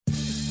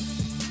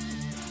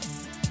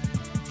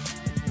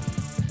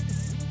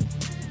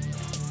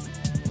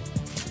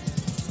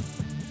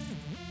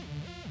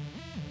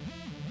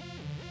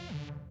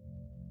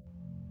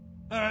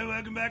right,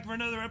 welcome back for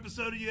another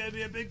episode of You Have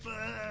Me at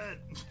Bigfoot.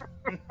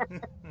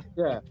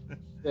 Yeah.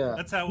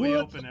 That's how we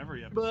open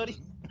every episode.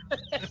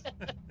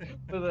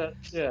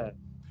 Yeah.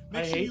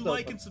 Make sure you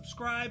like and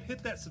subscribe.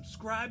 Hit that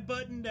subscribe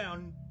button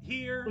down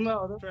here.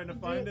 No, trying to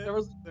find it. There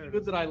was a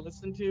dude that I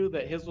listened to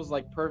that his was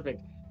like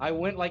perfect. I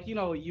went like,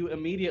 you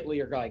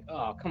immediately are like,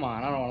 oh, come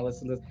on, I don't want to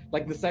listen to this.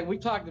 Like the second we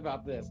talked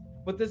about this,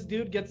 but this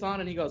dude gets on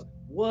and he goes,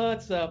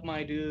 "What's up,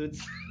 my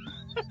dudes?"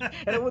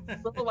 And it was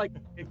so like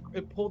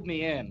it pulled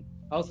me in.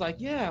 I was like,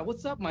 "Yeah,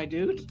 what's up, my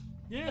dude?"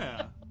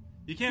 Yeah,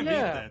 you can't beat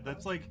that.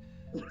 That's like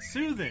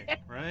soothing,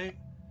 right?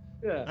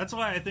 Yeah. That's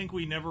why I think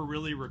we never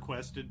really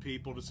requested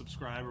people to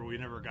subscribe, or we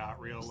never got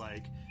real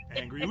like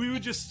angry. We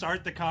would just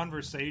start the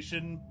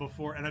conversation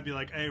before, and I'd be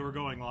like, "Hey, we're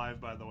going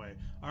live, by the way."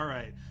 All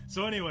right.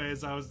 So,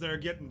 anyways, I was there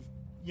getting,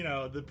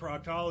 the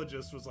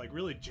proctologist was like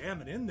really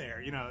jamming in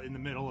there, in the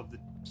middle of the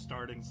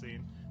starting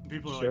scene. And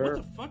people are like,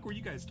 "What the fuck were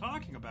you guys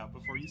talking about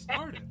before you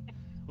started?"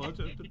 Well, it's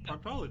a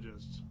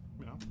proctologist,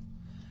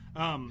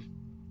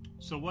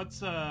 So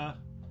what's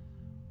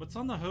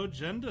on the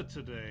agenda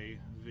today?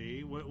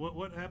 V,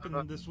 what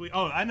happened this week?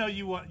 Oh, I know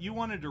you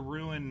wanted to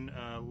ruin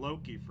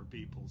Loki for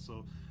people,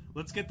 so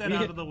let's get that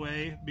out of the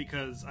way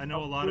because I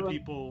know a lot of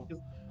people.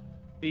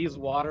 V's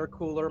water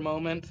cooler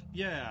moment.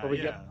 Yeah, where we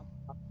get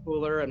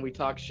cooler and we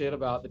talk shit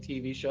about the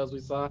TV shows we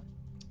saw.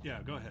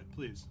 Yeah, go ahead,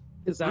 please.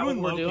 Is that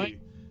ruin what we're Loki.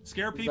 doing?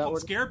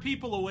 Scare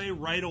people away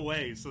right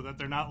away, so that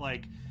they're not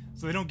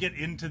so they don't get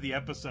into the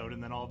episode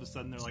and then all of a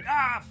sudden they're like,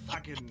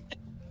 fucking.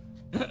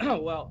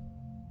 Well,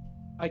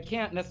 I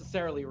can't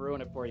necessarily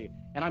ruin it for you.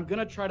 And I'm going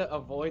to try to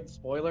avoid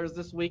spoilers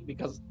this week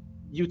because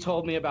you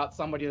told me about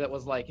somebody that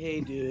was like,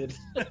 "Hey, dude,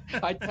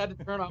 I had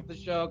to turn off the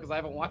show because I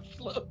haven't watched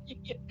Loki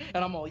yet."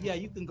 And I'm all, "Yeah,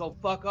 you can go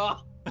fuck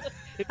off.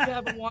 If you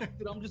haven't watched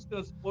it, I'm just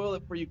going to spoil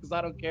it for you because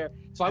I don't care."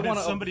 So I want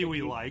to somebody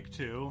we like,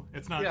 too.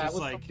 It's not just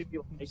like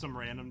some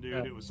random dude.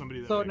 Yeah. It was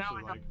somebody that we actually like. So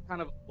now I have to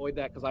kind of avoid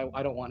that because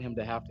I don't want him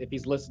to have to, if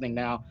he's listening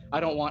now, I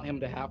don't want him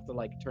to have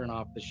to, turn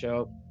off the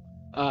show.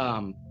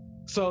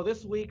 So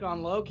this week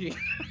on Loki...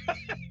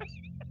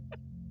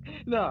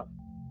 No.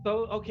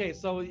 So, okay,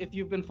 so if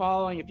you've been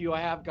following, if you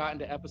have gotten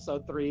to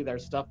episode 3,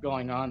 there's stuff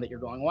going on that you're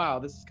going, wow,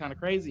 this is kind of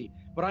crazy.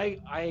 But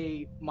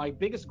my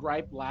biggest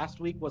gripe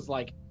last week was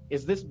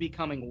is this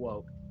becoming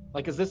woke?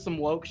 Is this some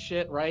woke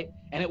shit, right?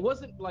 And it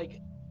wasn't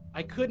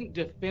I couldn't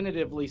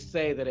definitively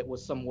say that it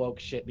was some woke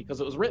shit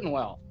because it was written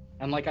well.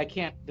 And I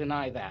can't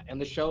deny that. And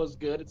the show is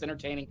good, it's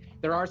entertaining.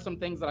 There are some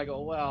things that I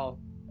go, well,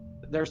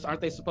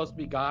 aren't they supposed to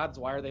be gods?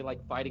 Why are they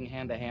fighting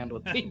hand to hand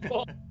with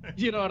people?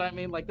 You know what I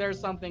mean? There's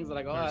some things that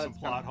I go, there's some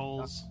plot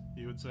holes,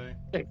 you would say.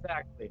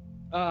 Exactly.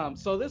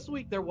 So this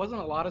week there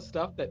wasn't a lot of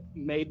stuff that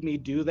made me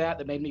do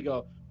that made me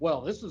go, well,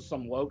 this is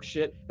some woke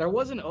shit. There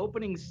was an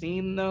opening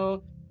scene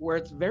though where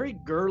it's very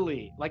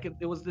girly.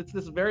 It's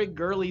this very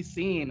girly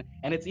scene,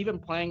 and it's even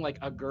playing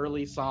a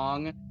girly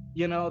song,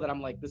 that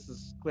I'm like, this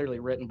is clearly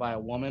written by a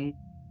woman,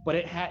 but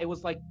it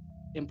was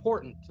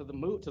important to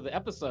the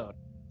episode.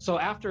 So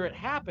after it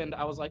happened,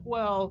 I was like,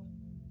 well,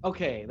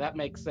 okay, that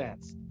makes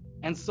sense.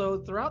 And so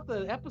throughout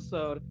the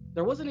episode,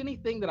 there wasn't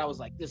anything that I was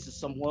like, this is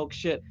some woke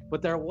shit.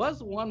 But there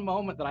was one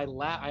moment that I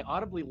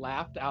audibly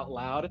laughed out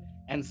loud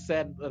and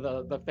said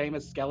the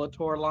famous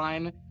Skeletor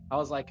line. I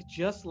was like,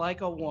 just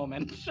like a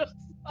woman, just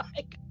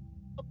like...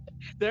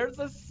 There's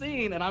a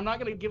scene, and I'm not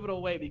going to give it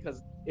away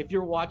because if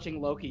you're watching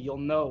Loki, you'll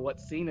know what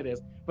scene it is.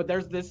 But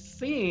there's this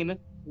scene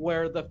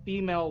where the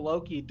female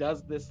Loki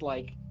does this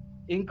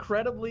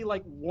incredibly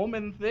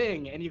woman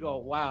thing, and you go,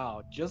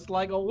 wow, just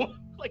like a woman,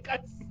 like I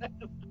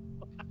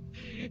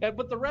said.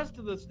 But the rest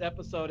of this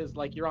episode is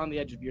you're on the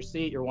edge of your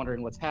seat, you're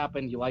wondering what's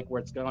happened, you like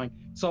where it's going.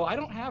 So I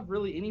don't have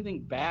really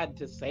anything bad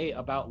to say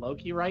about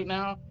Loki right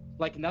now.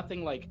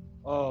 Nothing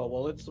oh,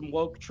 well, it's some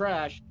woke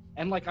trash.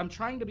 And I'm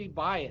trying to be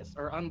biased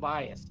or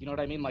unbiased, you know what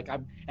I mean?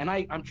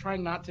 I'm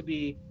trying not to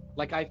be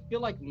I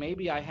feel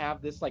maybe I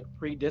have this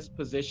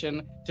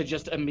predisposition to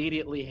just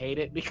immediately hate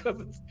it because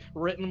it's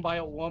written by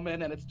a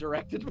woman and it's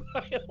directed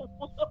by a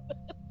woman.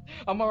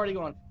 I'm already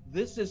going,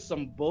 this is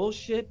some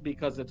bullshit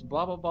because it's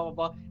blah, blah, blah,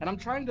 blah, blah. And I'm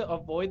trying to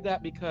avoid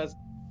that because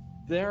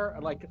there,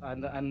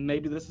 and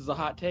maybe this is a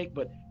hot take,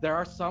 but there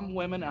are some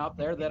women out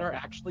there that are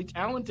actually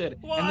talented.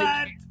 What?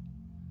 And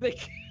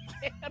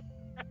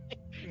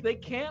they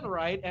can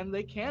write and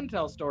they can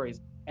tell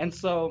stories. And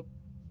so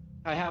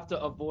I have to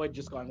avoid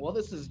just going, well,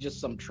 this is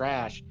just some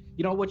trash,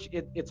 which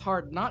it's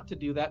hard not to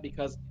do that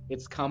because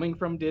it's coming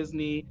from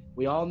Disney.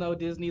 We all know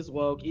Disney's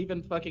woke.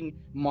 Even fucking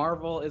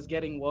Marvel is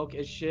getting woke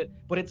as shit,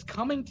 but it's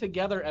coming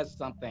together as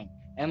something.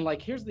 And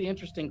here's the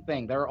interesting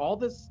thing. There are all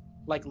this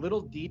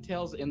little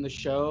details in the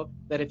show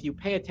that if you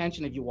pay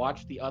attention, if you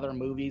watch the other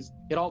movies,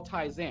 it all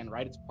ties in,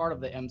 right? It's part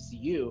of the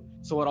MCU,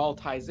 so it all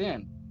ties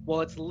in.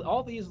 Well, it's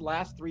all these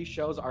last 3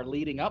 shows are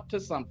leading up to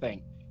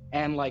something.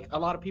 And a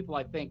lot of people,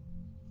 I think,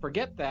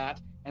 forget that,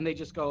 and they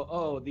just go,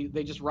 oh,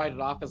 they just write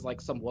it off as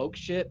some woke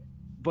shit,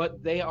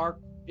 but they are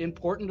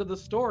important to the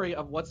story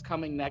of what's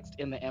coming next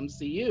in the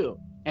MCU.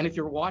 And if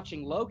you're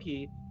watching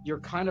Loki,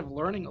 you're kind of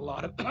learning a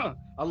lot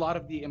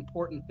of the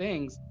important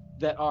things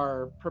that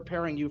are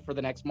preparing you for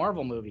the next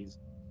Marvel movies,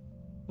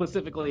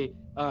 specifically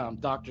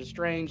Doctor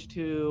Strange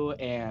 2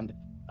 and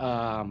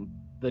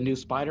the new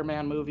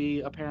Spider-Man movie.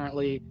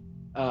 Apparently,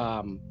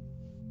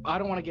 I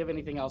don't want to give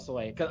anything else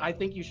away because I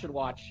think you should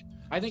watch.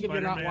 I think if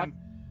you're not watching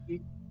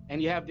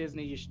and you have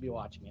Disney, you should be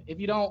watching it. If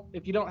you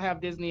don't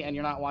have Disney and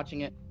you're not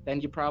watching it,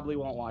 then you probably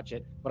won't watch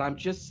it. But I'm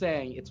just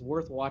saying it's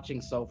worth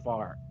watching so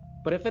far.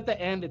 But if at the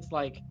end it's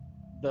like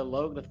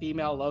the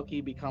female Loki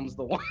becomes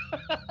the one,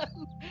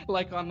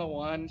 like on the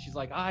one, she's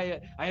like, I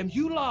am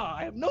Yula,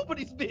 I am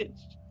nobody's bitch.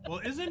 Well,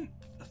 isn't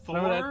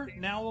Thor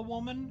now a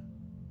woman?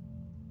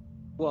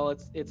 Well,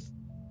 it's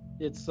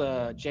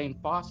Jane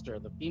Foster,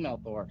 the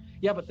female Thor.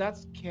 Yeah, but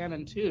that's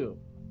canon too.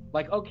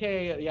 Like,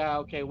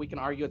 okay, we can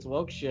argue it's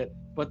woke shit,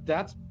 but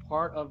that's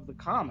part of the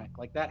comic.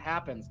 Like, that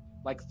happens.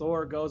 Like,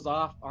 Thor goes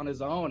off on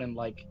his own and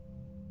like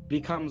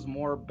becomes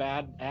more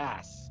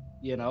badass.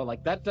 You know,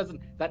 like that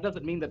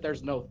doesn't mean that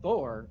there's no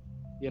Thor.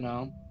 You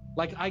know,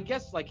 like I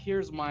guess like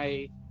here's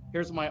my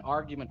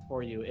argument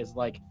for you is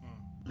like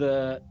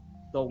the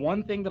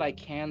one thing that I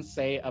can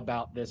say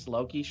about this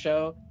Loki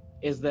show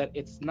is that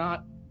it's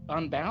not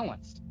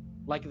unbalanced.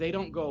 Like they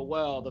don't go,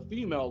 well, the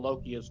female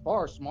Loki is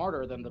far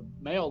smarter than the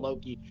male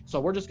Loki,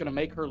 so we're just going to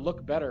make her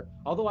look better.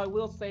 Although I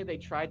will say they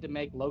tried to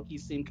make Loki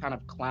seem kind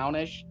of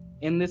clownish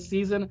in this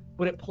season,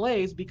 but it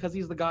plays because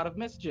he's the god of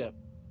mischief.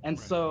 And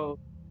right. So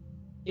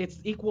it's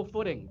equal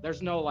footing.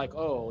 There's no like,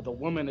 oh, the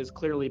woman is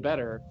clearly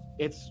better.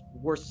 It's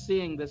we're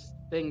seeing this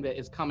thing that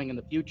is coming in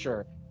the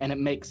future and it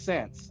makes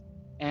sense.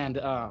 And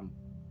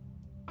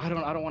I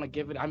don't want to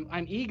give it,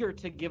 I'm eager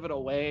to give it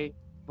away,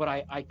 but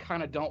I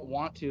kind of don't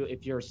want to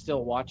if you're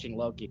still watching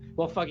Loki.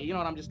 Well, fuck it. You know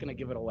what? I'm just going to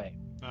give it away.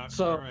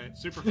 So, all right.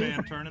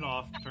 Superfan, turn it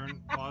off.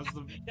 Pause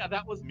the. Yeah,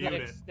 that was the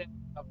extent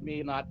of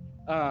me not.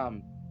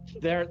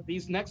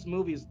 These next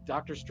movies,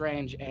 Doctor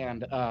Strange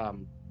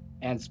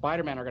and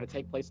Spider-Man, are going to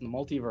take place in the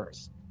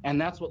multiverse. And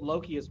that's what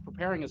Loki is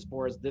preparing us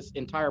for, is this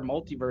entire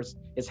multiverse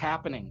is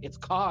happening. It's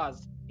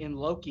caused in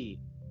Loki.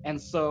 And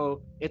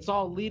so it's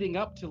all leading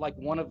up to like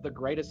one of the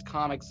greatest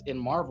comics in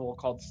Marvel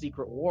called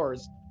Secret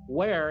Wars,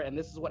 where, and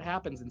this is what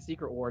happens in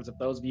Secret Wars, if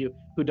those of you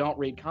who don't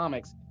read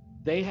comics,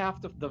 the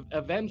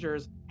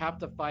Avengers have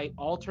to fight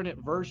alternate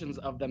versions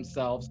of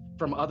themselves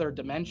from other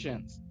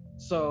dimensions.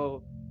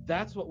 So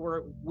that's what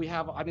we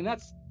have. I mean,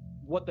 that's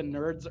what the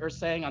nerds are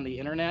saying on the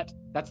internet.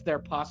 That's their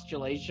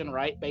postulation,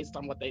 right? Based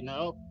on what they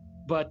know.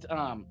 But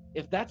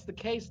if that's the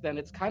case, then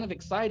it's kind of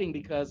exciting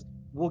because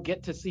we'll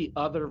get to see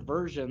other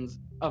versions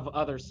of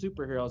other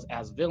superheroes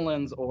as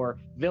villains or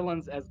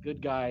villains as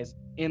good guys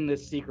in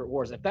this Secret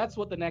Wars. If that's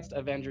what the next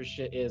Avengers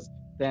shit is,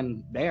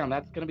 then man,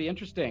 that's going to be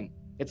interesting.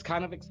 It's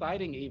kind of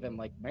exciting even.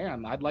 Like,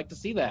 man, I'd like to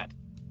see that.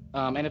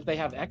 And if they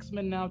have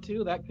X-Men now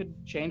too, that could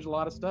change a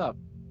lot of stuff.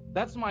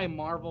 That's my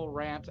Marvel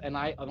rant, and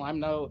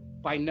I'm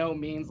by no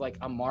means like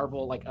a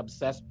Marvel like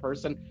obsessed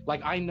person.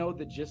 Like I know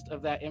the gist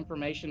of that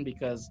information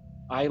because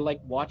I like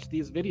watch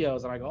these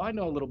videos and I go, I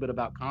know a little bit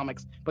about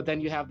comics, but then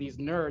you have these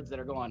nerds that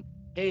are going,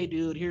 hey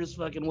dude, here's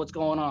fucking what's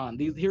going on.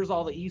 Here's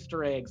all the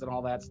Easter eggs and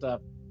all that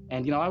stuff.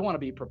 And you know, I want to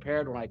be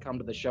prepared when I come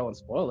to the show and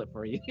spoil it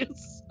for you.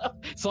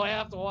 So I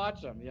have to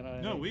watch them, you know.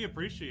 No, we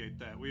appreciate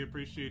that. We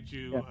appreciate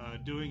you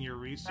doing your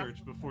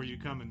research before you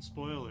come and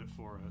spoil it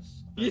for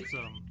us. That's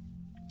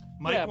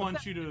Mike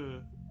wants you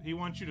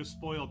to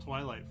spoil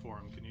Twilight for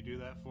him. Can you do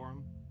that for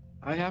him?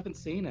 I haven't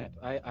seen it.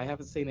 I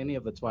haven't seen any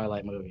of the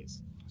Twilight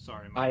movies.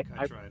 Sorry, Mike.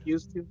 I tried. I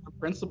refused to for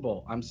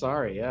principle. I'm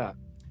sorry. Yeah.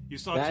 You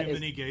saw too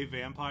many gay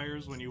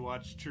vampires when you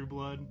watched True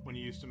Blood, when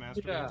you used to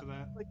masturbate to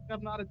that? Like,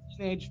 I'm not a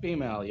teenage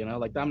female, you know?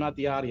 Like, I'm not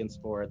the audience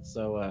for it,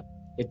 so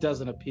it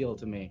doesn't appeal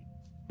to me.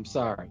 I'm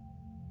sorry.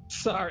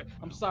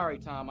 I'm sorry,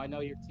 Tom. I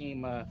know your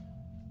team.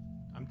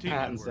 I'm Team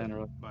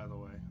Edward, by the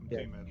way. I'm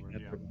Team Edward,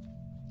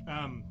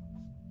 yeah.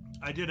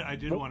 I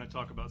did want to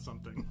talk about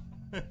something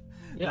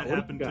that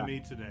happened to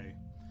me today.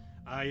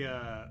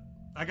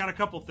 I got a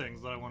couple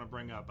things that I want to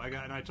bring up.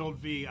 And I told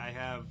V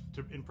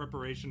in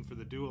preparation for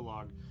the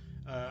duologue,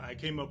 I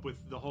came up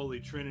with the holy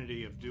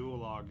trinity of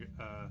duologue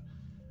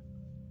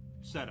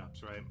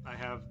setups. Right, I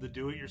have the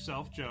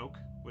do-it-yourself joke,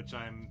 which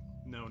I'm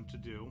known to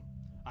do.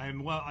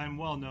 I'm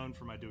well known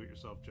for my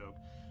do-it-yourself joke.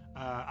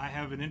 I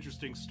have an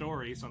interesting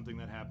story, something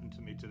that happened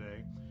to me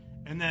today,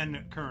 and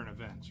then current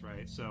events.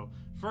 Right. So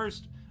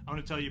first, I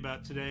want to tell you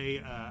about today.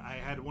 I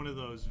had one of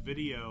those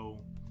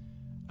video.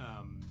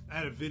 I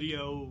had a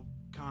video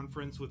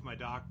conference with my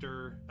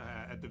doctor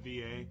at the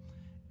VA,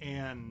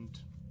 and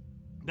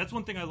that's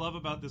one thing I love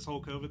about this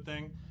whole COVID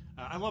thing.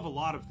 I love a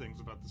lot of things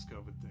about this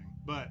COVID thing,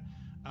 but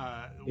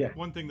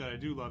one thing that I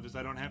do love is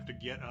I don't have to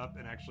get up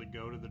and actually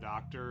go to the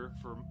doctor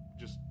for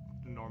just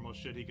normal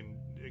shit. It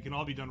can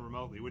all be done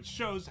remotely, which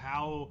shows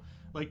how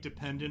like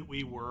dependent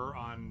we were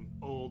on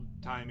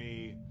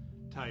old-timey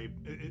type,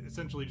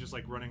 essentially just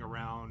like running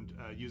around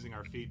using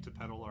our feet to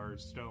pedal our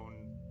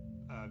stone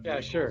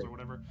vehicles or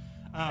whatever.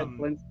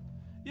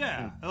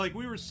 Yeah, like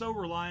we were so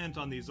reliant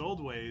on these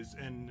old ways,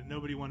 and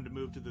nobody wanted to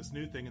move to this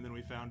new thing. And then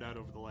we found out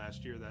over the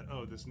last year that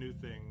this new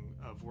thing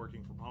of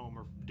working from home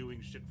or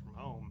doing shit from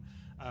home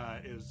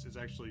is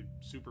actually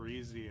super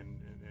easy and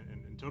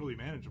totally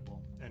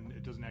manageable, and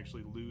it doesn't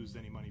actually lose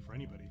any money for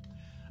anybody.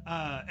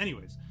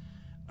 Anyways,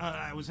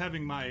 I was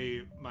having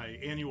my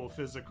annual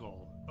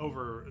physical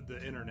over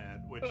the internet,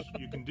 which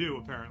you can do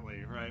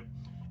apparently, right?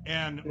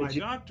 And my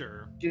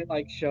doctor, did you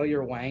like show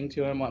your wang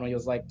to him when he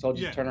was like told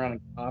you to turn around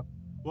and cough?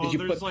 Well,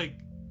 there's like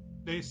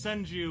they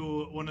send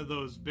you one of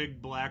those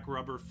big black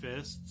rubber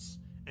fists,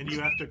 and you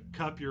have to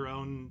cup your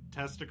own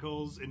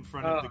testicles in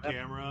front of the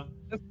camera,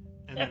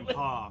 and then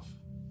cough,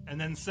 and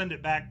then send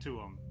it back to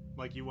him.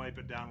 Like you wipe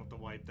it down with the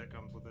wipe that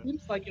comes with it.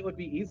 Seems like it would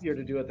be easier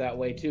to do it that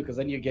way too, because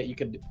then you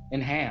could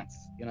enhance,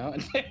 you know.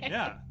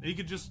 Yeah, he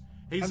could just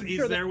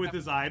he's there with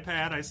his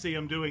iPad. I see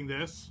him doing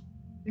this.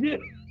 Yeah.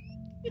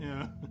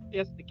 Yeah. He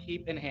has to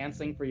keep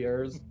enhancing for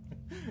yours.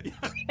 Yeah,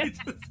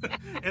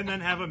 and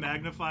then have a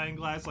magnifying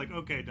glass. Like,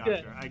 okay,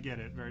 doctor, I get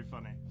it. Very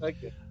funny.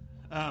 Okay.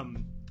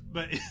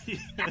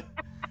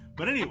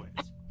 But anyways,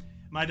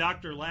 my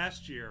doctor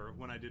last year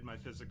when I did my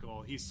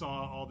physical, he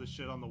saw all the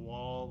shit on the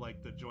wall,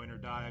 like the Join or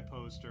Die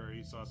poster.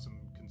 He saw some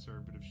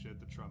conservative shit,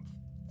 the Trump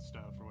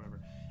stuff or whatever.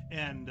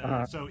 And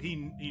so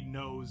he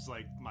knows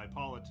like my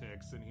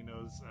politics, and he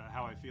knows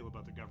how I feel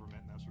about the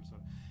government and that sort of stuff.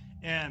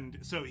 And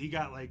so he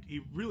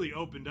really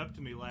opened up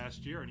to me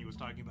last year, and he was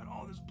talking about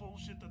all this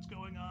bullshit that's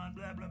going on,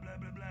 blah blah blah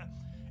blah blah,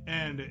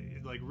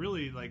 and like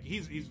really like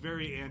he's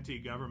very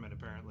anti-government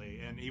apparently,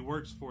 and he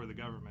works for the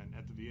government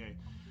at the VA.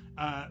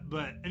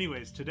 But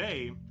anyways,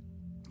 today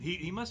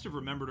he must have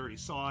remembered, or he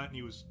saw it, and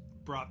he was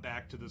brought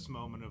back to this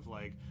moment of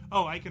like,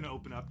 oh, I can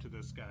open up to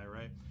this guy,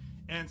 right?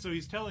 And so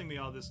he's telling me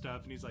all this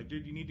stuff, and he's like,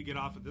 dude, you need to get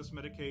off of this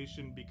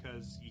medication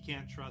because you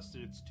can't trust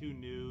it. It's too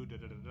new, da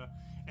da da da.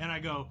 And I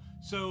go,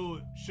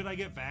 so should I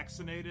get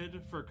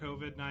vaccinated for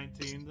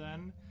COVID-19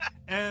 then?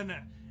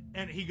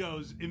 And he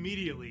goes,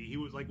 immediately, he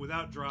was like,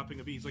 without dropping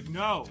a beat, he's like,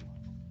 no,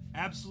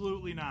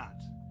 absolutely not.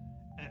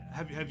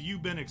 Have you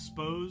been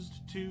exposed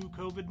to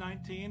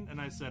COVID-19? And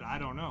I said, I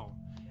don't know.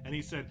 And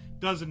he said,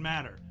 doesn't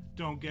matter.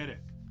 Don't get it.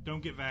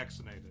 Don't get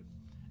vaccinated.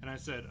 And I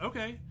said,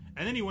 okay.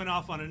 And then he went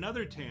off on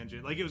another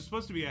tangent. Like, it was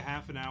supposed to be a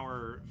half an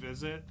hour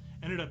visit.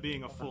 Ended up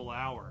being a full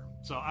hour.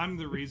 So I'm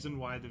the reason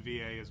why the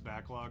VA is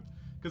backlogged,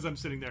 because I'm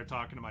sitting there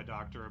talking to my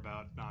doctor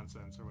about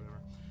nonsense or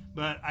whatever.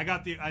 But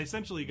I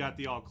essentially got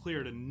the all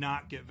clear to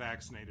not get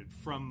vaccinated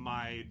from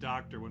my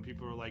doctor when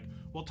people were like,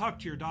 well, talk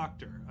to your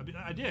doctor.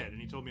 I did,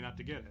 and he told me not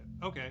to get it.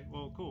 Okay,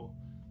 well, cool.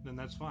 Then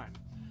that's fine.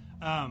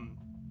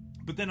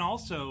 But then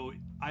also,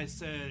 he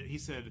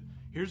said,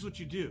 here's what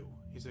you do.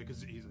 He said,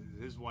 because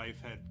his wife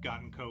had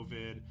gotten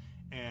COVID,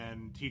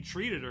 and he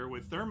treated her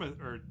with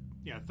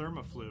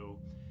Thermaflu,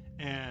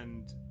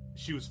 and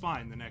she was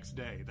fine the next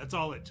day. That's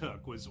all it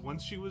took, was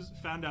once she was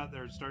found out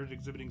there, started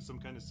exhibiting some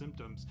kind of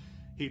symptoms,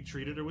 he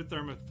treated her with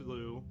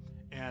Thermaflu,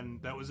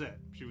 and that was it.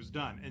 She was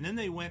done. And then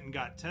they went and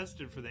got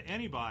tested for the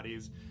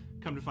antibodies.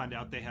 Come to find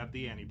out they have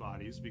the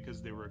antibodies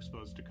because they were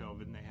exposed to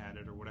COVID and they had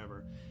it or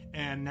whatever.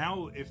 And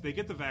now if they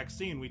get the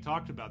vaccine, we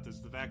talked about this,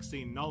 the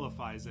vaccine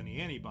nullifies any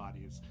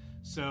antibodies.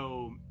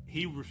 So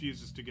he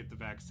refuses to get the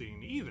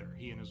vaccine either.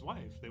 He and his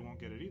wife, they won't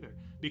get it either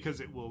because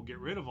it will get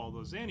rid of all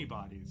those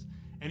antibodies.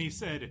 And he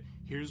said,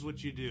 here's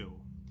what you do.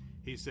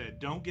 He said,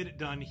 don't get it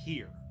done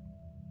here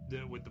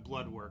with the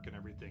blood work and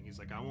everything. He's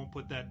like, I won't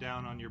put that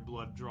down on your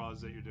blood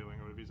draws that you're doing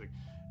or whatever. He's like,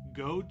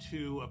 go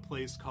to a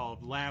place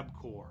called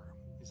LabCorp.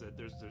 He said,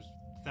 there's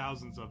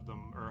thousands of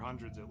them, or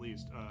hundreds at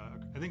least.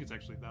 I think it's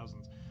actually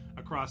thousands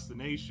across the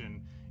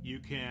nation. You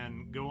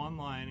can go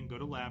online and go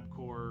to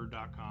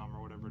labcorp.com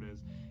or whatever it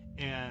is.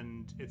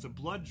 And it's a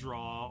blood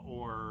draw,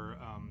 or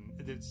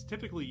it's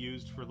typically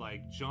used for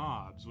like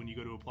jobs. When you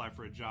go to apply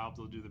for a job,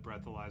 they'll do the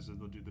breathalyzer,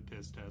 they'll do the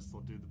piss test,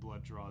 they'll do the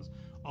blood draws,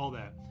 all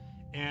that.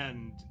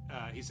 And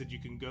he said you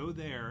can go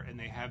there and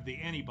they have the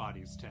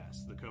antibodies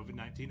test, the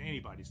COVID-19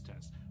 antibodies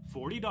test.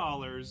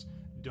 $40.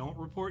 Don't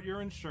report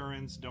your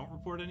insurance. Don't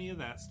report any of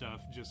that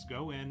stuff. Just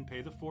go in,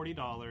 pay the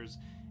 $40,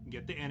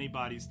 get the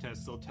antibodies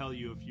test. They'll tell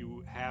you if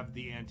you have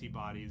the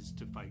antibodies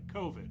to fight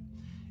COVID.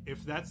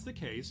 If that's the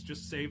case,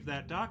 just save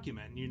that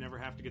document and you never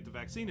have to get the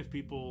vaccine. If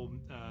people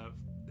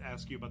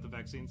ask you about the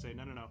vaccine, say,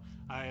 no,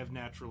 I have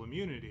natural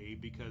immunity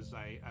because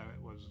I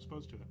was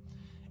exposed to it.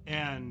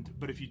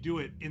 But if you do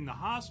it in the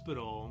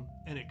hospital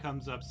and it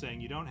comes up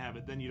saying you don't have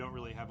it, then you don't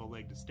really have a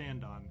leg to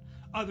stand on,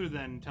 other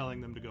than telling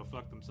them to go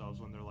fuck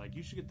themselves when they're like,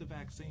 you should get the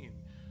vaccine.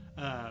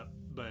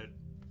 But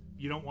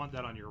you don't want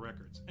that on your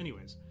records.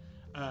 Anyways,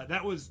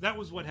 that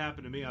was what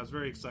happened to me. I was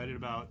very excited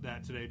about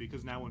that today,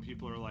 because now when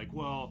people are like,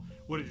 well,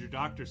 what did your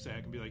doctor say?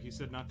 I can be like, he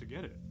said not to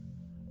get it.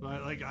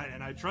 But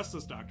I trust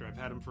this doctor. I've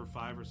had him for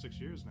 5 or 6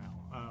 years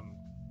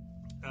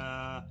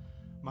now.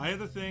 My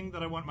other thing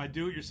that I want, my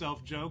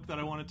do-it-yourself joke that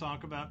I want to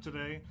talk about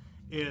today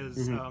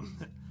is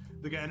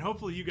the guy, and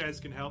hopefully you guys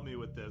can help me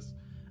with this.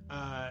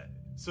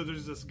 So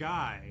there's this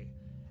guy,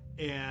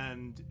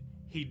 and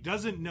he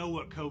doesn't know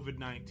what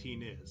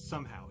COVID-19 is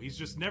somehow. He's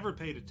just never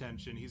paid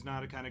attention. He's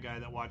not a kind of guy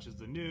that watches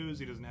the news.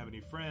 He doesn't have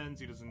any friends.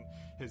 He doesn't,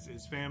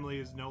 his family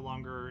is no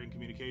longer in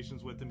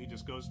communications with him. He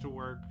just goes to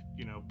work,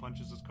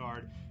 punches his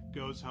card,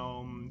 goes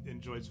home,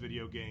 enjoys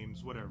video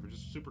games, whatever.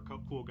 Just a super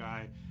cool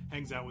guy,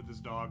 hangs out with his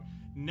dog.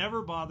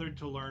 Never bothered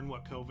to learn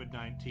what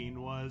COVID-19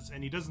 was,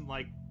 and he doesn't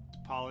like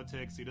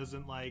politics. He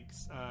doesn't like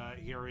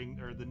hearing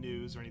or the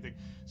news or anything.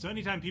 So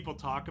anytime people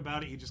talk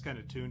about it, he just kind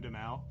of tuned him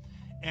out.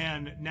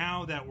 And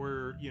now that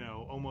we're,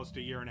 almost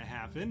a year and a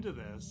half into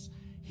this,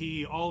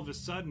 he all of a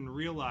sudden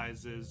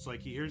realizes,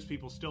 like, he hears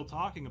people still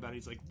talking about it.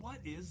 He's like, what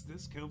is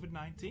this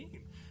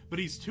COVID-19? But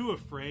he's too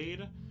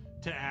afraid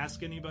to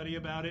ask anybody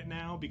about it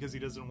now because he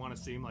doesn't want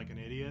to seem like an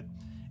idiot.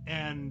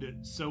 And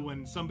so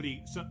when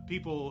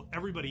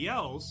everybody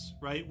else,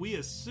 right, we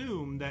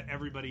assume that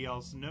everybody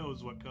else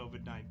knows what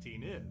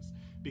COVID-19 is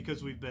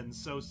because we've been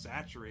so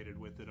saturated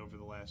with it over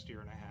the last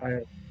year and a half.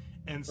 Right.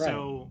 And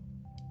so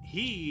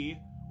he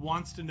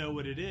wants to know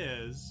what it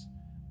is,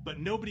 but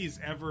nobody's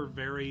ever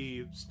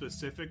very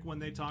specific when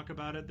they talk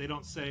about it. They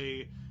don't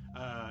say,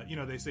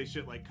 they say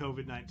shit like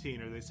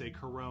COVID-19, or they say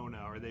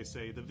Corona, or they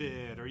say the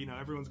vid, or,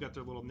 everyone's got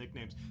their little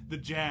nicknames. The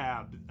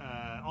jab,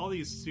 all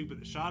these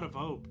stupid shot of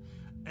hope.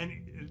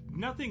 And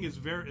nothing is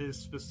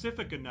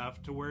specific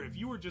enough to where if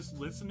you were just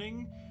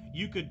listening,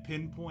 you could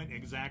pinpoint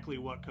exactly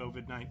what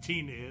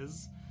COVID-19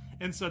 is.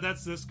 And so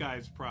that's this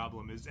guy's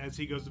problem, is as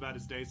he goes about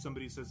his day,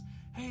 somebody says,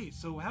 hey,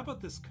 so how about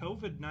this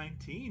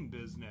COVID-19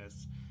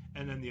 business?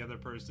 And then the other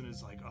person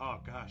is like, oh,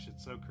 gosh,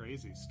 it's so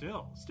crazy.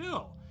 Still.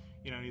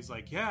 And he's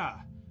like,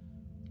 yeah,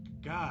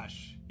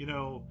 gosh,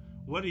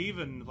 what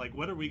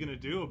are we going to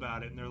do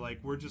about it? And they're like,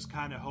 we're just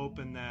kind of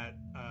hoping that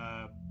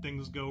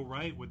things go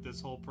right with this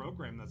whole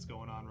program that's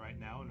going on right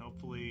now. And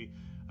hopefully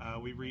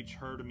we reach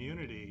herd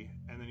immunity.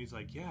 And then he's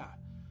like, yeah,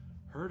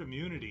 herd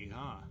immunity,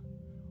 huh?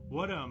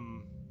 What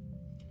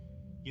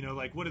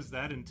does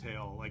that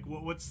entail? Like,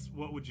 what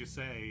would you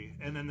say?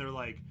 And then they're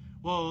like,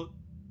 well,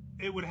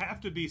 it would have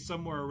to be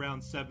somewhere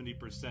around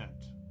 70%.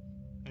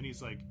 And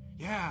he's like,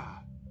 yeah,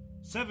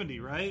 70,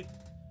 right?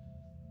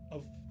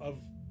 Of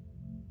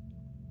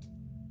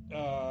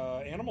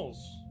animals,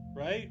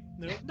 right?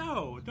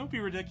 No, don't be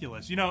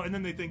ridiculous. And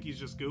then they think he's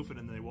just goofing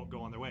and they won't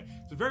go on their way.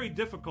 It's very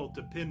difficult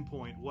to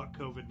pinpoint what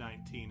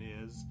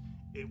COVID-19 is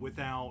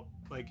without,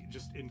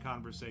 just in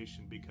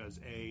conversation, because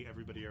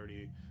everybody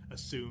already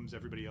assumes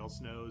everybody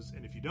else knows,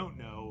 and if you don't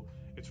know,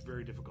 it's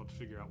very difficult to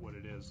figure out what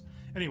it is.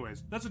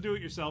 Anyways, that's a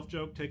do-it-yourself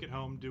joke. Take it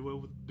home, do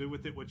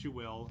with it what you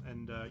will,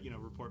 and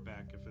report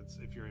back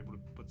if you're able to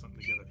put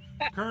something together.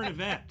 Current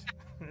event.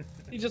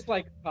 He just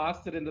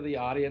tossed it into the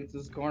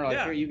audience's corner,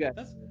 here you go.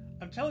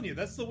 I'm telling you,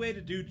 that's the way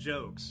to do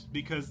jokes,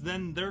 because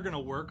then they're going to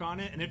work on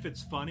it, and if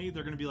it's funny,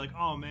 they're going to be like,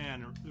 oh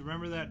man,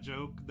 remember that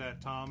joke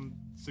that Tom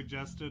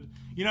suggested?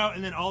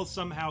 And then I'll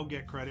somehow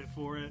get credit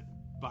for it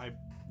by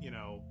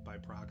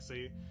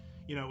proxy,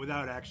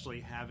 without actually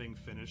having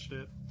finished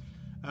it.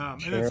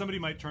 And then somebody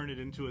might turn it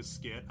into a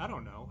skit. I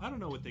don't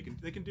know what they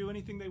can do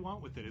anything they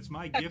want with it. It's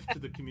my gift to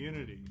the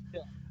community.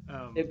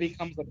 It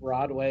becomes a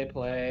Broadway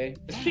play.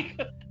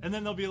 And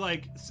then they'll be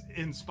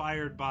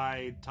inspired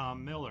by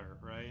Tom Miller,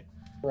 right?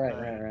 Right.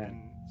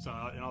 And so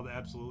I'll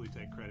absolutely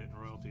take credit and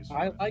royalties.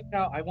 I like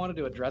how I wanted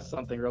to address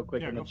something real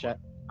quick in the chat.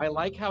 I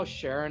like how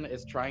Sharon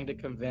is trying to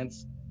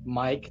convince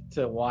Mike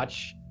to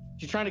watch.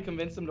 She's trying to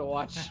convince him to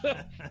watch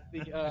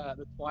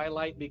the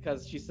Twilight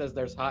because she says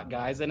there's hot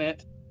guys in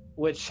it,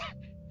 which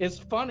is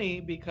funny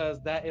because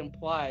that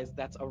implies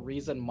that's a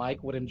reason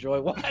Mike would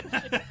enjoy watching.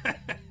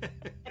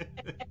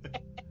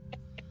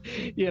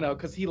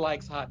 Because he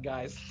likes hot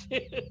guys.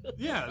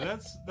 Yeah,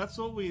 that's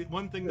what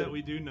one thing that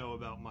we do know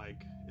about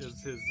Mike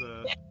is his.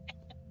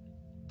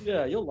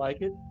 Yeah, you'll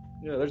like it.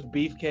 Yeah, there's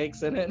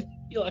beefcakes in it.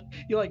 You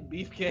like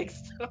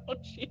beefcakes,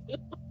 don't you?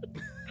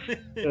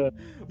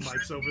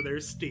 Mike's over there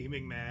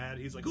steaming mad.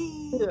 He's like,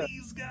 ooh,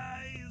 these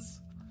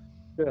guys.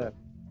 Yeah.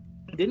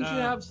 Didn't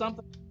you have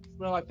something?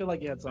 Well, I feel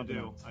like you had something.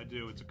 I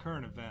do. It's a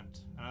current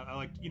event. I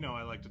like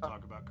to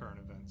talk about current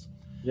events.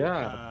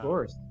 Yeah, of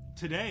course.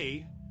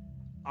 Today,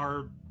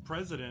 our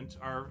president,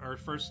 our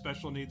first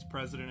special needs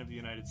president of the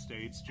United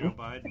States, Joe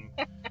Biden,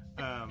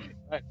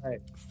 right.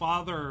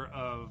 father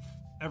of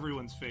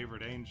everyone's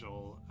favorite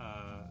angel,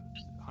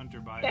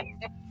 Hunter Biden.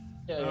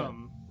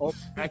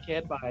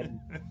 Crackhead Biden.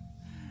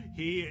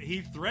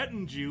 He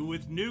threatened you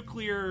with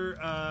nuclear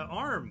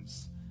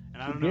arms,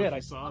 and I don't know if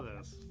you saw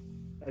this.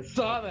 I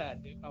saw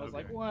that, dude. I was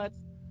like, what?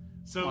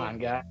 So, come on,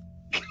 guy.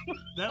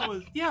 That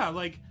was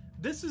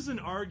this is an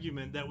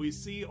argument that we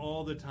see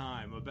all the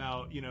time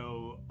about,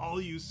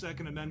 all you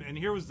Second Amendment. And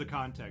here was the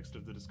context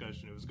of the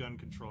discussion. It was gun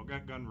control,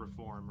 gun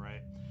reform,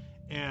 right?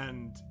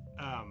 And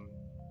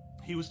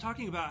he was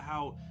talking about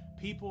how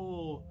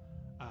people,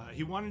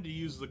 he wanted to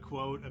use the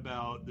quote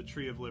about the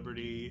Tree of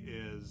Liberty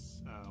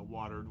is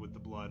watered with the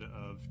blood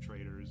of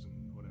traitors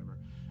and whatever,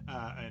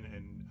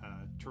 and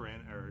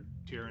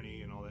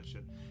tyranny and all that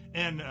shit.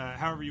 And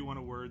however you want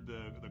to word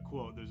the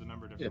quote, there's a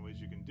number of different ways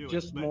you can do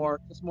it. More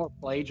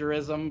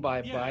plagiarism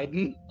by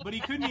Biden. But he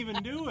couldn't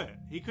even do it.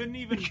 He couldn't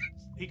even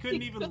He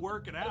couldn't even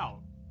work it out.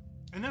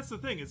 And that's the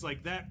thing. It's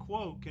like that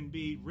quote can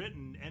be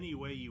written any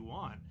way you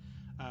want.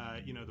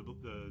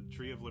 The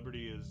tree of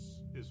liberty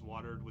is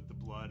watered with the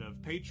blood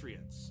of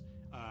patriots.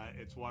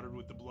 It's watered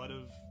with the blood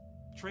of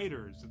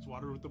traitors. It's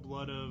watered with the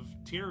blood of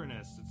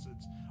tyrannists.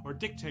 Or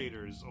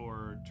dictators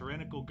or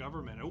tyrannical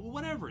government or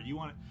whatever you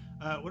want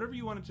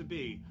it to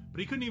be. But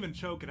he couldn't even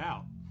choke it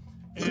out.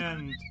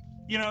 And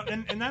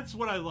and that's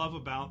what I love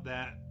about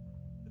that,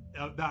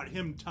 about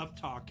him tough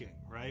talking,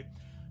 right?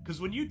 Because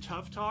when you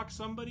tough talk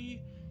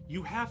somebody,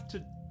 you have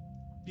to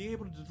be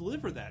able to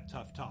deliver that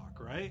tough talk,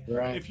 right?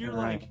 Right. If you're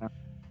like,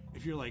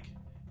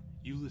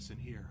 you listen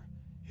here,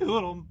 you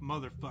little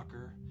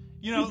motherfucker.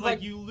 You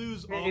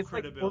lose all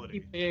credibility. Like Porky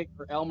Pig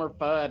or Elmer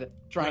Fudd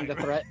trying to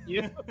threaten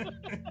you.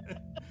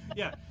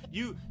 Yeah,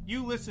 you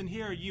listen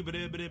here, you little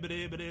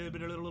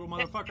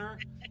motherfucker.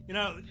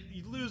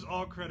 You lose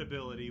all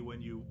credibility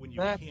when you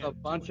That's can't. a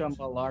bunch of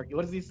malarkey.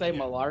 What does he say?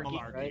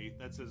 Malarkey, right?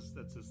 That's his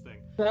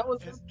thing. That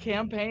was his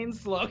campaign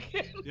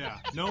slogan. Yeah,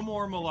 no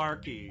more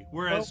malarkey.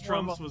 Whereas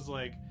Trump's was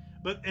like,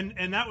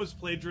 and that was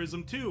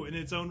plagiarism too in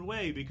its own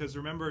way, because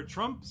remember,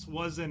 Trump's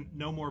wasn't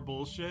no more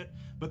bullshit,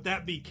 but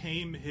that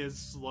became his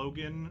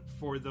slogan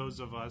for those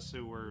of us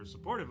who were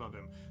supportive of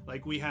him.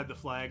 Like, we had the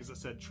flags that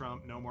said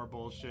Trump, no more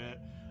bullshit.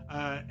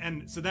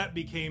 And so that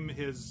became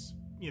his,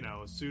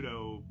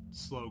 pseudo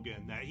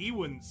slogan that he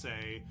wouldn't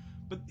say,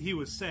 but he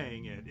was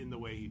saying it in the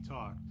way he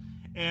talked.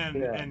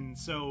 And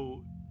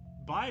so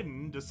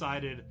Biden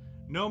decided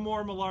no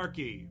more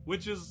malarkey,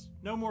 which is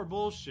no more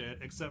bullshit,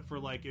 except for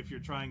like if you're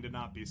trying to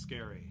not be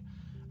scary,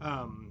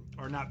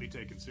 or not be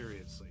taken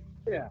seriously.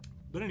 Yeah.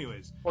 But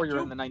anyways, or you're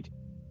in the 19.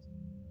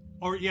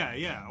 Or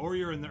or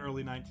you're in the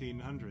early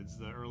 1900s,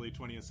 the early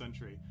 20th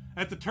century.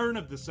 At the turn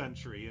of the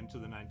century into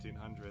the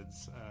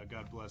 1900s,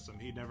 God bless him.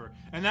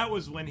 And that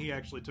was when he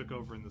actually took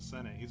over in the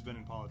Senate. He's been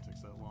in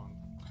politics that long.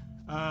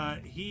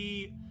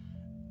 He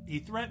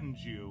threatened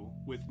you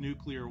with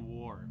nuclear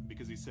war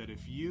because he said,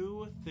 if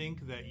you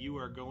think that you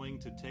are going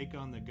to take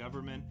on the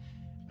government,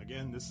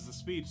 again, this is a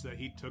speech that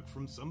he took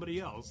from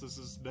somebody else. This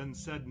has been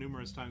said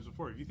numerous times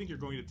before. If you think you're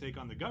going to take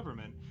on the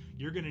government,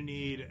 you're going to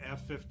need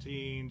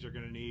F-15s, you're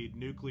going to need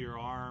nuclear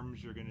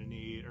arms, you're going to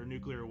need, or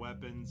nuclear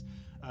weapons,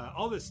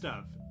 all this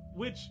stuff,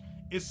 which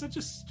is such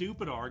a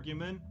stupid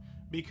argument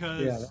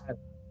because,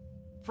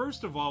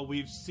 first of all,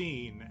 we've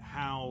seen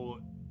how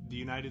the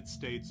United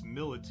States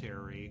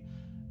military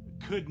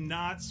could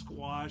not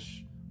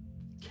squash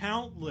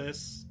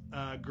countless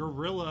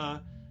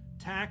guerrilla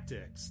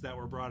tactics that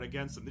were brought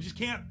against them.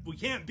 We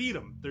can't beat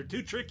them. They're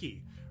too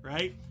tricky,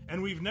 right?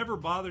 And we've never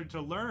bothered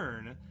to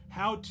learn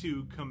how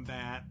to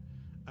combat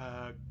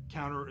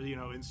counter,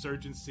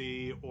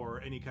 insurgency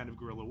or any kind of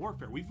guerrilla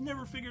warfare. We've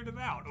never figured it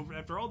out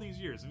after all these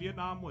years.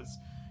 Vietnam was,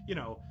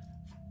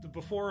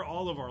 before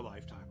all of our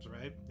lifetimes,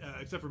 right?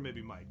 Except for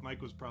maybe Mike.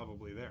 Mike was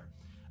probably there.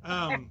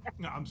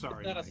 No, I'm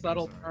sorry. Is that a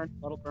subtle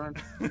burn?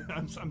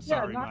 I'm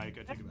sorry, Mike.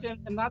 I take it back.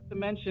 And not to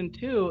mention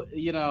too,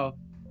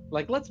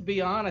 let's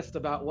be honest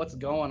about what's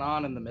going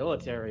on in the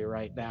military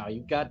right now.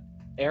 You've got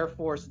Air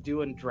Force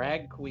doing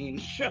drag queen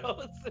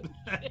shows and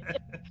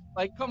shit.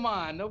 Like, come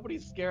on,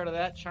 nobody's scared of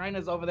that.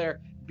 China's over there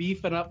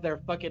beefing up their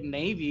fucking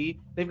navy.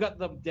 They've got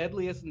the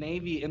deadliest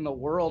navy in the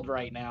world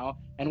right now,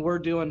 and we're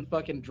doing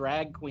fucking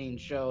drag queen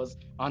shows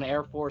on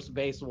Air Force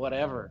Base,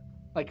 whatever.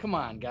 Like, come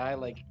on, guy.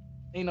 Like,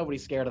 ain't nobody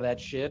scared of that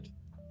shit.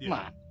 Come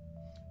on.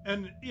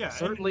 And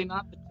certainly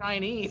not the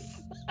Chinese.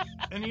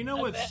 And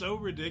what's so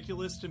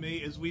ridiculous to me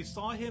is we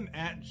saw him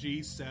at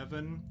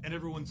G7 and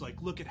everyone's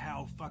like, look at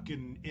how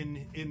fucking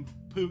in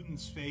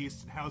Putin's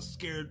face and how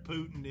scared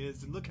Putin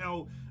is, and look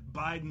how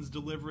Biden's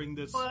delivering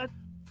this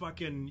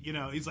fucking,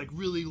 he's like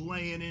really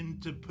laying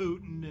into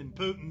Putin, and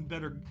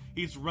Putin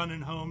he's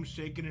running home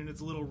shaking in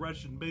his little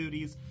Russian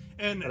booties,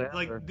 and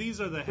like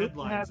these are the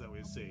headlines that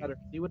we see.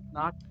 He would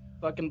knock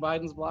fucking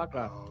Biden's block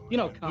off.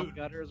 Cum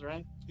gutters,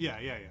 right? Yeah.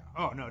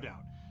 Oh, no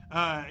doubt.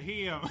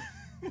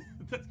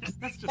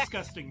 That's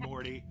disgusting,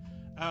 Morty.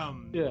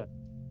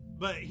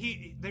 But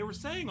they were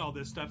saying all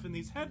this stuff in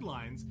these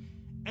headlines,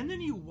 and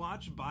then you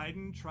watch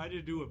Biden try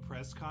to do a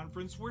press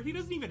conference where he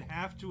doesn't even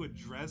have to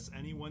address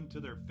anyone to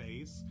their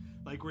face,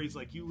 like where he's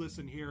like, you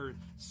listen here,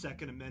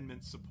 Second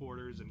Amendment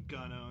supporters and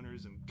gun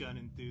owners and gun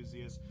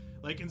enthusiasts.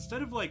 Like,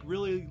 instead of like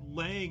really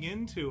laying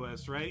into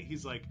us, right?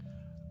 He's like,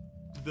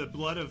 the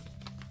blood of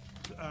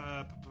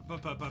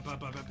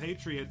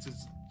patriots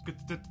is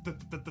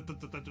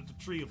the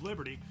tree of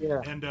liberty,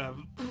 and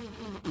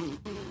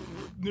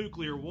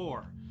nuclear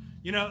war.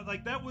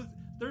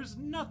 There's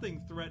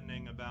nothing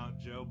threatening about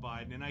Joe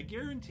Biden, and I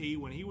guarantee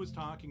when he was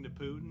talking to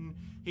Putin,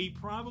 he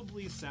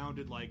probably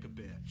sounded like a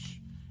bitch.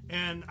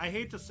 And I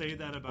hate to say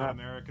that about an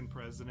American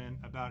president,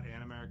 about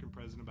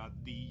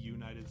the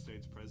United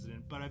States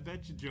president, but I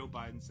bet you Joe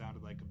Biden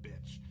sounded like a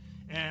bitch.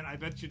 And I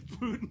bet you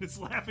Putin is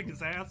laughing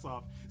his ass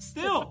off.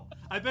 Still,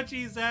 I bet you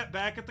he's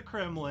back at the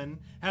Kremlin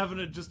having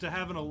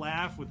a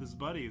laugh with his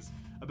buddies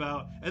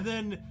about. And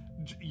then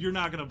you're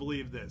not gonna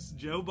believe this.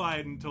 Joe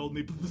Biden told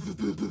me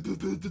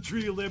the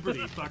tree of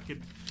liberty,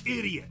 fucking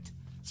idiot,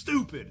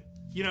 stupid.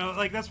 You know,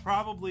 like that's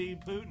probably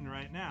Putin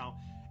right now.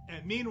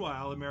 And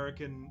meanwhile,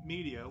 American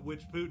media,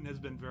 which Putin has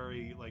been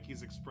very, like,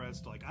 he's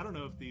expressed, like, I don't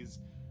know if this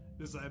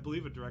is, I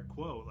believe, a direct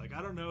quote. Like,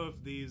 I don't know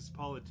if these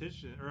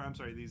politicians, or I'm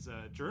sorry, these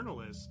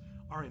journalists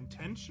are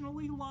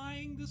intentionally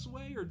lying this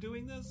way or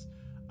doing this,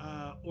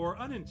 or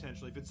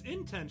unintentionally. If it's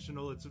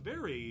intentional, it's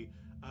very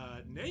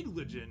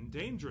negligent and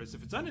dangerous.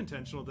 If it's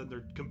unintentional, then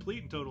they're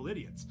complete and total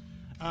idiots.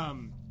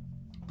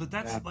 But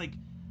that's like,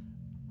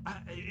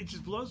 it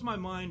just blows my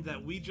mind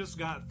that we just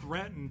got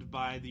threatened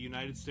by the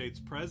United States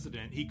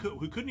president.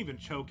 Who couldn't even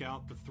choke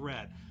out the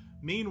threat.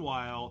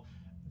 Meanwhile,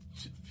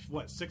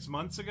 6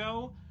 months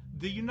ago,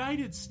 the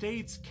United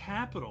States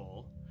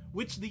Capitol,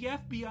 which the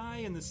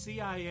FBI and the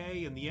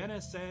CIA and the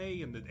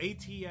NSA and the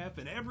ATF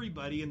and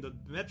everybody and the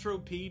Metro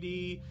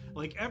PD,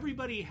 like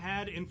everybody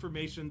had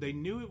information. They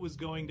knew it was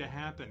going to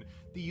happen.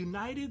 The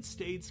United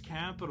States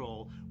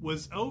Capitol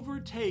was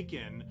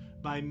overtaken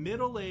by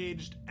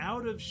middle-aged,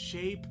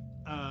 out-of-shape,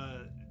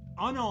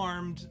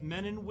 unarmed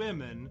men and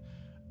women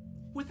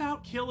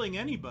without killing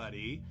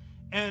anybody,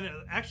 and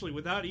actually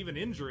without even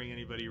injuring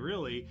anybody,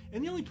 really.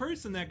 And the only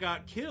person that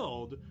got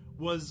killed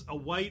was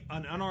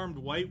an unarmed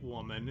white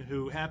woman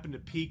who happened to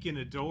peek in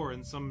a door,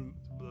 and some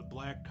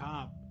black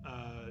cop,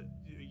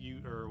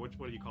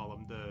 what do you call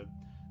them,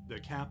 the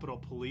Capitol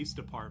Police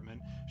Department,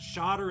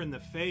 shot her in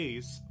the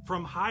face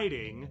from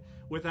hiding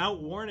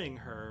without warning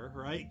her,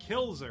 right?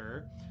 Kills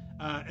her.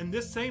 And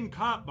this same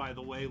cop, by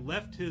the way,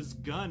 left his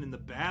gun in the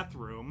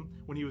bathroom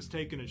when he was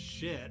taking a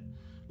shit,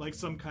 like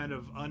some kind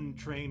of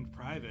untrained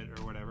private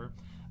or whatever.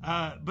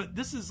 But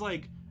this is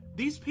like,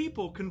 these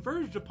people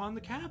converged upon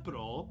the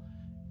Capitol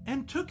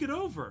and took it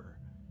over.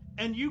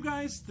 And you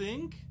guys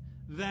think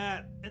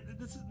that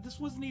this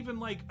wasn't even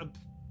like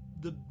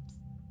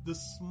the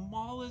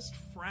smallest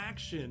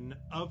fraction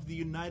of the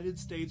United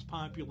States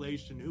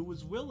population who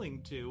was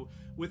willing to,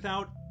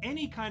 without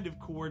any kind of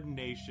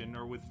coordination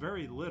or with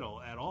very little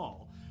at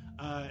all,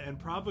 and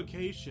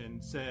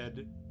provocation,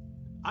 said,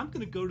 I'm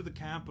going to go to the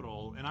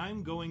Capitol and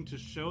I'm going to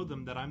show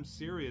them that I'm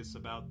serious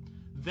about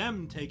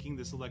them taking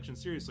this election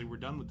seriously. We're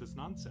done with this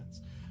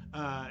nonsense.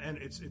 And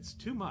it's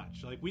too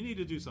much. Like, we need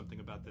to do something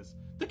about this.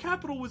 The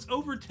Capitol was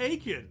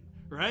overtaken,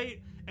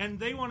 right? And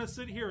they want to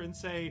sit here and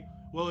say,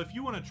 well, if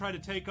you want to try to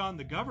take on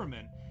the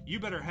government, you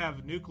better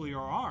have nuclear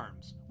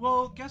arms.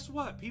 Well, guess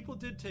what? People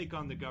did take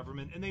on the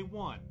government, and they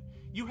won.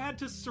 You had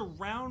to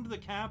surround the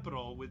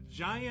Capitol with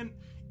giant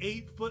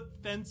 8-foot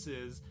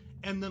fences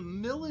and the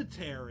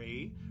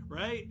military,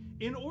 right,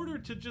 in order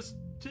to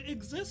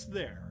exist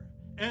there.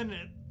 And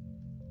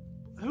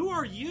who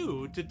are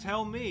you to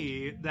tell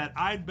me that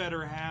I'd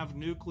better have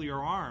nuclear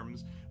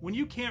arms when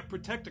you can't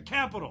protect a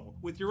Capitol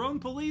with your own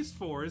police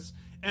force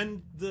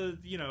and the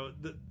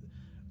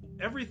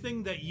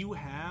everything that you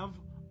have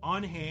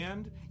on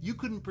hand? You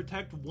couldn't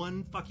protect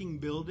one fucking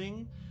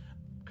building?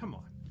 Come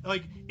on.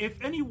 Like, if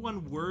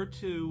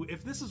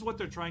this is what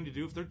they're trying to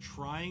do, if they're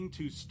trying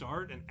to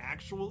start an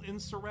actual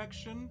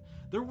insurrection,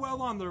 they're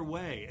well on their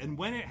way. And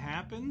when it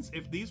happens,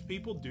 if these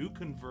people do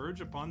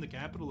converge upon the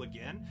Capitol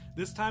again,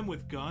 this time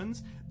with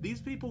guns, these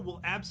people will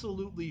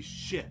absolutely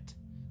shit.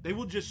 They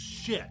will just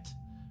shit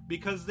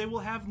because they will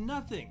have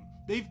nothing.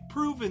 They've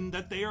proven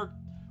that they are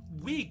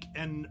weak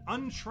and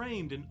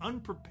untrained and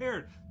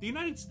unprepared.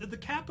 The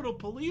Capitol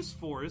Police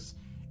Force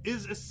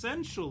is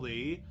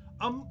essentially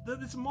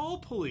it's mall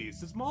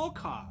police. It's mall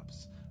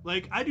cops.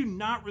 Like, I do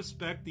not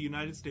respect the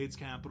United States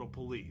Capitol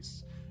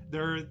Police.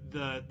 They're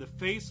the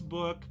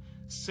Facebook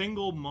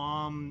single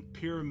mom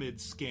pyramid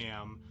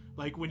scam.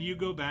 Like, when you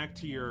go back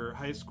to your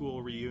high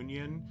school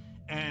reunion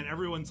and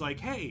everyone's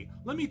like, hey,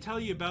 let me tell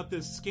you about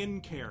this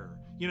skincare.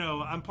 You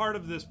know, I'm part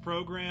of this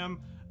program.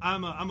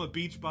 I'm a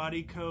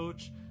Beachbody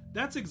coach.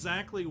 That's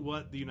exactly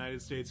what the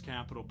United States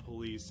Capitol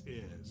Police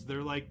is.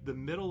 They're like the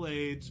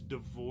middle-aged,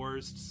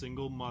 divorced,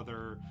 single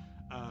mother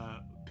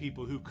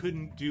people who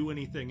couldn't do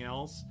anything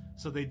else,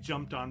 so they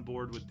jumped on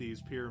board with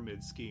these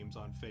pyramid schemes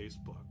on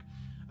Facebook.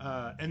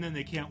 And then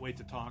they can't wait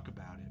to talk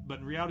about it. But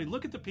in reality,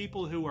 look at the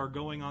people who are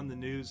going on the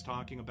news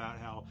talking about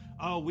how,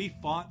 oh, we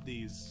fought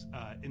these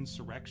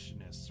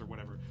insurrectionists or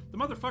whatever. The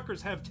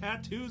motherfuckers have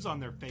tattoos on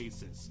their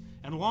faces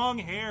and long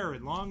hair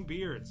and long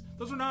beards.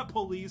 Those are not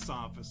police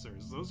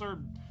officers. Those are,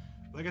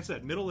 like I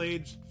said,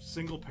 middle-aged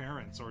single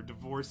parents or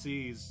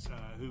divorcees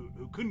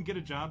who couldn't get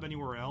a job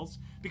anywhere else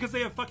because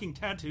they have fucking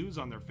tattoos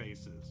on their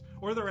faces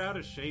or they're out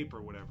of shape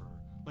or whatever.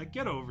 Like,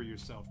 get over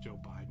yourself, Joe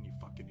Biden, you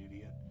fucking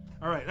idiot.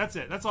 All right, that's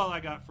it. That's all I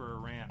got for a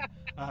rant.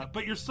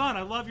 But your son,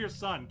 I love your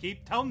son.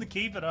 Tell him to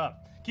keep it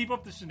up. Keep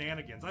up the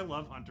shenanigans. I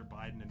love Hunter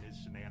Biden and his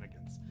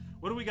shenanigans.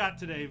 What do we got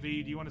today,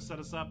 V? Do you want to set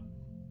us up?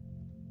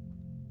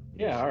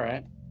 Yeah, all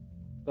right.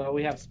 So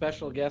we have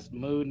special guest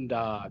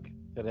Moondog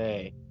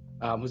today,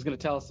 who's going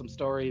to tell us some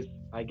stories,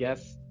 I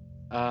guess.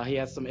 He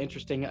has some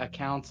interesting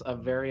accounts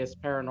of various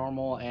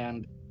paranormal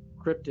and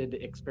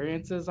cryptid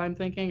experiences, I'm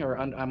thinking, or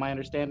am I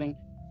understanding?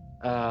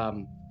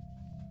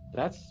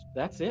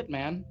 That's it,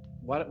 man.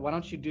 Why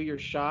don't you do your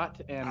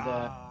shot and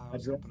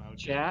address the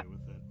chat?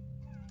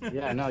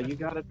 Yeah, no, you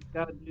gotta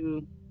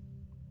do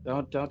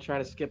Don't try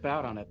to skip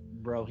out on it,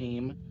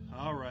 Brohim.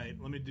 All right,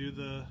 let me do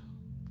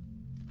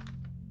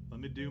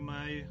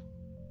my.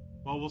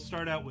 Well, we'll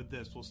start out with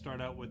this. We'll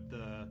start out with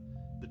the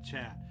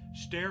chat.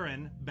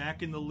 Steren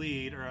back in the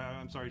lead, or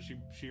I'm sorry,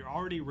 she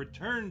already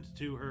returned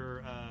to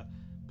her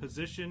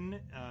position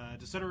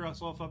to set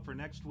herself up for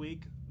next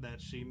week,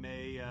 that she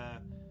may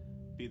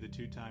be the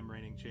 2-time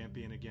reigning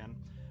champion again.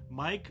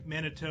 Mike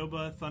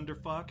Manitoba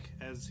Thunderfuck,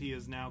 as he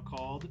is now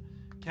called,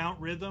 Count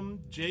Rhythm,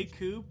 Jay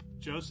Coop,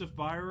 Joseph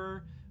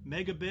Byrer,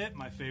 Megabit,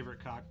 my favorite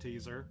cock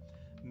teaser,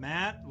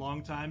 Matt,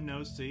 long time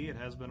no see. It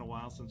has been a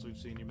while since we've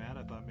seen you, Matt.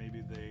 I thought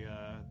maybe they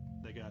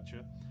got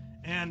you.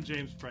 And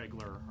James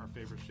Pregler, our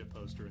favorite ship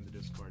poster in the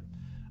Discord.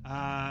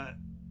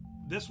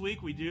 This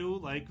week we do,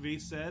 like V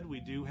said, we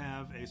do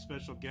have a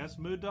special guest.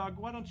 Mood Dog,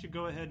 why don't you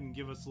go ahead and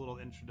give us a little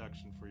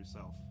introduction for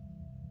yourself?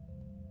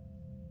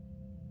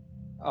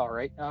 All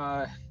right.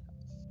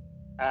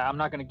 I'm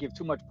not going to give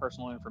too much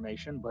personal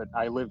information, but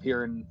I live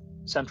here in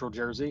Central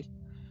Jersey,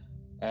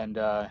 and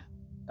I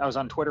was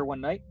on Twitter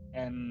one night,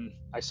 and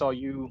I saw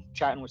you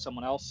chatting with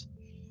someone else.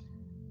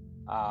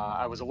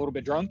 I was a little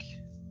bit drunk,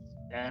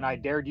 and I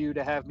dared you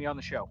to have me on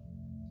the show,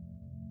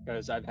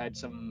 because I've had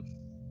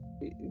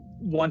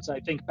once I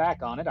think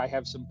back on it, I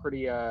have some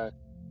pretty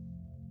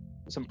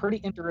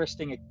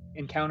interesting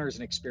encounters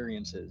and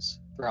experiences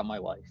throughout my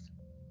life.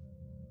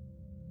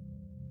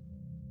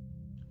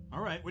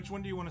 All right, which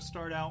one do you want to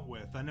start out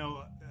with? I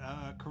know,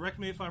 correct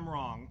me if I'm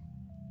wrong,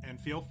 and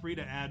feel free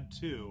to add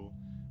too,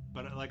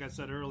 but like I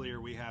said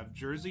earlier, we have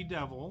Jersey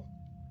Devil,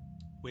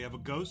 we have a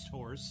Ghost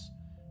Horse,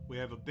 we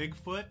have a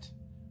Bigfoot,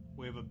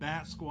 we have a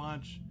Bat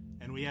Squatch,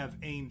 and we have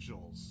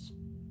Angels.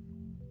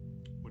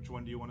 Which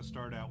one do you want to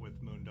start out with,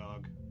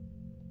 Moondog?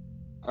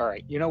 All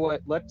right, you know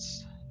what?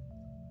 Let's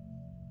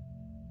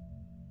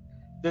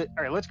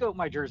go with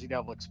my Jersey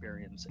Devil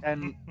experience,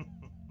 and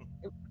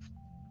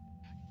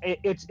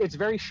it's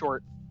very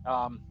short.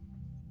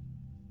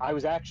 I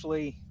was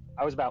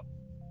about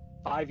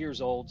 4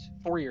 years old,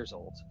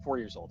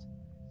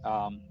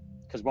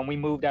 because when we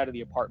moved out of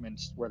the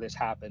apartments where this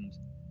happened,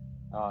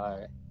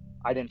 I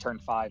didn't turn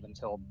 5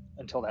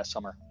 until that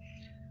summer.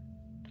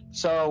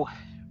 So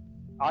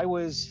I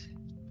was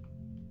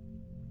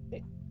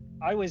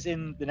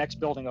in the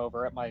next building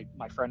over at my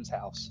friend's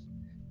house.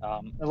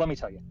 And let me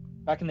tell you,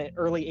 back in the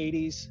early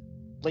 80s,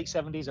 late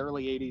 70s,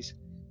 early 80s,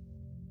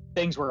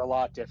 things were a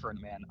lot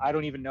different, man. I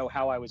don't even know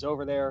how I was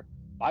over there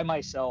by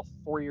myself,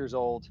 4 years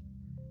old.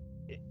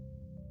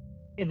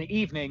 In the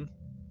evening,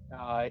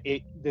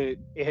 it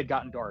had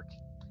gotten dark.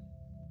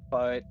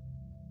 But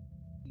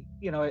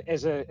you know,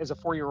 as a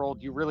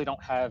 4-year-old, you really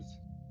don't have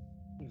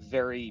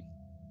very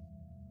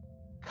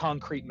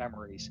concrete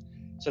memories.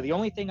 So the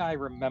only thing I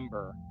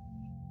remember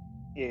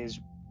is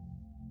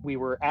we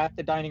were at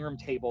the dining room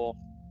table,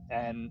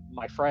 and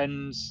my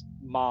friend's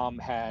mom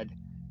had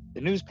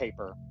the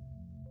newspaper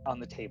on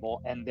the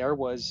table, and there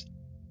was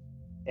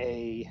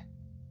an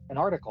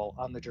article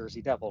on the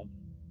Jersey Devil,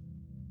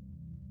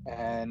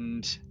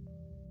 and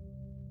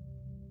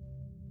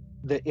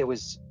it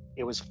was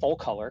full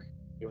color.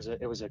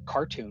 It was a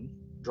cartoon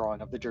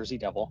drawing of the Jersey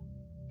Devil,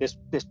 this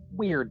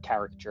weird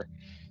caricature,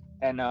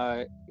 and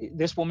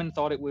this woman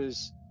thought it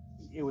was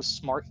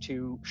smart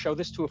to show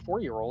this to a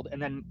 4-year-old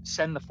and then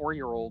send the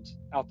 4-year-old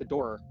out the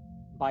door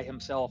by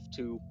himself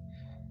to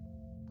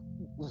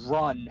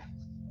run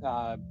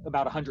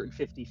about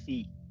 150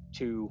 feet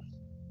to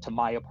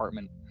my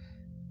apartment.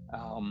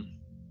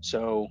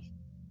 So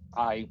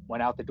I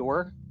went out the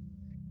door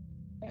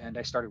and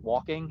I started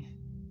walking,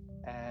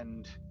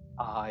 and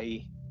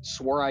I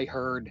swore I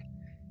heard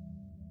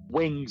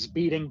wings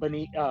beating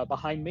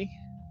behind me,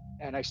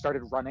 and I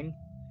started running,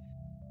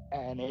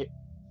 and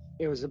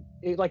it was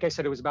like I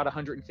said, it was about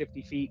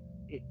 150 feet.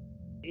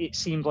 It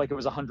seemed like it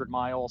was 100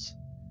 miles.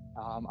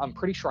 I'm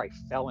pretty sure I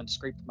fell and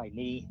scraped my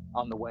knee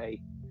on the way,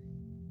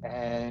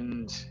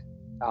 and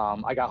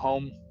I got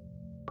home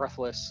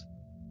breathless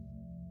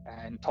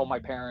and told my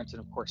parents,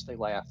 and of course they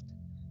laughed.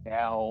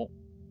 Now,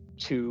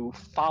 to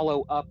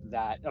follow up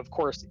that, of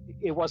course,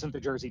 it wasn't the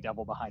Jersey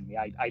Devil behind me.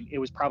 It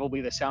was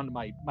probably the sound of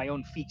my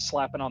own feet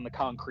slapping on the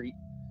concrete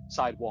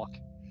sidewalk.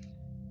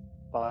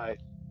 But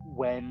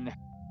when,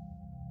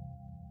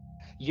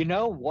 you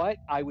know what,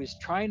 I was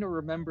trying to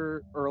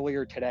remember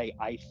earlier today,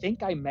 I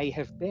think I may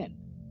have been.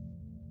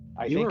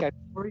 You were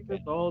 4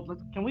 years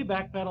old. Can we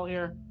backpedal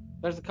here?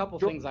 There's a couple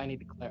things I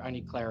need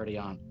clarity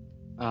on.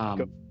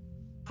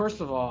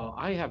 First of all,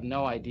 I have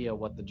no idea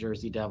what the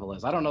Jersey Devil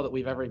is. I don't know that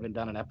we've ever even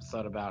done an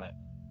episode about it.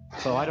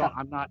 So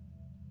I'm not,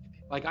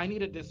 like, I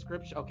need a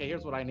description. Okay,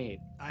 here's what I need.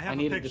 I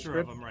need a picture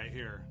of him right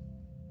here.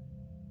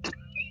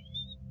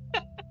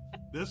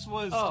 This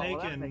was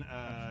taken,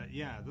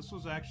 this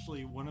was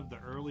actually one of the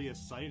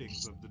earliest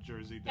sightings of the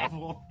Jersey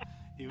Devil.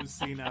 He was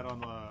seen out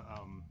on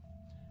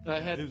the, I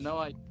had no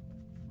idea.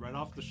 Right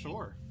off the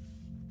shore.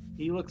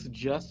 He looks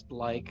just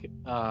like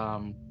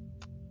Denzel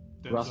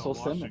Russell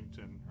Washington,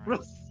 Simmons. right?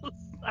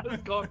 I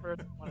was going for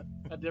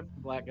a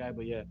different black guy,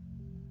 but yeah.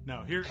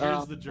 No, here's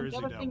the Jersey the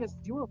other Devil. thing is,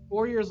 you were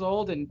 4 years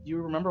old and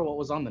you remember what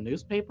was on the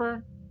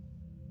newspaper?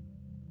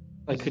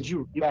 Like, could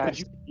you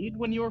read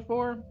when you were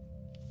 4?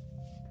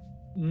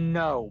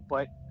 No,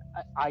 but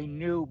I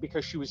knew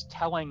because she was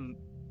telling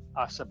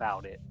us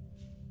about it.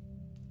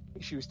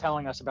 She was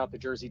telling us about the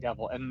Jersey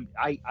Devil, and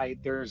I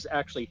there's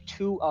actually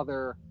 2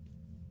 other,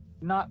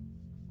 not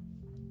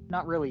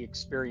really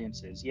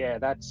experiences. Yeah,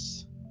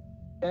 that's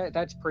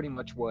pretty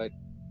much what,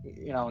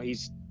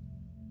 he's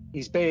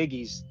big.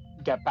 He's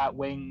got bat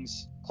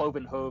wings,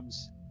 cloven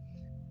hooves,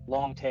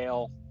 long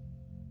tail,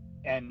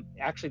 and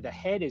actually the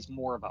head is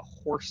more of a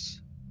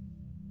horse,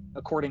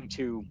 according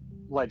to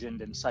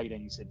legend and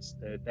sightings. It's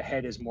the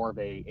head is more of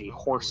a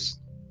horse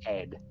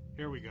head.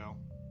 Here we go.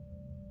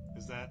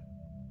 Is that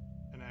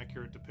an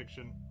accurate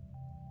depiction?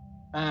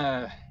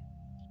 That's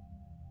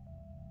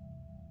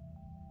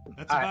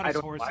about as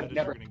horse-headed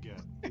as you're gonna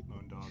get,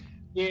 Moondog.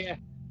 Yeah,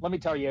 let me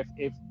tell you,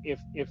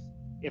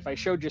 if I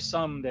showed you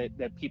some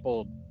that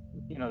people,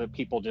 that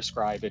people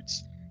describe,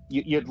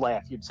 you'd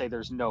laugh. You'd say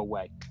there's no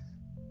way.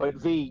 But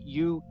V,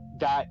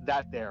 that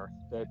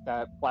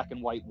black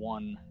and white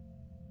one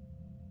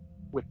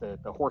with the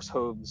horse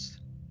hooves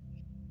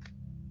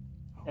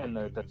and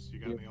the you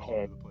got me all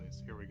head. over the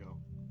place. Here we go.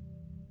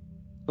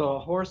 So a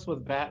horse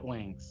with bat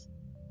wings.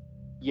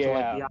 Yeah. So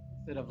like the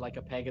opposite of like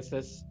a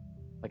Pegasus,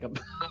 like a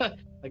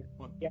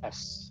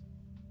Yes.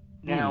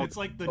 Now It's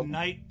like the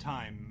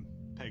nighttime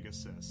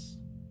Pegasus.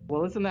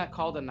 well, isn't that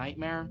called a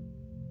nightmare?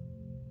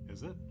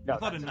 Is it? No, I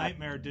thought a that's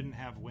nightmare didn't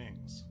have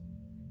wings.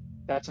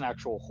 That's an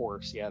actual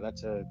horse. Yeah,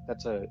 that's a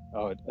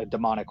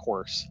demonic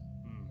horse.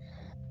 Hmm. I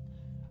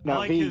Now,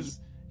 like V,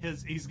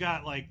 he's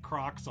got like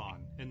Crocs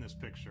on in this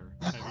picture.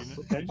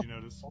 Did you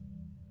notice?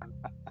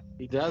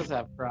 He does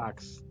have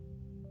Crocs.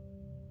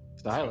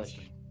 Stylish.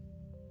 Disgusting.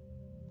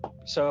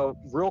 So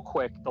real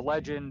quick, the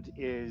legend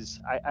is,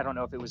 I don't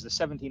know if it was the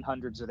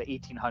 1700s or the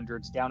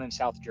 1800s, down in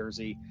South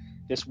Jersey.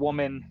 This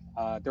woman,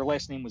 their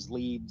last name was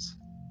Leeds.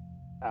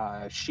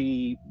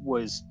 She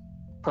was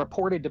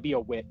purported to be a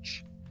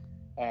witch,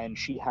 and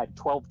she had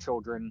 12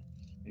 children,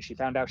 and she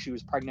found out she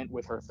was pregnant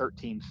with her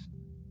 13th.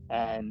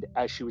 And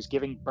as she was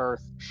giving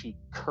birth, she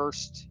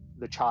cursed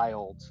the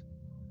child.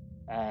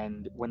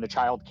 And when the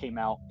child came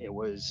out, it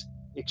was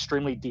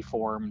extremely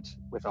deformed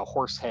with a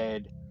horse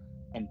head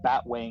and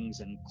bat wings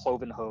and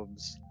cloven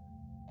hooves,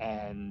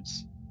 and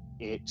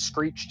it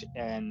screeched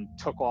and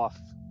took off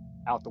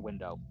out the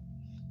window.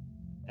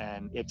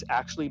 And it's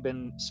actually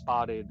been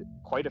spotted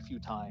quite a few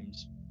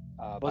times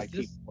by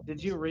people.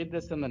 Did you read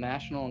this in the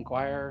National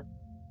Enquirer?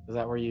 Is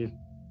that where you,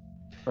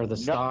 or the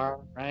Star?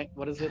 Right?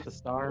 What is it? The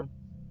Star?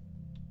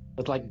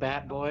 It's like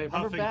Bat Boy.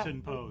 Remember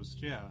Huffington Bat? Post.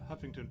 Yeah,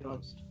 Huffington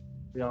Post.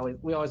 We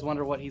always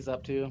wonder what he's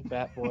up to.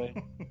 Bat Boy.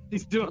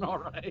 He's doing all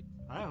right.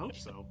 I hope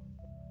so.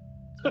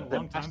 It's been a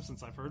long time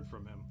since I've heard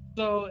from him.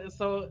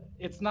 So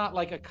it's not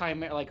like a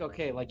chimera. Like,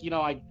 okay, like,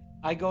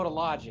 I go to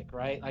logic,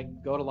 right? I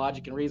go to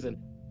logic and reason.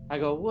 I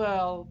go,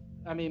 well,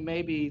 I mean,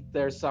 maybe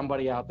there's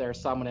somebody out there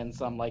summoning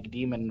some like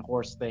demon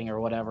horse thing or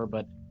whatever,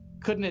 but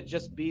couldn't it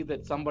just be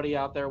that somebody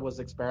out there was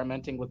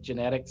experimenting with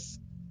genetics,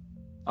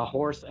 a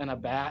horse and a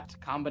bat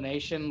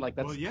combination? Like,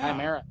 that's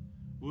chimera.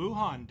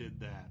 Wuhan did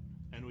that,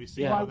 and we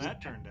see Yeah. how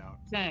that turned out.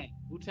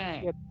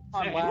 Wu-Tang. Yeah,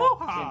 Hey,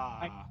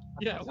 Woo-ha!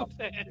 Yeah,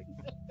 Wu-Tang.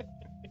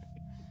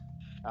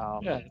 Um,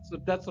 Yeah, so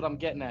that's what I'm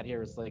getting at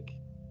here. Is like,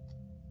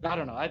 I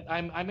don't know.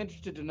 I'm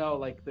interested to know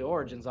like the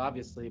origins,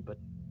 obviously, but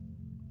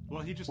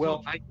Well, he just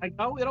Well, told you. I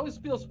know it always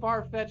feels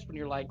far fetched when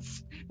you're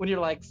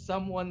like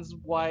someone's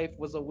wife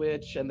was a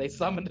witch and they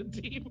summoned a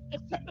demon.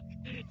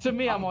 To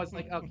me, I'm always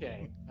like,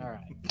 okay, all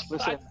right.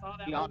 Listen, I saw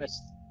that be movie.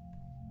 honest.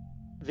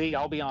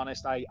 I'll be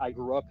honest. I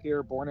grew up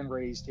here, born and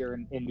raised here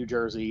in New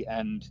Jersey,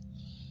 and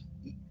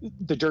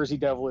the Jersey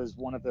Devil is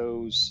one of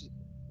those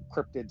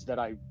cryptids that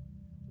I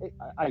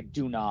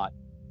do not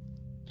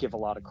give a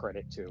lot of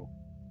credit to.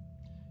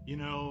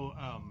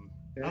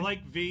 I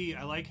like V.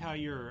 I like how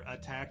you're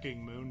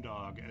attacking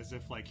Moondog as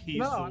if like he's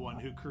No, the I'm one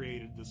who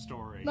created the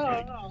story. No,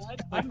 Like, no,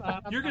 I'm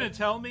not. you're gonna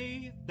tell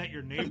me that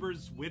your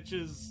neighbor's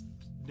witch's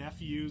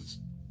nephew's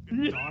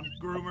dog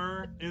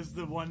groomer is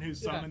the one who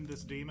summoned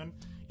this demon?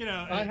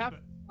 I have to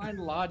find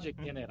logic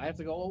in it. I have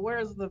to go, well,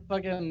 where's the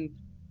fucking,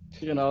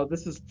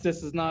 this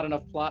is not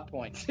enough plot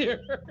points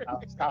here.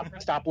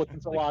 Stop looking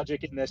for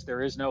logic in this.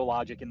 There is no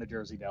logic in the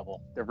Jersey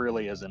Devil. There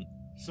really isn't.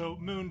 So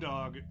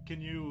Moondog,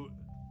 can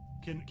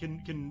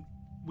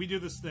we do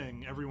this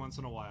thing every once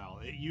in a while?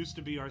 It used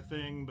to be our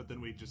thing, but then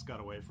we just got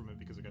away from it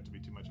because it got to be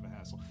too much of a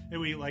hassle. And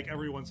we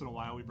every once in a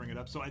while we bring it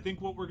up. So I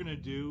think what we're gonna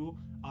do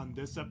on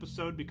this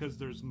episode, because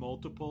there's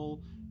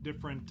multiple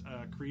different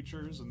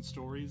creatures and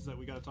stories that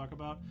we got to talk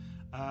about,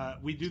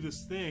 we do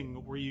this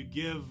thing where you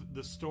give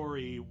the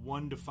story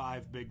 1 to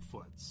 5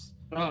 Bigfoots.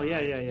 Oh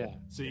yeah.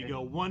 So you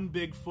go 1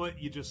 Bigfoot,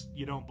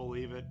 you don't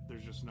believe it.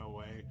 There's just no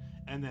way.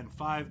 And then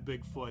 5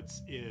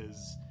 Bigfoots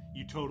is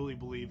you totally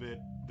believe it.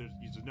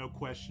 There's no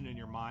question in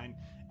your mind.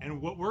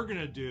 And what we're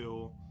gonna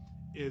do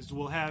is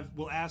we'll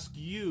ask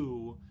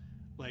you,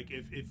 like,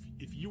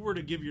 if you were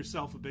to give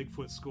yourself a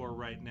Bigfoot score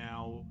right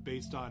now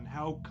based on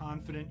how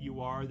confident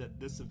you are that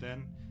this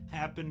event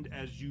happened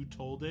as you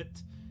told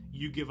it,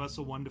 you give us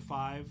a 1 to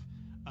 5.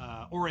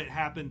 or it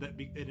happened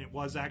and it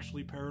was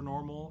actually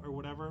paranormal or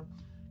whatever.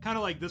 Kind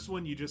of like this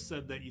one, you just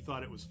said that you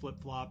thought it was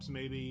flip-flops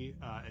maybe,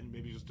 and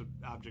maybe just an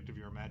object of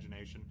your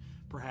imagination,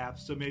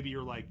 perhaps. So maybe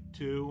you're like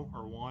 2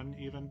 or 1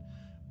 even.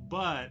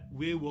 But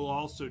we will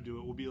also do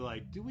it. We'll be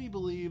like, do we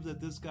believe that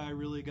this guy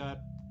really got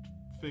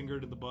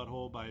fingered in the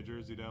butthole by a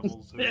Jersey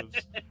Devil's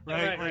hooves?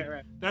 Right?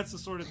 Right. That's the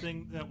sort of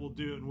thing that we'll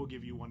do, and we'll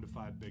give you 1 to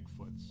 5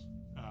 Bigfoots.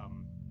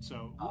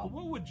 So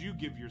what would you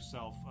give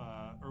yourself,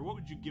 or what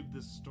would you give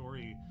this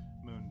story,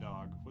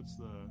 Moondog? What's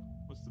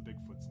the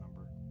Bigfoot's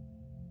number?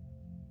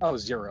 Oh,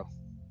 0.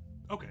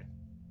 Okay.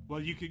 Well,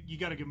 you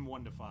got to give him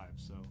 1 to 5.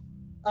 So.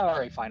 All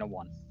right, fine, a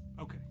 1.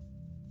 Okay.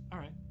 All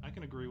right, I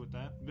can agree with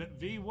that. But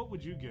V, what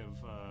would you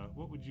give?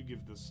 What would you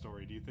give this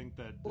story? Do you think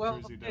that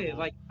the Jersey Devil?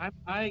 Like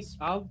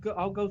I'll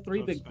go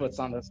 3 Bigfoots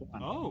on this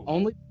one. Oh.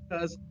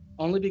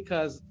 Only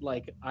because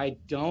like I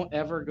don't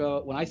ever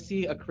go when I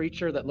see a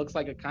creature that looks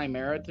like a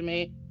chimera to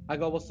me, I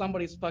go, well,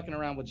 somebody's fucking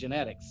around with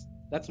genetics.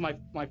 That's my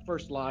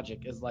first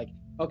logic is like,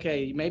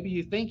 okay, maybe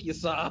you think you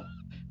saw,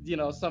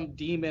 some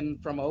demon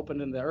from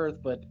opening the earth,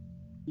 but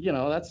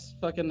that's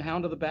fucking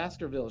Hound of the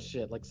Baskerville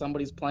shit. Like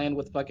somebody's playing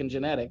with fucking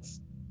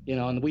genetics,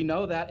 and we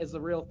know that is a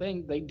real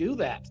thing. They do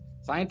that.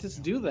 Scientists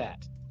do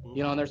that.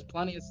 And there's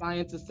plenty of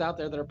scientists out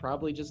there that are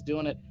probably just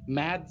doing it.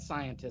 Mad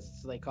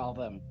scientists, they call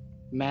them.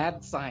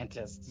 Mad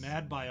scientists.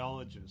 Mad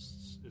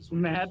biologists is what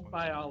Mad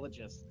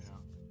biologists. Yeah.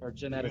 Or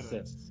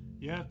geneticists.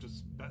 You have to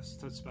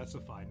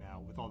specify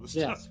now with all the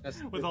stuff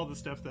with all the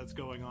stuff that's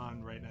going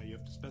on right now. You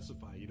have to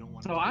specify. You don't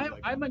want. So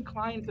I'm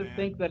inclined to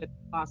think that it's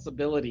a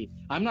possibility.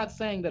 I'm not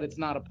saying that it's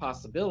not a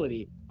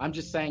possibility. I'm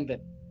just saying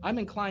that I'm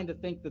inclined to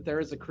think that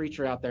there is a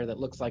creature out there that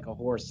looks like a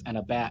horse and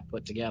a bat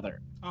put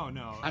together. Oh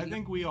no, I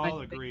think we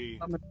all agree.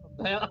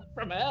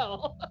 From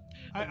hell.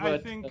 I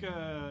think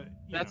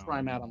that's where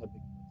I'm at on the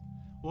big.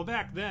 Well,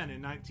 back then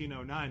in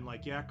 1909,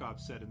 like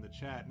Yakov said in the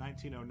chat,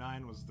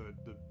 1909 was the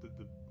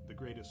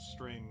greatest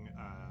string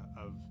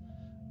of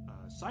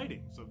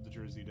sightings of the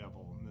Jersey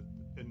Devil,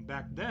 and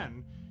back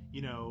then,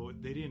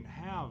 they didn't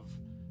have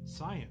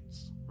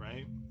science,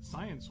 right?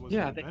 Science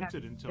wasn't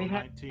invented until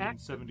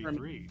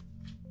 1973.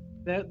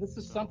 This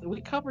is something we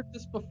covered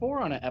this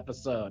before on an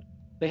episode.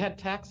 They had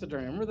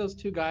taxidermy. Remember those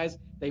 2 guys?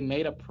 They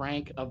made a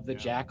prank of the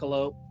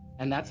jackalope,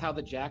 and that's how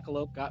the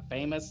jackalope got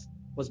famous.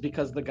 Was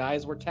because the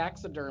guys were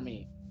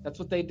taxidermy. That's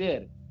what they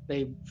did.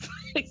 They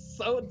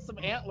sewed some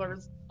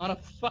antlers on a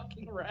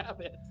fucking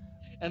rabbit,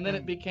 and then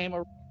it became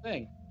a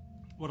thing.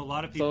 What a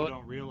lot of people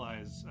don't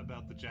realize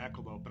about the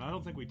jackalope, and I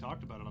don't think we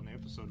talked about it on the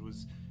episode,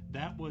 was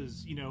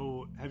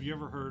have you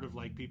ever heard of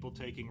like people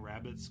taking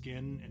rabbit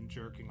skin and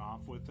jerking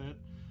off with it?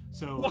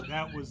 So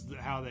that was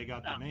how they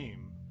got the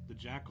name, the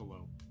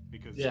jackalope,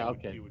 because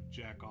he would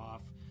jack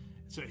off.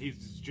 So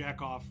he's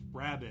jack off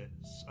rabbit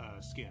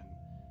skin.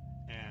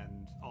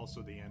 And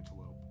also the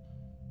antelope.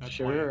 That's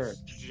why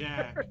it's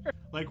Jack.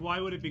 Like, why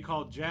would it be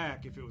called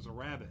Jack if it was a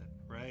rabbit,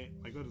 right?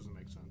 Like, that doesn't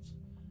make sense.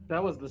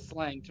 That was the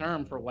slang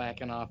term for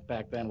whacking off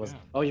back then was,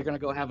 oh, you're going to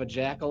go have a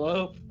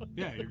jackalope?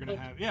 Yeah, you're going to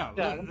have,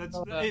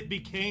 it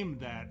became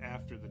that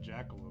after the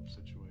jackalope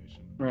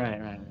situation.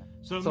 Right.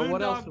 So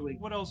what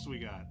else we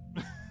got?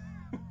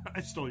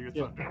 I stole your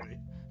thunder.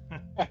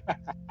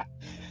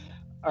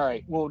 All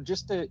right, well,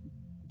 just to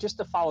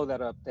follow that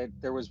up,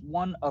 there was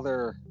one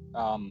other...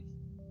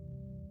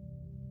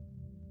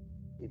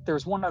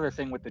 There's one other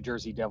thing with the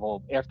Jersey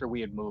Devil. After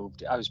we had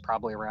moved, I was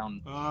probably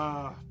around...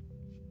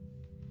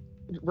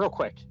 real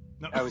quick.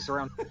 No. I was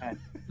around 10.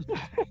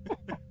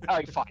 All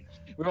right, fine.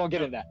 We won't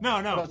get into that.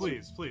 No,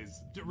 please.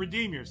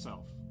 Redeem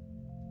yourself.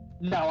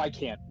 No, I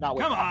can't. Not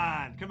with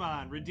Come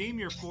on. Redeem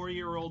your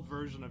 4-year-old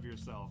version of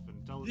yourself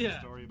and tell us the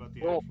story about the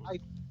actual...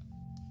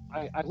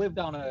 I lived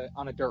on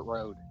a dirt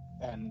road,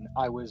 and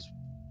I was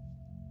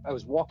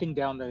walking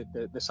down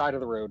the side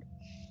of the road,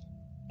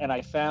 and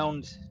I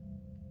found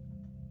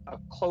a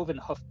cloven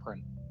hoof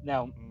print.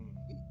 Now,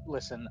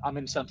 listen, I'm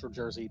in central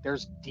Jersey.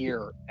 There's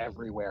deer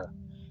everywhere.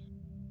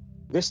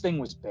 This thing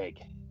was big,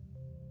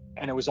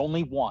 and it was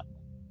only one,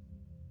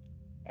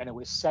 and it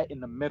was set in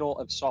the middle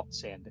of soft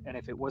sand. And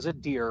if it was a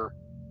deer,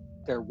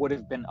 there would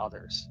have been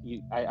others.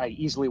 I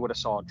easily would have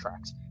saw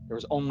tracks. There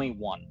was only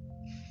one.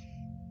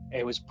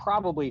 It was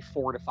probably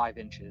 4 to 5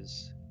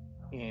 inches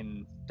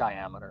in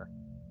diameter.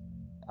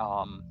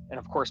 And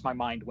of course, my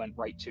mind went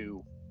right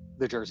to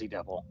the Jersey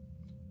Devil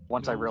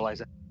once I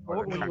realized it.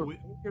 What were you, 4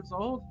 years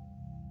old?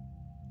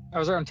 I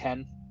was around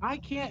 10. I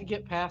can't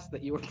get past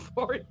that you were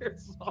 4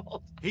 years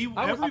old.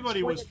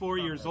 Everybody was 4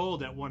 years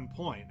old at one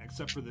point,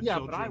 except for the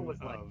children. Yeah, but I was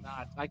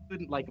not. I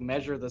couldn't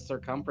measure the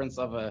circumference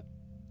of a.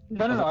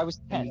 No. I was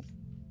 10.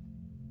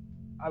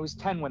 I was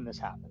 10 when this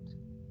happened.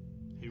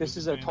 This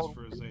is a total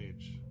for his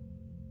age.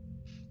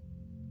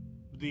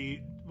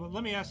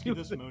 Let me ask you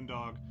this,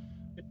 Moondog.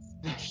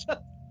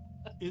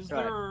 Is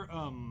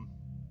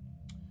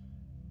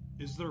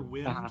there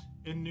wind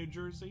in New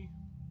Jersey?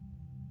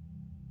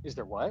 Is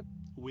there what?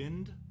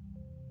 Wind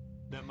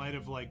that might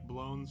have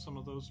blown some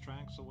of those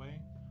tracks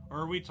away? Or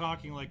are we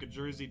talking like a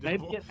Jersey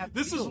Devil?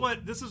 This is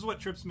what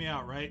trips me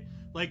out, right?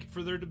 Like,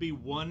 for there to be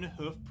one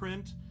hoof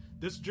print,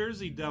 this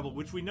Jersey Devil,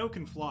 which we know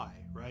can fly,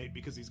 right?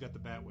 Because he's got the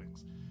bat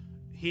wings.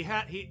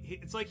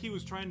 It's like he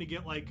was trying to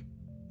get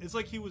it's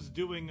like he was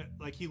doing,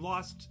 like he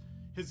lost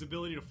his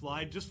ability to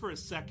fly just for a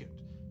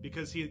second,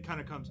 because he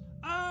kind of comes,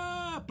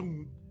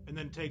 boom, and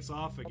then takes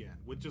off again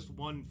with just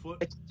 1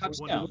 foot. I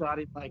thought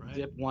he'd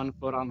dip 1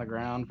 foot on the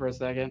ground for a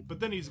second. But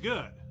then he's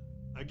good.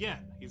 Again,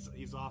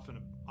 he's off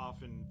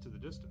into the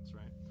distance,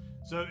 right?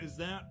 So is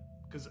that,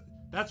 because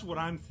that's what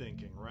I'm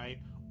thinking, right?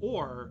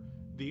 Or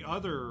the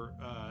other,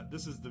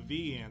 this is the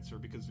V answer,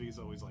 because V's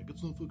always like,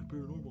 it's not fucking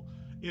paranormal,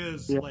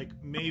 is like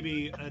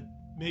maybe a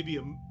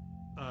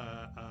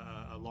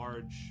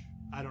large,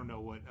 I don't know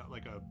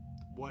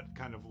what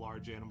kind of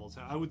large animals.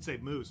 I would say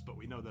moose, but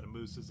we know that a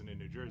moose isn't in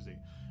New Jersey.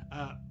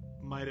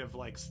 Might have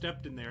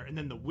stepped in there, and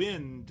then the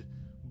wind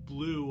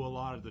blew a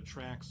lot of the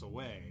tracks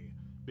away,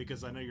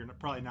 because I know you're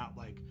probably not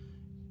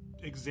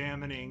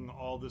examining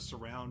all the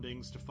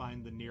surroundings to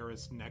find the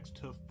nearest next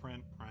hoof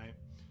print, right?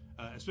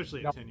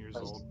 Especially at 10 years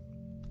old.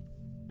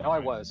 No, right? I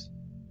was.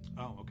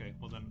 Oh, okay.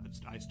 Well, then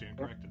I stand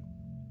corrected.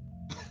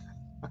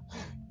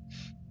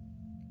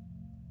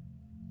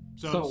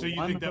 So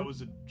you think that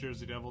was a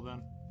Jersey Devil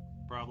then?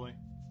 Probably.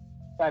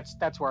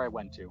 That's where I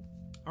went to.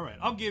 All right.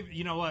 I'll give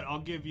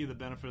you the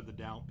benefit of the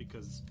doubt,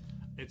 because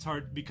it's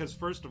hard, because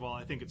first of all,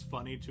 I think it's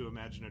funny to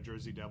imagine a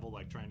Jersey Devil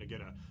trying to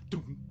get a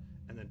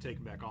and then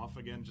taking back off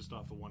again just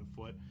off of 1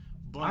 foot.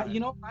 But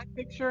I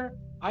picture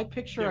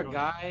a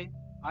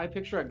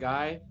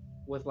guy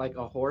with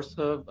a horse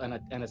hoof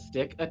and a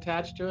stick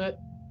attached to it,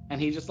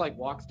 and he just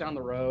walks down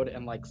the road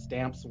and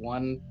stamps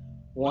one.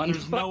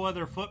 There's no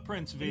other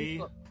footprints,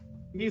 V.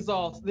 He's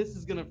all, this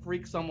is gonna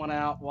freak someone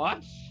out.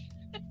 Watch.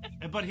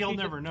 But he'll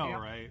never know,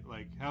 right?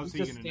 How's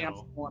he gonna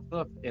know? One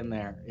hoof in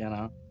there,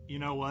 You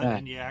know what?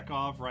 And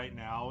Yakov right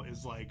now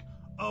is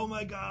oh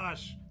my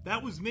gosh,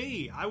 that was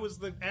me. I was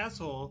the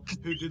asshole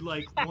who did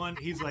one.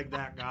 He's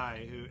that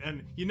guy who,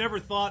 and you never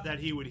thought that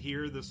he would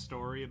hear this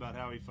story about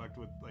how he fucked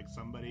with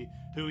somebody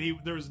who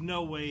there was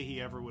no way he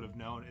ever would have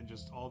known, and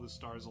just all the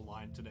stars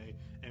aligned today,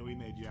 and we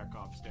made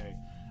Yakov's day.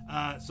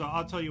 So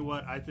I'll tell you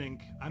what, I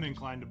think I'm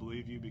inclined to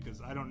believe you,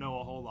 because I don't know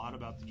a whole lot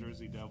about the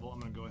Jersey Devil. I'm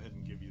going to go ahead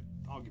and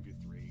I'll give you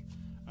 3.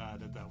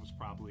 That was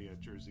probably a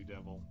Jersey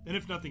Devil. And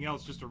if nothing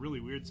else, just a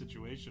really weird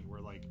situation where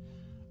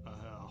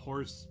a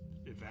horse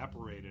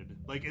evaporated.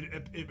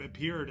 It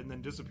appeared and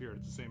then disappeared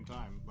at the same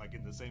time,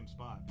 in the same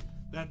spot.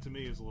 That to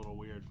me is a little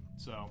weird.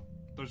 So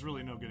there's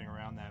really no getting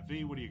around that.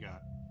 V, what do you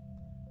got?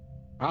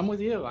 I'm with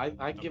you.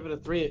 I'd give it a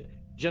 3,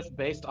 just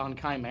based on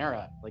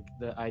Chimera.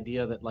 The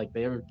idea that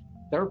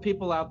there were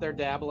people out there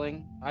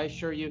dabbling, I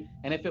assure you.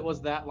 And if it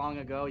was that long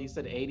ago, you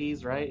said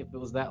 80s, right? If it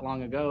was that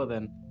long ago,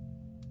 then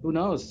who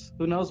knows?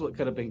 Who knows what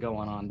could have been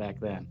going on back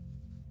then?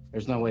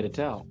 There's no way to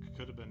tell.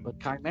 Could have been. But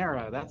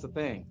Chimera, that's a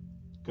thing.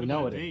 We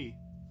know it.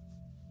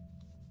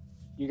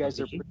 You guys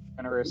are pretty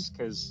generous,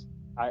 because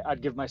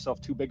I'd give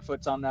myself 2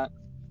 Bigfoots on that.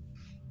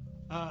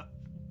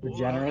 We're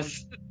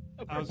generous.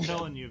 I was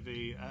telling you,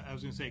 V. I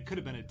was going to say it could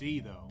have been a D,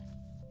 though.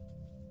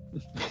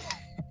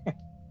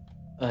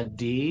 A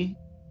D?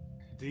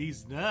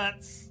 D's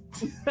nuts.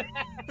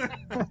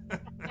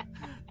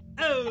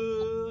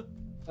 Oh.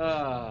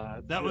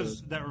 I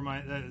was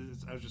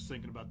just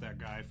thinking about that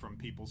guy from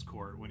People's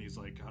Court when he's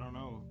I don't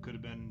know, could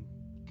have been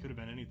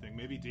anything.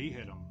 Maybe D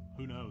hit him.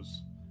 Who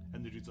knows?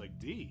 And the dude's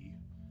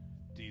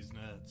D's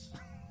nuts.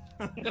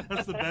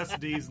 That's the best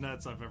D's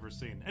nuts I've ever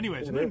seen.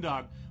 Anyways,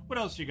 Moondog, what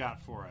else you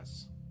got for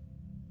us?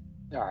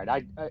 All right.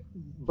 I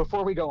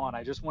before we go on,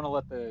 I just want to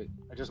let the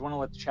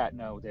chat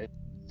know that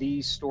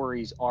these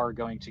stories are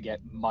going to get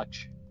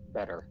much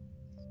better.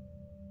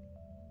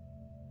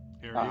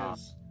 Here he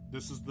is.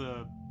 This is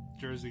the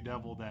Jersey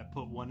Devil that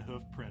put 1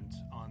 hoof print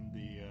on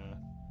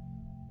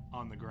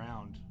the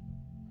ground.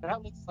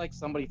 That looks like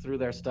somebody threw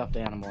their stuffed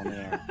animal in the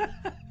air.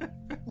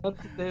 That's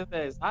what it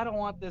is. I don't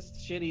want this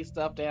shitty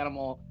stuffed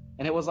animal.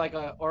 And it was like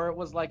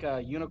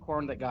a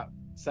unicorn that got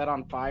set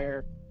on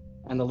fire,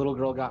 and the little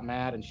girl got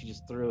mad and she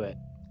just threw it.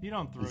 You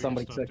don't throw your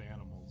stuffed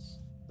animals.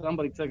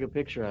 Somebody took a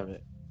picture of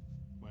it.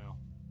 Well,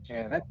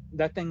 yeah,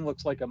 that thing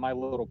looks like a My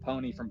Little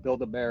Pony from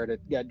Build-A-Bear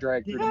that got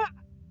dragged through. Yeah.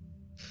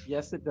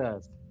 Yes, it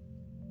does.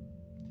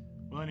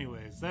 Well,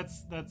 anyways,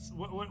 that's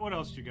what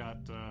else you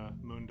got,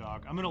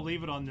 Moondog? I'm gonna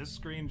leave it on this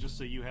screen just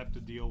so you have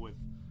to deal with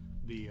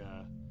the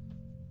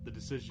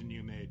decision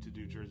you made to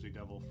do Jersey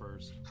Devil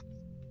first.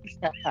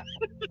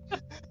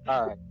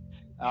 All right,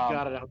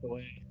 got it out the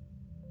way.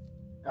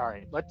 All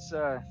right, let's.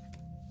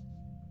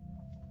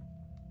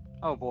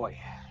 Oh boy,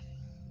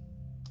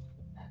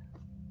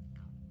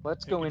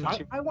 let's go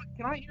into.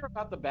 Can I hear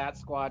about the Bat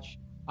Squatch?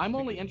 I'm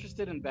only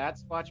interested in Bat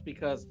Squatch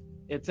because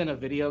it's in a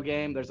video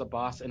game. There's a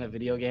boss in a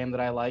video game that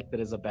I like that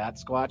is a Bat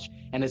Squatch.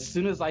 And as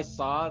soon as I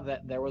saw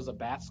that there was a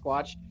Bat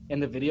Squatch in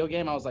the video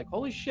game, I was like,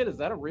 holy shit, is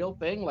that a real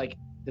thing?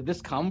 Did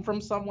this come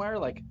from somewhere?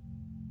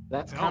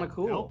 That's kind of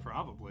cool. Hell,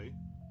 probably.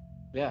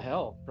 Yeah,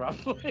 hell,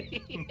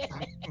 probably.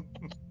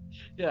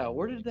 Yeah,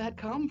 where did that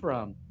come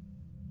from?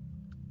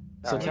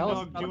 So tell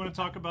us. Do you want to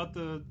talk about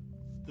the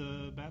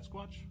Bat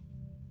Squatch?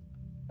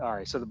 All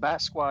right, so the Bat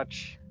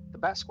Squatch the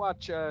Bat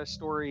Squatch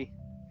story.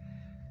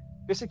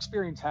 This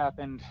experience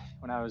happened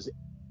when I was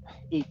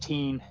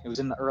 18. It was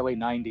in the early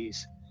 90s.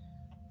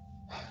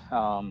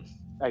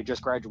 I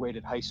just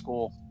graduated high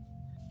school.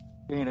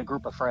 Me and a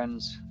group of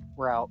friends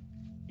were out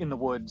in the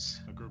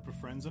woods. A group of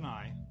friends and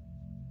I.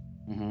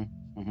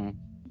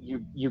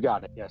 You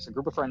got it. Yes, a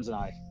group of friends and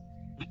I.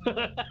 Out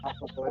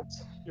in the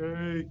woods.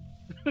 Yay.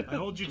 I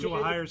hold you to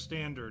a higher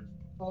standard.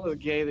 Oh, it was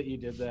gay that you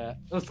did that.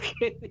 It was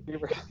gay that you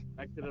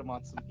acted him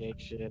on some gay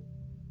shit.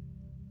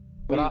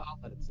 But I'll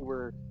let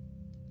it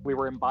we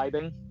were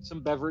imbibing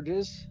some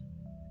beverages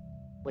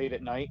late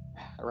at night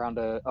around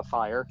a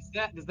fire.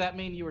 Does that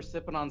mean you were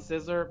sipping on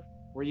scissor?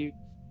 Were you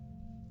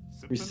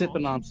Sipping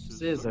sipping on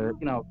scissor?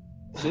 You know,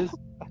 scissor.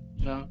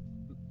 You know,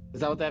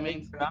 is that what that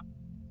means?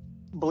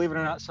 Believe it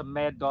or not, some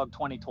Mad Dog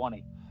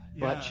 2020.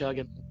 Butt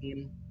chugging.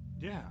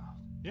 Yeah,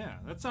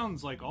 that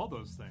sounds like all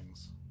those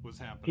things was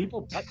happening.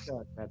 People butt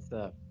chug that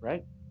stuff,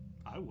 right?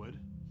 I would.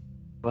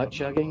 Butt I'd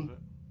chugging. love it.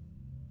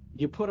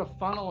 You put a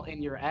funnel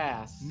in your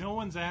ass. No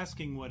one's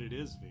asking what it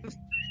is, V.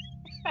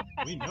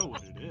 We know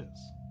what it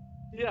is.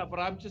 Yeah, but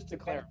I'm just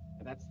declaring.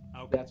 That's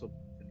Okay. what.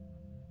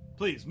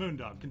 Please,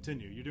 Moondog,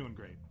 continue. You're doing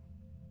great.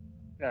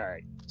 All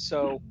right,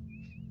 so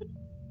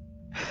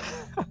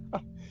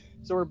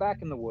so we're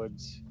back in the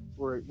woods.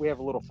 We have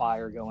a little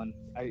fire going.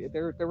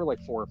 There were like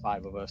 4 or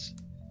 5 of us,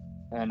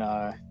 and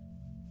I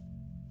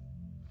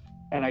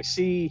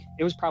see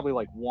it was probably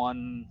like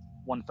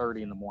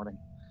 1:30 in the morning,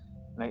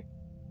 and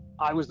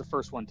I was the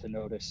first one to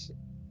notice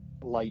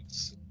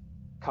lights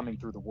coming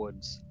through the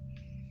woods,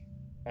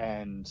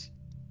 and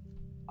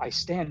I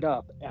stand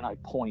up and I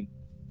point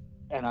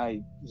and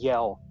I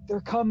yell, "They're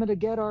coming to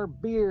get our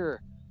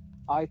beer!"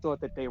 I thought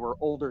that they were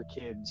older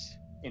kids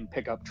in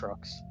pickup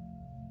trucks.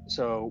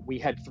 So we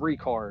had 3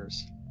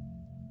 cars,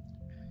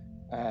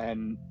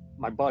 and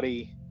my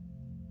buddy,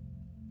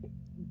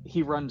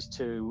 he runs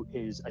to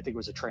his, I think it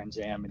was a Trans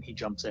Am, and he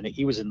jumps in it.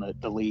 He was in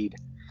the lead.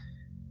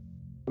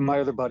 And my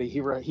other buddy,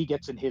 he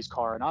gets in his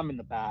car, and I'm in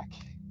the back,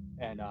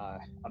 and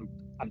I'm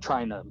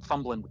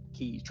fumbling with the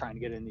keys, trying to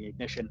get in the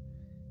ignition,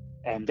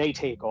 and they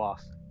take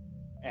off.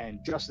 And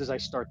just as I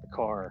start the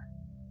car,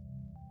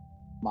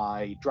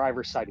 my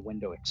driver's side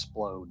window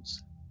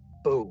explodes.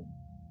 Boom.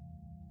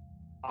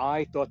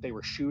 I thought they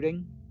were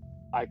shooting.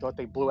 I thought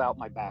they blew out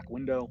my back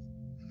window.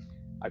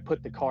 I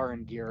put the car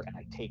in gear and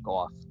I take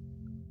off.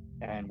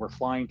 And we're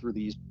flying through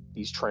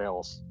these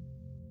trails.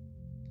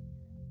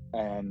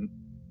 And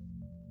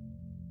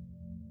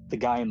the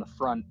guy in the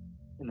front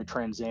in the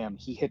Trans Am,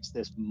 he hits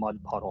this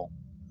mud puddle.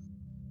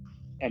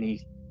 And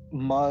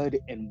mud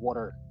and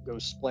water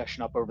goes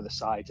splashing up over the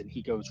sides, and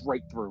he goes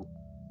right through.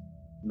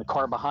 And the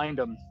car behind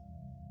him,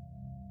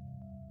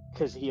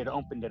 because he had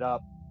opened it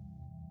up,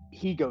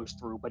 he goes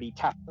through, but he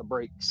tapped the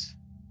brakes.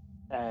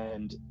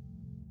 And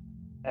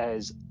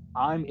as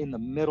I'm in the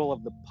middle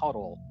of the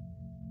puddle,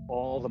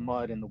 all the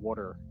mud and the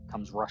water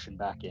comes rushing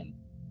back in,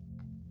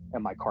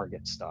 and my car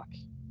gets stuck.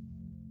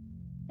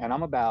 And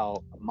I'm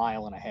about 1.5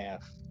 miles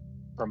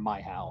from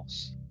my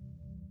house.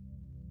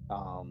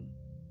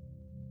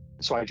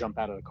 So I jump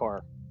out of the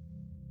car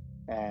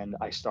and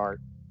I start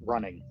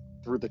running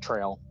through the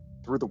trail,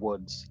 through the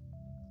woods.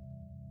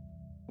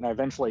 And I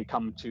eventually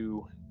come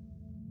to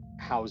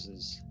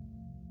houses,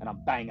 and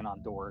I'm banging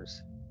on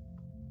doors.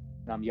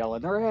 And I'm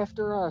yelling, "They're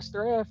after us,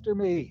 they're after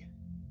me."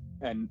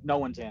 And no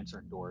one's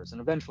answering doors.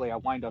 And eventually I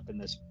wind up in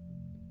this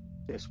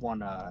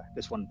one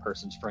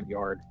person's front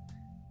yard.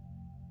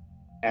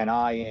 And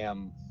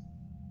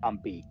I'm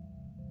beat.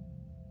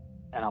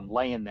 And I'm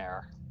laying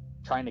there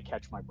trying to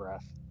catch my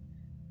breath.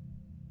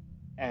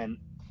 And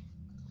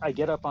I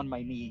get up on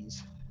my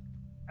knees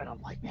and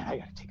I'm like, man, I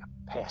gotta take a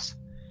piss.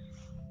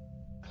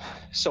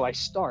 So I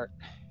start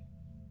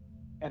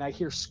and I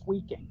hear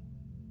squeaking,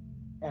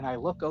 and I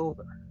look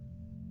over,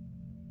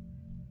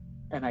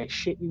 and I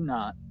shit you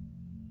not,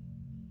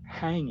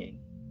 hanging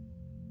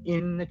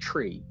in the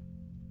tree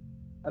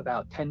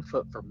about 10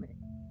 foot from me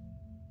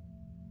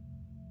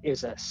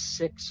is a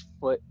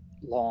 6-foot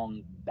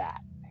long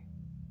bat.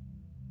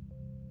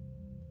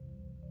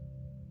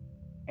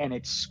 And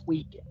it's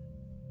squeaking.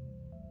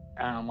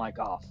 And I'm like,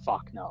 oh,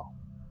 fuck no.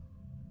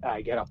 And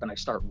I get up and I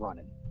start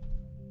running.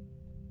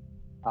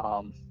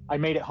 I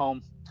made it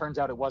home. Turns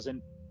out it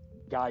wasn't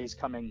guys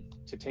coming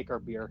to take our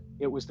beer.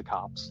 It was the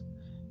cops.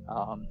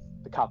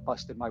 The cop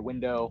busted my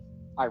window.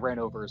 I ran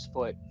over his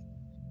foot.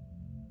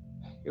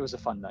 It was a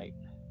fun night.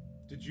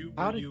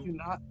 How did you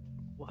not?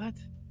 What?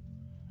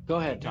 Go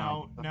ahead,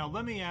 Tom. Now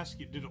let me ask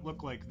you, did it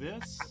look like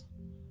this?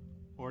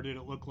 Or did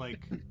it look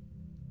like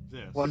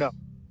this? Well, no.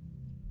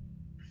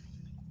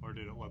 Or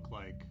did it look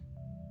like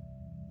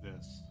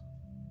this?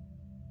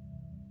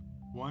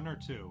 1 or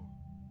 2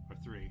 or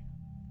 3?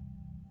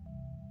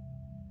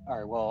 All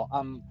right, well,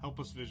 help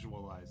us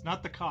visualize.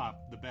 Not the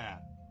cop, the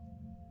bat.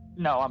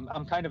 No,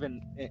 I'm kind of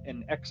an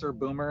Xer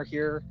boomer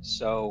here,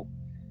 so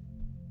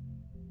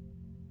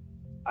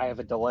I have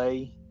a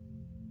delay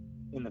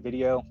in the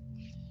video.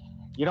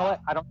 You know what?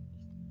 I don't,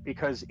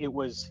 because it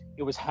was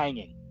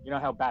hanging. You know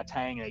how bats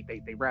hang?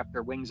 They wrap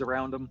their wings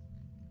around them.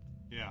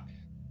 Yeah.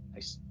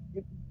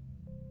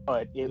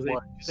 but it Do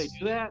was. they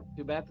do that?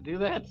 Do bats do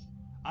that?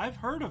 I've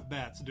heard of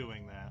bats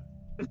doing that.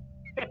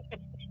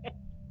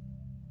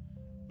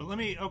 But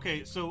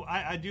okay, so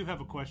I do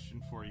have a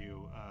question for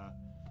you,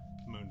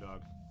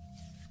 Moondog.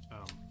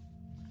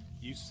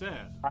 You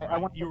said I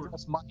want to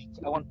address Mike.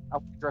 I want to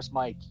address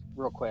Mike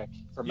real quick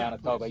from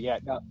Manitoba. Please. Yeah,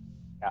 no,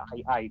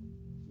 yeah, I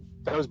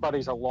those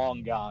buddies are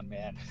long gone,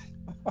 man.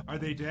 Are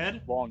they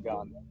dead? Long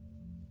gone.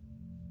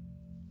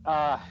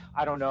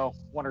 I don't know.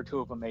 One or two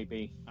of them may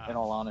be, in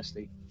all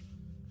honesty.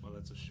 Well,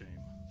 that's a shame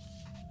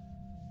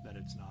that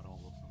it's not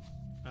all of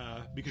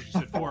them. Because you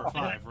said 4 or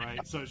 5,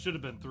 right? So it should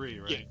have been 3,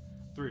 right? Yeah.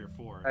 3 or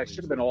 4. It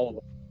should have been all of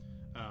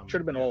them.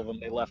 Should have been all of them.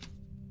 They left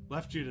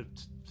you to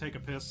take a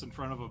piss in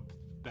front of a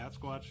bat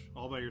squatch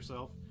all by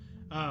yourself.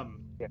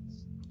 Yes.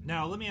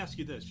 Now, let me ask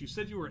you this. You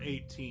said you were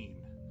 18,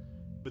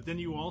 but then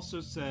you also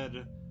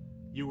said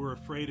you were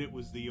afraid it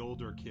was the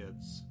older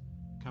kids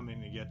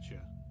coming to get you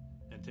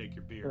and take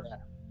your beer. Yeah.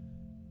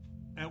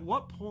 At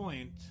what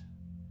point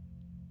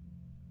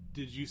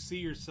did you see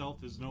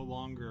yourself as no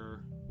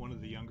longer one of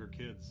the younger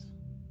kids?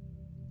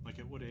 Like,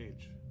 at what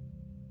age?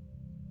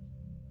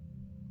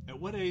 At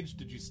what age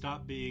did you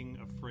stop being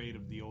afraid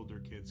of the older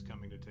kids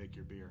coming to take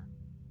your beer?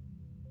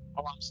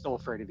 Oh, I'm still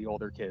afraid of the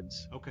older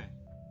kids. Okay.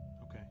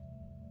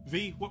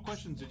 V, what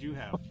questions did you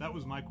have? That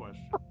was my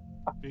question.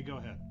 V, go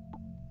ahead.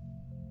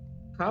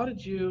 How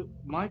did you?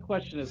 My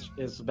question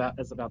is about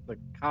the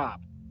cop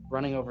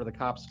running over the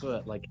cop's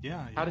foot. Like,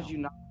 how did you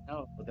not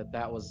know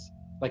that was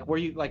like? Were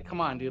you like,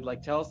 come on, dude?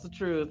 Like, tell us the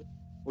truth.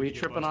 Were you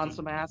tripping on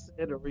some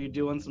acid, or were you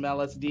doing some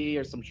LSD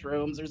or some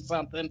shrooms or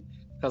something?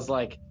 Because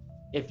like,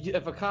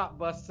 if a cop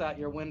busts out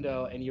your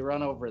window and you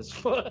run over his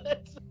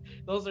foot,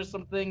 those are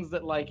some things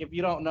that like, if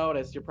you don't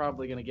notice, you're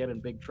probably going to get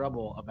in big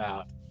trouble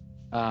about.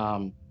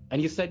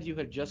 And you said you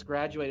had just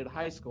graduated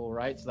high school,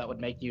 right? So that would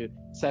make you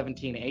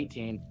 17,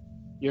 18.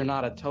 You're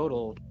not a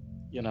total,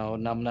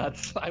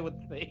 numbnuts, I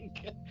would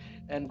think.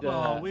 And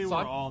we were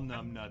all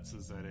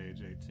numbnutses at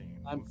age 18.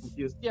 I'm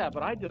confused. Yeah,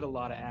 but I did a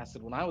lot of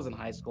acid when I was in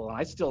high school, and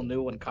I still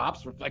knew when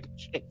cops were fucking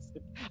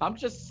chasing. I'm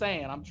just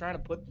saying, I'm trying to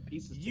put the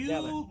pieces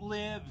together.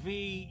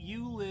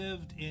 You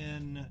lived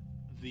in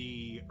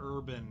the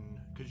urban,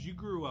 because you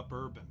grew up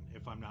urban,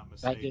 if I'm not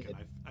mistaken.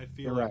 I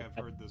feel like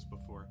I've heard this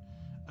before.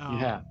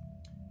 Yeah.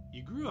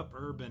 You grew up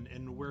urban,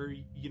 and where,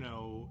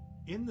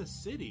 in the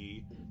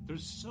city,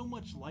 there's so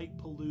much light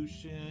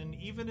pollution.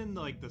 Even in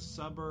the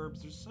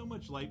suburbs, there's so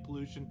much light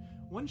pollution.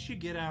 Once you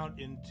get out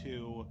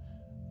into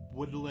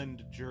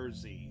Woodland,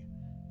 Jersey,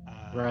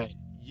 right?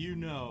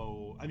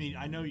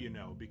 I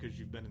know because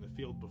you've been in the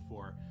field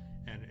before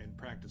and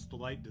practiced the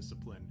light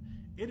discipline.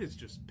 It is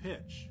just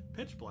pitch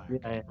black,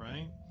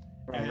 right?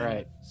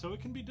 Right. So it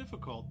can be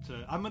difficult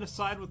to. I'm going to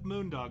side with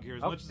Moondog here,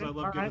 as much as I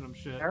love giving him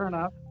shit. Fair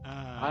enough.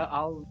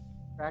 I'll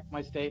back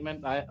my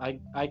statement.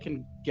 I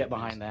can get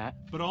behind that.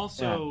 But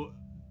also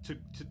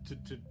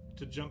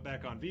to jump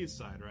back on V's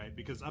side, right?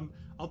 Because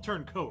I'll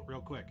turn coat real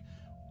quick.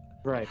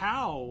 Right.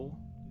 How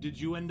did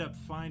you end up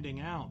finding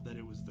out that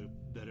it was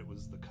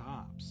the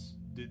cops?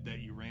 That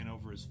you ran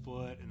over his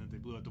foot and that they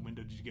blew out the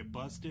window? Did you get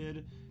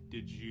busted?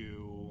 Did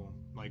you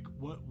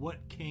what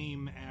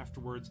came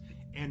afterwards?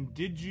 And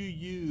did you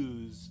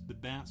use the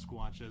bat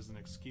squatch as an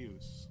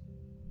excuse?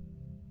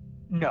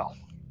 No,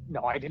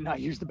 I did not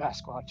use the bat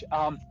squatch.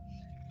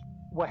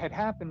 What had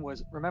happened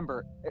was,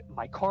 remember,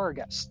 my car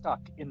got stuck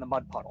in the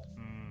mud puddle.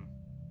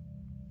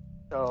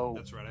 So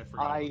that's right. I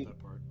forgot about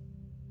that part.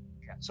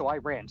 Yeah, so I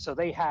ran. So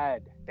they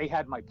had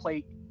my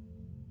plate.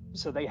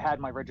 So they had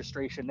my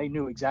registration. They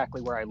knew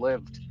exactly where I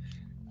lived.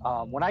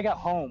 When I got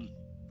home,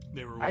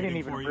 they were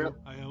waiting for you.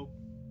 I hope,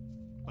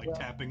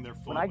 tapping their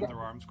foot with their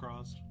arms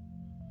crossed.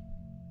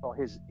 Well,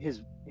 his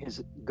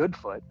good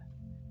foot.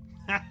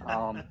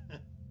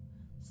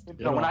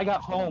 So when I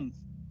got home,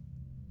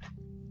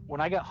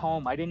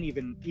 I didn't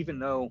even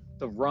though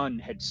the run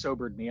had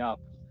sobered me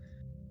up.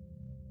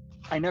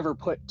 I never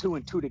put 2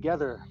 and 2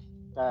 together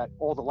that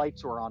all the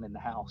lights were on in the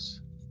house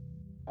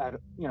at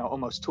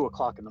almost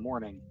 2:00 in the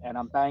morning, and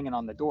I'm banging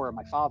on the door.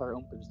 My father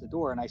opens the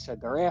door, and I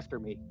said, "They're after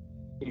me."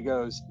 He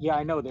goes, "Yeah,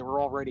 I know. They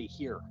were already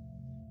here."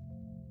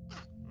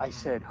 I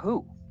said,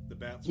 "Who?" The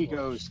bats. He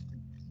goes,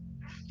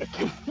 "The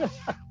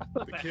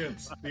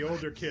kids, the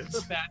older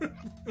kids."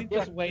 He's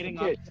just waiting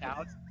on the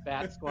couch,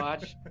 bat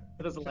squatch,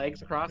 with his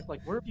legs crossed.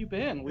 Like, where have you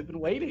been? We've been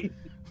waiting.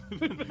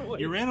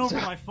 You ran over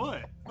my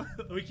foot.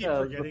 We keep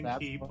forgetting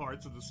key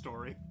parts of the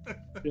story.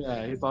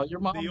 Yeah, he's all, your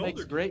mom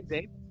makes great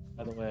dates,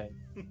 by the way.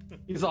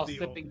 He's all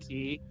sipping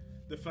tea.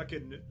 The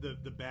fucking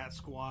the bat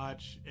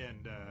squatch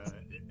and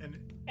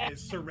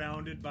is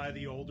surrounded by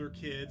the older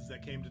kids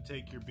that came to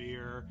take your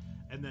beer,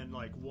 and then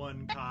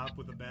one cop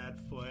with a bad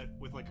foot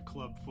with a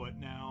club foot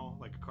now,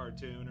 like a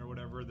cartoon or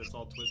whatever that's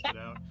all twisted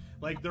out.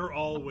 They're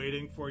all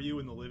waiting for you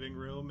in the living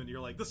room, and you're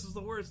like, "This is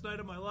the worst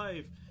night of my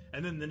life."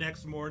 And then the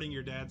next morning,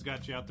 your dad's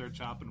got you out there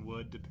chopping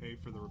wood to pay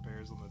for the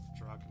repairs on the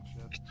truck and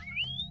shit.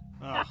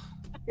 Ugh.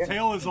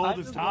 Tale as old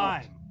as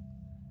time.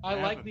 I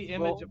like happens. the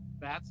image of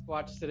Bat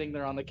Squatch sitting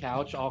there on the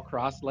couch, all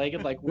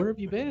cross-legged. Like, where have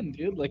you been,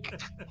 dude?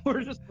 Like,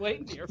 we're just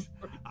waiting here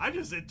for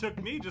you. It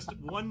took me just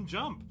one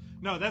jump.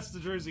 No, that's the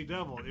Jersey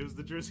Devil. It was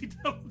the Jersey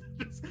Devil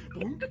that just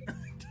boonk,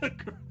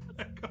 took her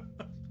back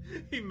off.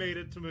 He made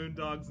it to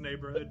Moondog's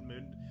neighborhood.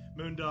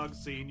 Moondog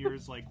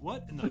Senior's like,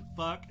 what in the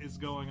fuck is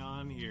going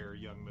on here,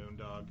 young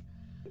Moondog?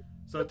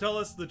 So tell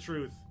us the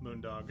truth,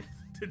 Moondog.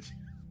 Did you...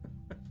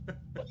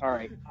 All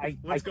right.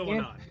 What's going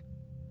on?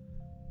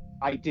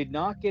 I did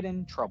not get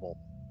in trouble.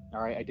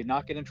 All right. I did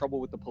not get in trouble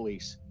with the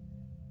police.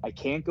 I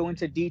can't go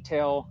into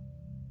detail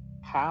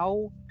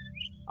how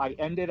I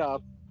ended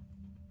up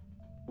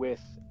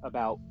with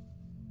about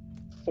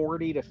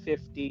 40 to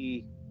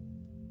 50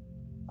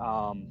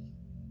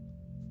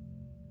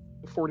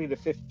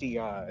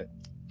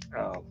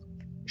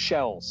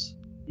 shells.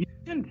 You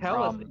can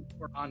tell us if you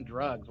were on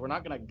drugs. We're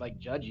not gonna like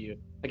judge you.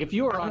 Like if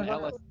you were on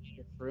LSD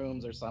or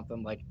shrooms or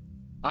something. Like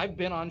I've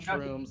been on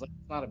shrooms. Like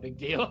it's not a big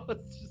deal.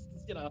 It's just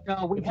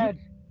No, we had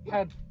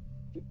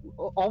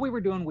all we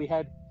were doing. We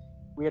had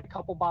a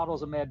couple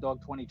bottles of Mad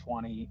Dog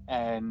 2020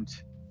 and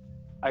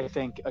I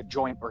think a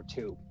joint or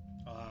two.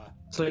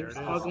 So you're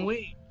smoking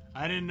weed.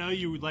 I didn't know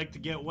you would like to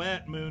get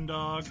wet,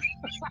 Moondog.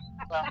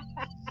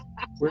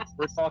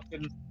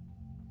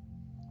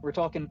 We're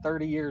talking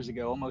 30 years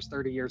ago, almost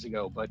 30 years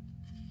ago, but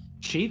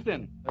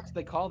Chiefing. That's what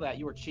they call that.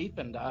 You were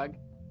chiefing, dog.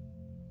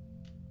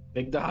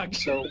 Big dog.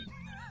 So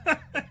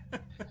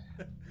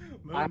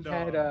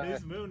Moondog.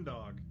 His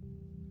Moondog.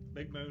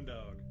 Big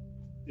Moondog.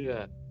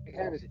 Yeah.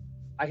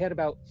 I had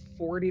about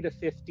 40 to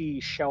 50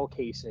 shell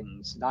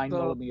casings,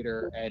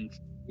 9mm and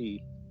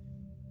 50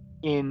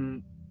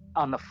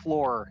 on the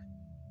floor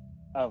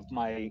of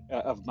my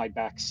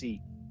back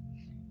seat,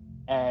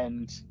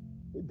 and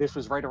this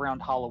was right around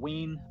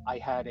Halloween. I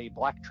had a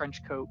black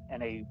trench coat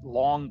and a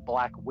long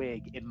black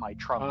wig in my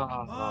trunk.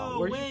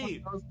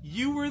 Wait!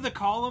 You were the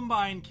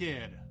Columbine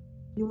kid.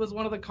 He was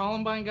one of the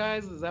Columbine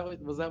guys. Was that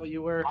what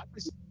you were?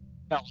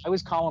 I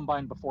was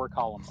Columbine before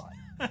Columbine.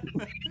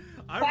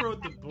 I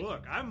wrote the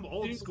book. I'm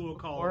old school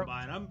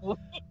Columbine.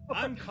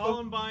 I'm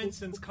Columbine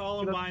since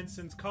Columbine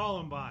since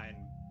Columbine.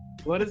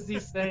 What does he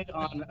say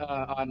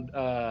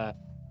on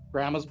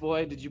Grandma's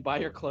Boy? Did you buy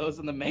your clothes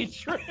in the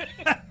Matrix?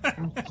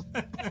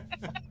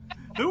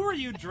 Who were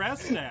you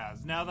dressed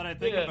as? Now that I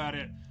think about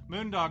it,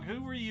 Moondog,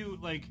 who were you?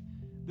 Like,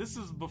 this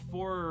is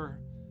before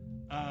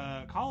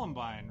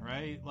Columbine,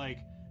 right? Like,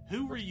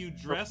 who were you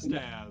dressed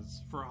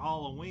as for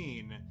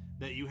Halloween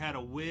that you had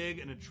a wig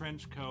and a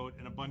trench coat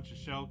and a bunch of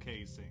shell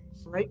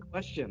casings? Great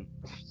question.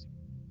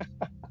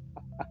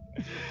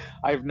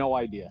 I have no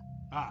idea.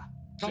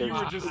 So you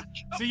were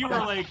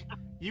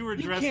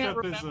dressed up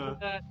as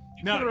a...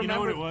 No, you know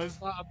what it was?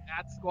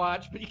 Bat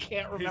Squatch, but you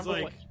can't remember.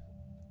 He's like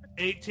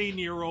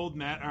 18-year-old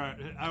Matt.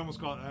 I almost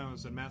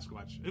said Matt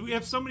Squatch. We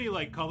have so many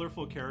like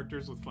colorful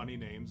characters with funny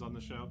names on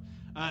the show.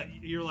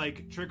 You're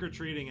like trick or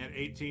treating at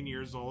 18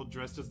 years old,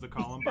 dressed as the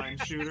Columbine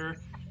shooter,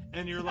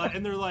 and you're like,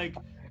 and they're like,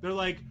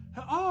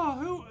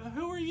 oh,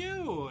 who are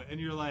you? And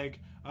you're like,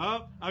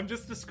 oh, I'm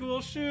just a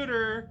school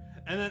shooter.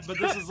 And then, but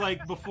this is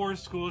like before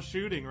school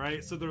shooting,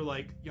 right? So they're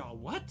like, y'all,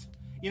 what?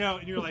 You know,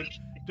 and you're like,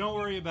 don't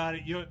worry about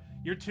it.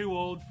 You're too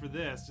old for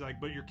this.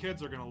 Like, but your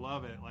kids are gonna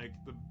love it, like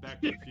the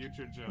Back to the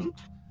Future joke.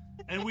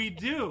 And we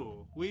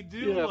do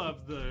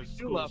love the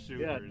school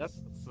shooters. Yeah,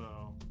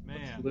 so,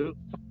 man,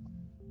 absolutely.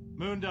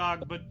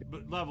 Moondog, but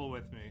level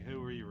with me.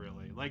 Who are you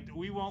really? Like,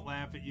 we won't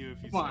laugh at you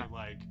if you say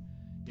like,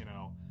 you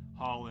know,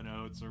 Hall and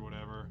Oates or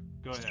whatever.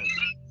 Go ahead.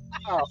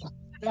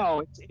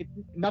 No, it's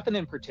nothing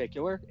in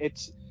particular.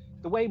 It's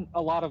the way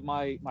a lot of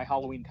my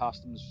Halloween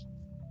costumes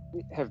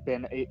have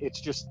been.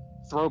 It's just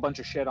throw a bunch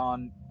of shit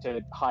on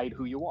to hide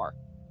who you are.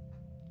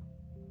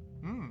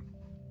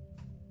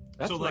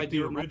 That's so like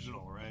the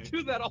original, right? I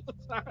do that all the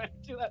time. I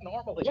do that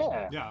normally.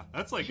 Yeah,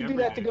 that's like you every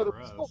do that day to go for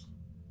to us. school.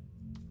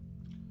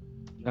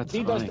 That's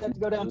he does that to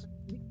go down to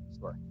the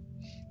store.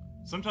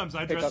 Sometimes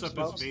I dress up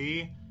as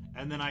V,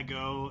 and then I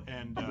go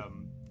and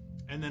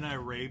then I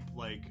rape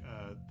like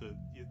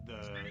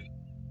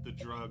the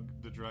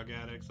drug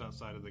addicts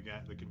outside of the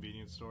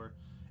convenience store,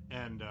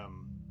 and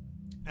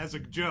as a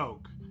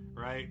joke,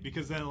 right?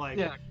 Because then like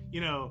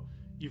you know,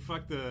 you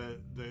fuck the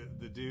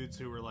dudes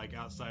who were like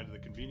outside of the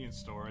convenience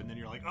store, and then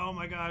you're like, oh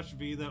my gosh,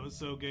 V, that was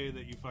so gay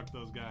that you fucked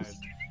those guys.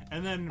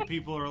 And then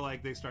people are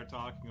like, they start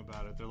talking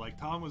about it. They're like,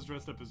 Tom was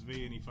dressed up as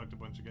V and he fucked a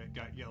bunch of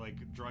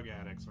like drug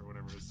addicts or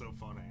whatever. It's so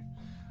funny.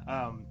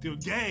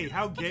 Dude, gay?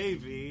 How gay,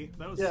 V?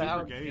 That was super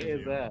how gay of is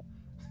you. that?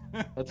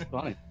 That's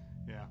funny.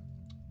 Yeah,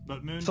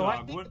 but Moondog, so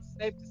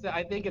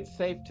I think it's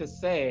safe to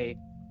say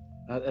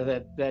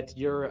that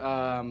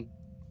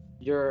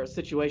your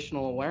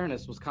situational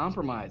awareness was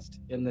compromised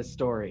in this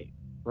story,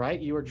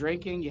 right? You were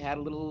drinking, you had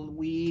a little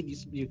weed,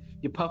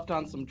 you puffed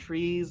on some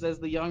trees, as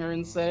the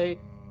youngerns say.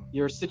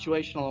 Your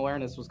situational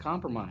awareness was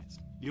compromised.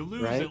 You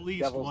lose right? at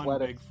least Devil's one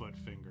lettuce. Bigfoot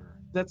finger.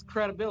 That's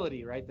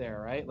credibility right there,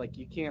 right? Like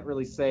you can't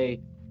really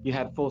say you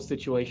had full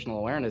situational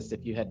awareness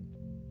if you had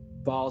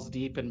balls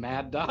deep in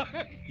Mad Dog.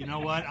 You know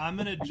what? I'm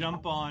gonna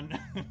jump on.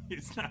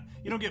 It's not.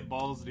 You don't get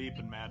balls deep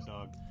in Mad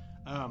Dog.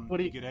 What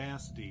do you you- get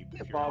ass deep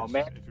if you're, Oh, ass,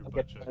 man. if you're I'll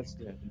butt get chugging. That's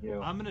good.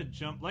 You. I'm gonna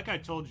jump. Like I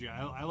told you,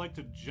 I like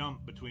to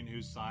jump between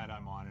whose side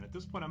I'm on, and at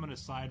this point, I'm gonna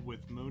side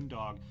with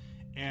Moondog,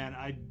 and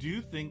I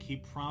do think he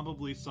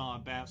probably saw a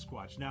bat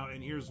squatch. Now,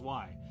 and here's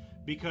why: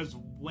 because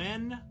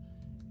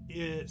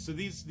so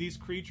these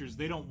creatures,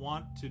 they don't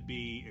want to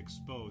be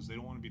exposed, they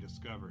don't want to be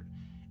discovered,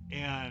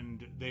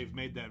 and they've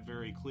made that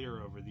very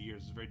clear over the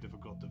years. It's very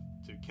difficult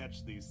to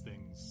catch these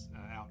things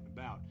out and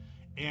about.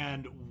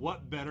 And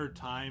what better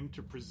time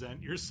to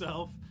present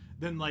yourself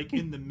than like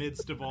in the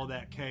midst of all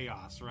that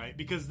chaos, right?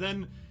 Because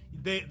then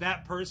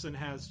that person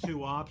has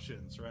two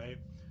options, right?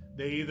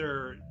 They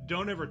either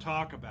don't ever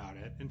talk about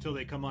it until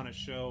they come on a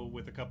show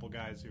with a couple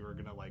guys who are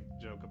gonna like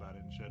joke about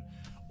it and shit,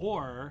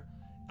 or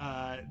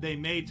they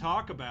may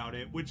talk about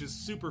it, which is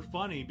super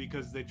funny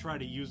because they try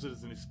to use it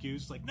as an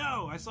excuse, like,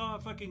 no, I saw a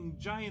fucking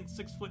giant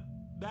 6-foot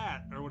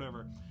bat or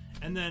whatever,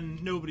 and then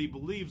nobody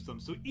believes them.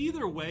 So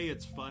either way,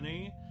 it's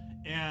funny,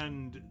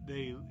 and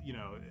they,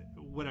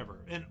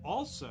 whatever. And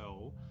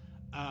also,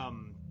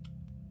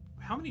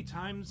 how many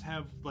times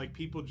have like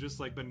people just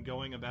like been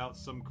going about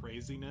some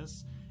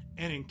craziness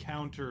and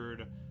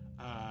encountered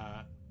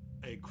a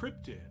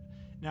cryptid?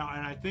 Now,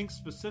 and I think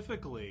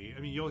specifically, I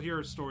mean, you'll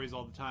hear stories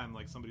all the time,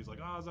 like somebody's like,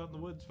 oh, I was out in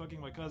the woods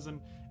fucking my cousin,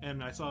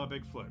 and I saw a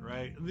Bigfoot,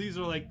 right? These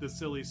are like the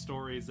silly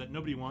stories that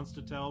nobody wants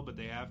to tell, but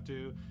they have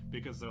to,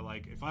 because they're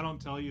like, if I don't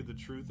tell you the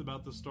truth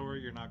about the story,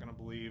 you're not going to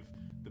believe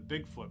the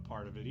Bigfoot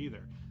part of it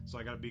either. So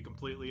I got to be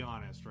completely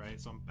honest, right?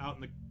 So I'm out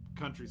in the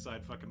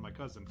countryside fucking my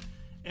cousin.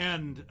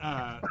 And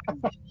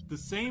the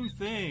same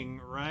thing,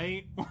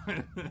 right?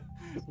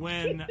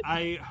 When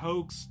I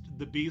hoaxed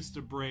the Beast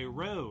of Bray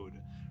Road,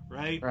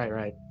 right?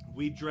 Right.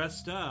 We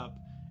dressed up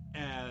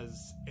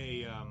as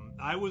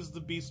I was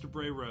the Beast of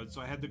Bray Road, so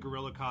I had the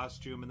gorilla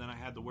costume, and then I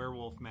had the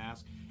werewolf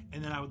mask,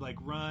 and then I would like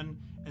run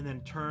and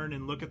then turn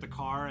and look at the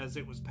car as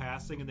it was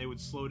passing, and they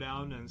would slow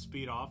down and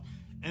speed off.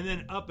 And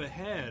then up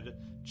ahead,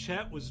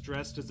 Chet was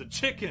dressed as a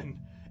chicken,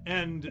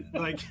 and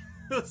like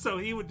so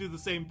he would do the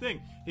same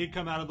thing. He'd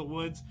come out of the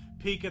woods,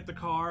 peek at the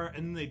car,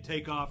 and then they'd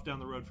take off down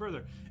the road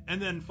further.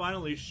 And then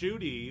finally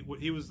Shooty,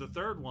 he was the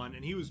third one,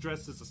 and he was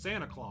dressed as a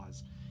Santa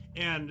Claus.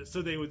 And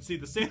so they would see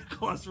the Santa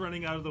Claus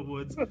running out of the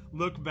woods,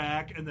 look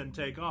back, and then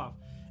take off.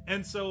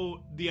 And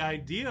so the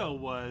idea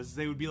was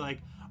they would be like,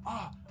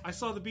 oh, I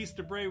saw the Beast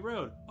of Bray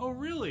Road. Oh,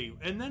 really?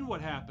 And then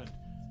what happened?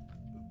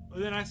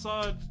 Then I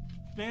saw a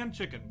man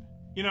chicken.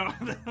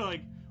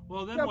 Like,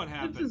 well, then what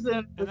happened?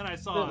 And then I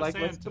saw a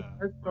Santa.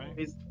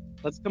 Right?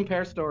 Let's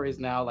compare stories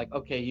now. Like,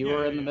 okay, you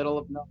were in the middle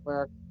of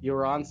nowhere. You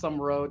were on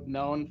some road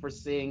known for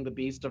seeing the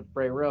Beast of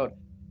Bray Road.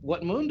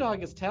 What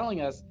Moondog is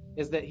telling us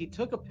is that he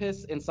took a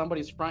piss in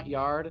somebody's front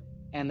yard,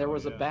 and there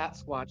was a bat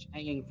squatch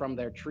hanging from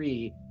their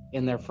tree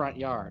in their front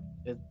yard.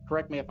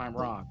 Correct me if I'm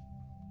wrong.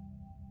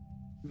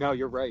 No,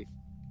 you're right.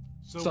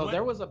 So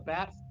there was a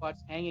bat squatch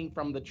hanging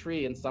from the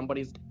tree in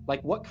somebody's,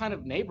 like, what kind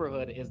of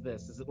neighborhood is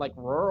this? Is it like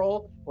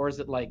rural, or is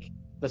it like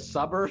the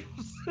suburbs?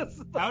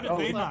 How did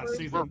they not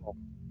see them?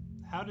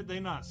 How did they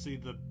not see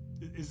the?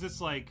 Is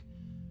this like?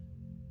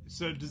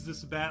 So does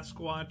this bat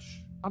squatch?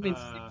 I mean,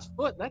 6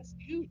 foot. That's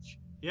huge.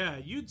 Yeah,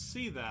 you'd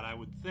see that, I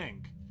would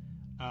think.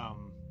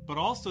 But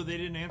also, they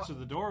didn't answer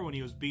the door when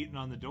he was beating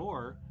on the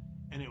door,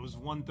 and it was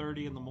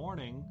 1:30 in the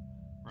morning,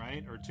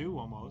 right? Or 2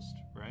 almost,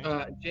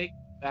 right? Jake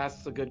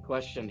asks a good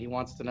question. He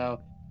wants to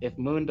know if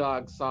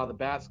Moondog saw the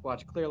bat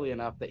squatch clearly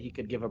enough that he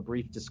could give a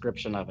brief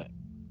description of it.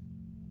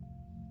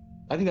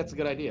 I think that's a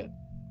good idea.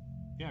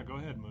 Yeah, go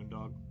ahead,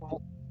 Moondog.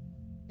 Well,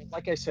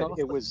 like I said,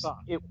 it was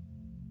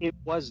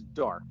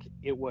dark.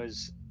 It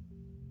was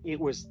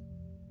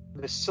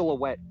the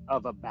silhouette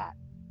of a bat.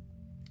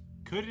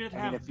 Could it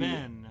have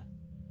been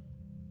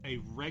a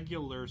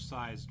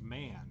regular-sized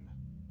man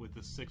with a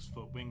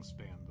 6-foot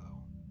wingspan,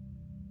 though?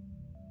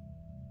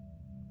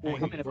 Well, I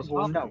mean, it was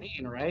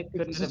Halloween, right?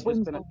 Couldn't it have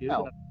just been a dude in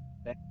a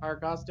vampire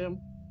costume?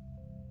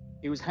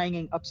 He was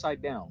hanging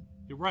upside down.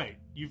 You're right.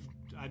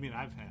 I've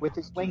had with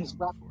his wings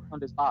wrapped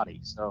around his body.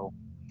 So.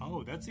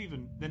 Oh, that's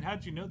even. Then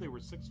how'd you know they were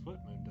 6 foot,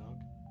 Moondog?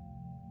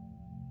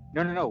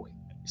 No.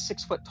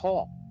 6 foot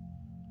tall.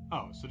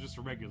 Oh, so just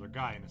a regular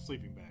guy in a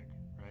sleeping bag,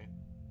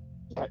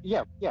 right?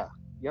 Yep.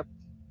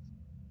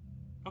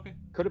 Okay.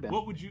 Could have been.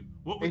 What would you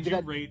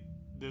rate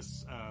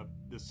this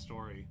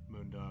story,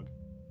 Moondog?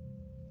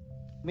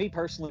 Me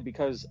personally,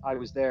 because I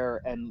was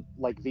there, and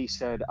like V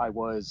said, I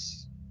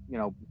was,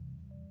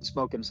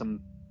 smoking some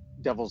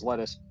devil's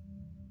lettuce.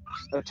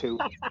 A 2.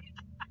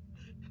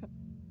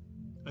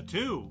 A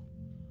 2.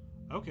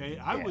 Okay,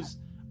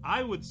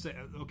 I would say,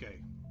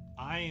 okay,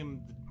 I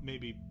am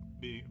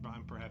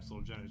I'm perhaps a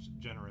little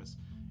generous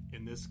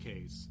in this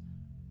case,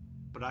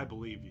 but I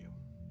believe you.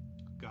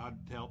 God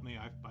help me,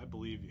 I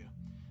believe you.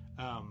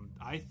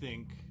 I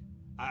think,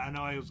 I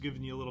know I was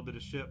giving you a little bit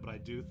of shit, but I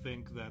do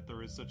think that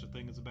there is such a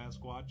thing as a bat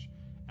squatch,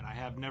 and I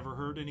have never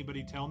heard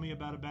anybody tell me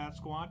about a bat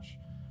squatch,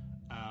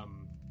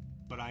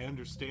 but I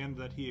understand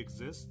that he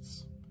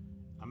exists.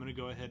 I'm going to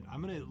go ahead,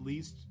 I'm going to at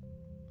least,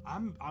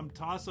 I'm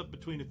toss up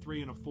between a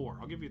 3 and a 4.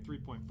 I'll give you a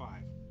 3.5.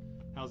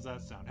 How's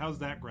that sound? How's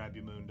that grab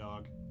you,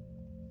 Moondog?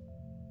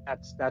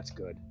 That's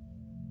good.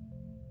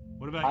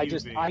 What about you,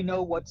 V? I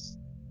know what's.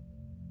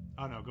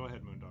 Oh no, go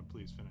ahead, Moondog.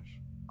 Please finish.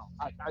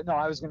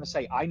 I was going to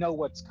say I know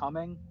what's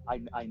coming.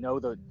 I know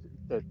the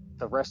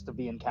rest of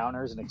the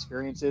encounters and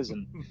experiences,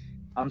 and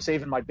I'm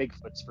saving my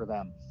Bigfoots for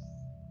them.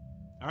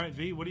 All right,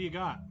 V, what do you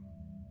got?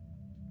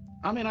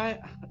 I mean,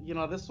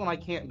 this one I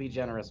can't be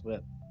generous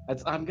with.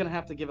 I'm gonna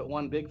have to give it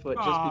one Bigfoot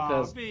just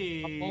because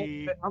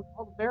V. I'm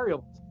all the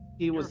variables.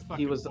 He was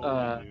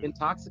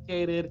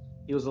intoxicated.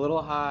 He was a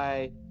little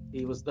high.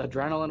 The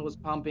adrenaline was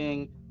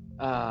pumping.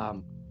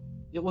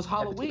 It was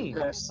Halloween.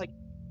 It's like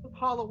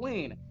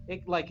Halloween.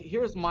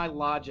 Here's my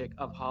logic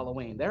of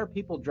Halloween. There are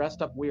people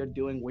dressed up weird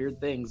doing weird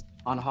things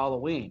on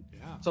Halloween.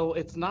 Yeah. So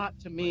it's not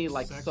to me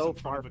so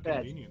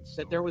far-fetched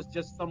that there was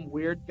just some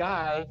weird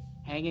guy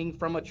hanging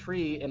from a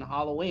tree in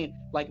Halloween.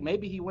 Like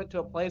maybe he went to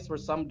a place where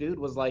some dude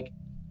was like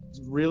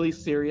really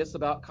serious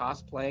about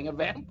cosplaying a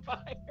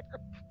vampire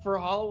for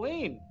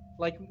Halloween.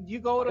 Like you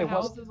go to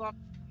houses on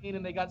Halloween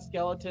and they got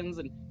skeletons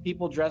and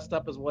people dressed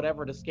up as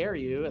whatever to scare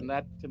you, and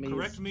that to me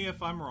Correct me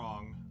if I'm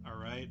wrong, all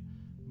right?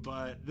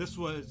 But this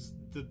was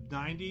the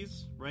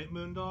 90s, right,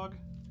 Moondog?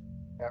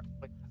 Yeah,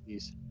 like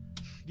these.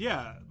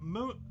 Yeah,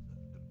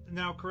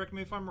 now correct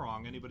me if I'm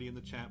wrong, anybody in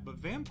the chat, but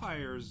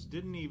vampires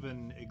didn't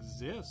even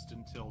exist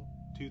until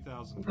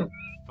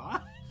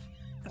 2005.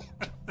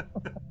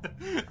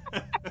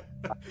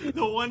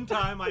 The one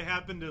time I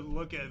happened to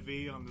look at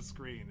V on the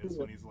screen is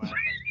when he's laughing.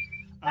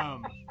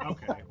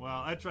 Okay,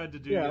 well, I tried to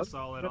do you a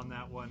solid on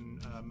that one,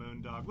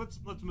 Moondog. Let's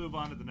move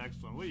on to the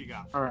next one. What do you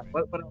got for All right, me?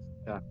 what else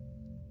you got?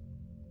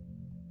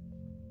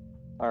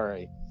 All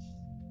right.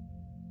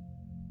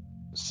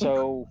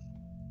 So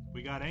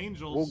we got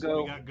angels.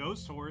 We got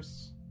ghost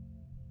horse.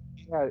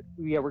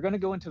 Yeah, we're going to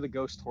go into the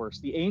ghost horse.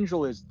 The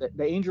angel's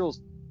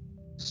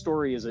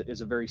story is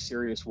a very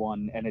serious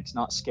one, and it's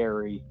not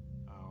scary.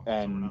 Oh,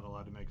 and so we're not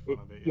allowed to make fun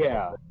of it.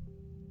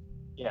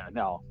 Yeah,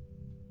 no.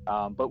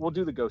 But we'll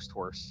do the ghost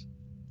horse.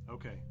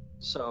 Okay.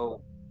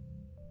 So,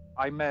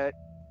 I met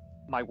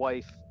my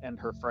wife and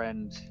her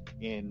friend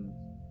in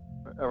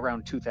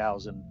around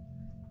 2000,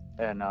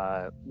 and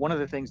one of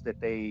the things that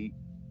they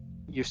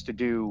used to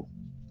do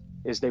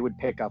is they would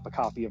pick up a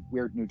copy of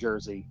Weird New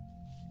Jersey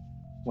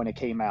when it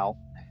came out,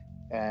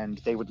 and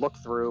they would look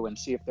through and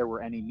see if there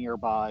were any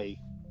nearby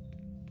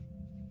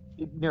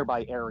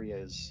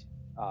areas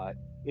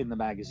in the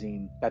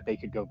magazine that they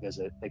could go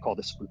visit. They called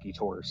it spooky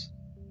tours.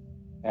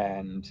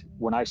 And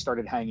when I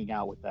started hanging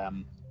out with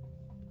them,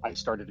 I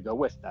started to go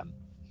with them.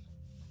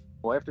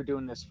 Well, after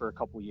doing this for a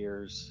couple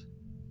years,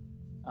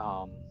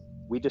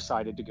 we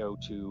decided to go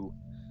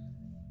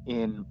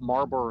in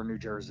Marlborough, New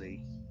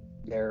Jersey.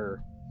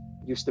 There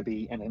used to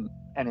be an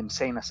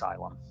insane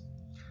asylum.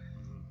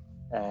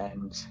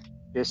 And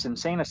this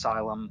insane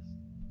asylum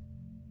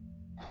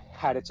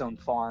had its own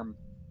farm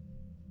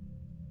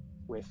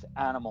with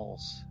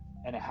animals,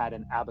 and it had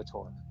an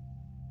abattoir.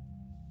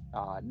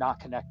 Not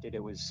connected.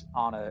 It was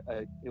on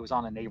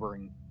a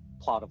neighboring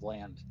plot of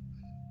land.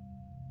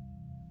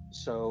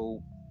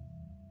 So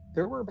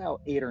there were about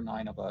 8 or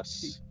 9 of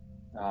us,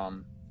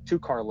 2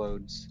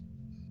 carloads.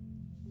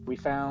 We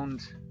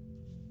found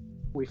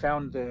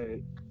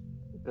the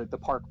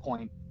park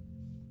point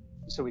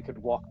so we could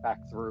walk back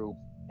through.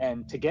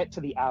 And to get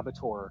to the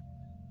abattoir,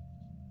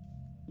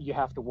 you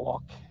have to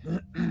walk.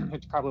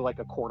 It's probably like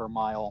a quarter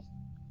mile.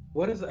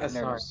 What is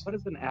what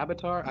is an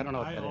avatar? I don't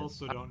know. I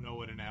also don't know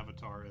what an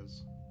avatar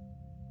is.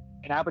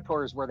 An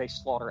abattoir is where they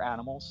slaughter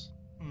animals.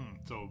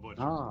 So a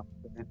butcher.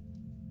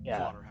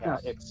 Yeah,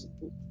 Slaughterhouse.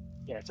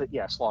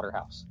 Yeah,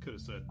 slaughterhouse. Could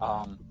have said.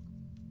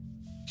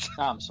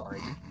 I'm sorry.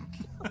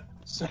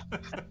 So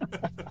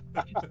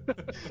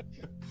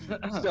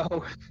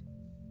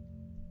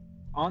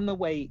on the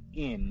way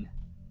in,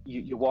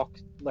 you walk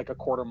like a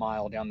quarter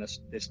mile down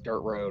this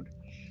dirt road,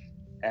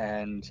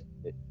 and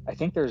I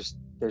think there's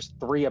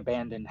 3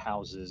 abandoned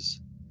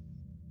houses,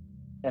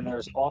 and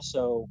there's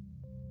also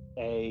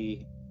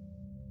a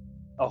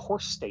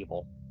horse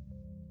stable,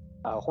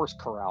 a horse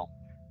corral.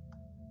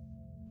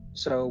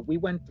 So we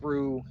went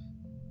through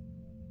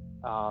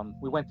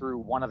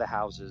one of the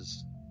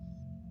houses.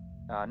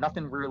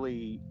 Nothing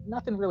really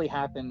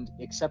happened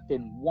except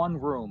in one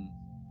room,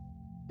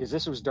 because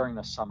this was during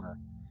the summer.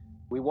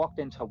 We walked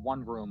into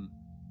one room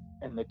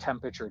and the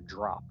temperature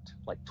dropped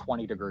like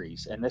 20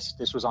 degrees. And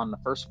this was on the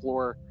first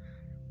floor.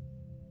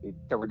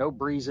 There were no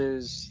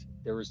breezes.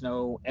 There was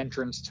no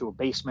entrance to a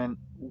basement.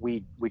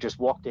 We just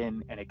walked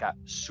in and it got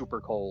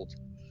super cold.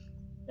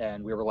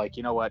 And we were like,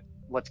 you know what?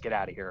 Let's get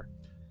out of here.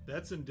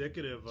 That's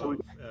indicative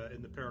of,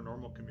 in the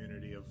paranormal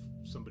community, of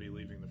somebody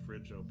leaving the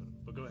fridge open.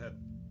 But go ahead.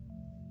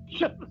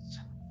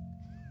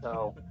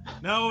 So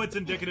no, it's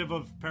indicative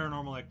of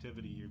paranormal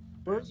activity.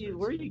 Where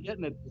are you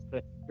getting it?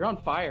 You're on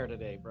fire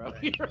today, bro.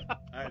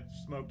 I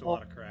smoked a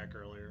lot of crack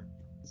earlier.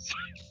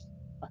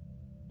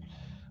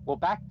 Well,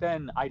 back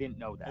then I didn't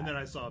know that. And then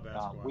I saw a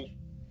Basquatch. We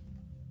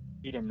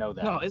didn't know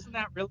that. No, isn't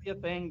that really a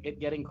thing? It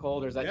getting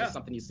cold, or is that just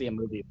something you see in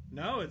movies?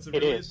 No, it's a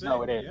thing.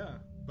 No, it is. Yeah.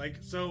 Like,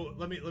 so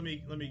let me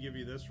give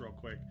you this real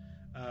quick.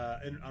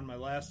 And on my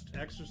last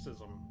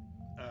exorcism,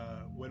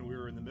 when we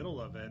were in the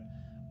middle of it,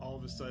 all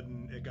of a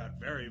sudden it got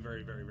very,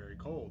 very, very, very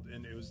cold,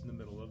 and it was in the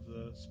middle of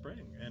the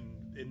spring,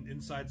 and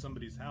inside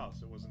somebody's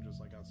house. It wasn't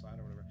just like outside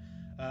or whatever.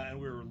 And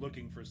we were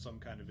looking for some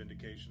kind of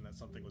indication that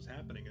something was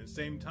happening. At the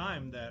same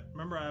time, that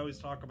remember I always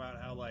talk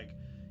about how like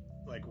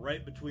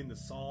right between the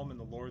Psalm and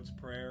the Lord's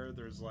Prayer,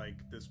 there's like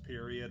this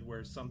period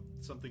where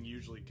something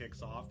usually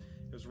kicks off.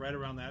 It was right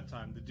around that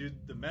time.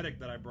 The medic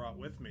that I brought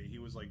with me, he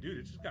was like, dude,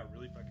 it just got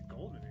really fucking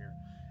cold in here.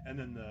 And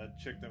then the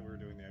chick that we were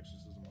doing the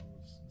exorcism on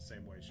was the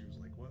same way. She was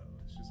like, whoa.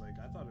 She's like,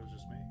 I thought it was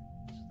just me.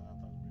 I thought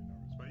it was pretty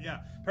nervous. But yeah,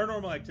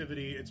 Paranormal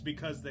Activity, it's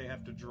because they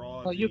have to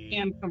draw. Well, you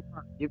can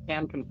confirm. You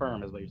can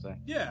confirm, is what you're saying.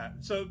 Yeah.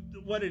 So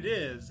what it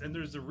is, and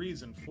there's a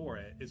reason for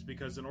it, is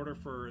because in order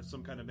for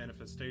some kind of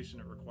manifestation,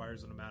 it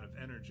requires an amount of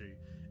energy,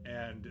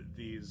 and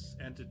these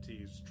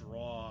entities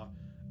draw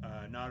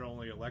not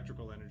only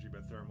electrical energy,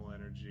 but thermal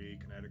energy,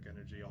 kinetic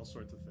energy, all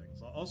sorts of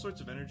things, all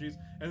sorts of energies.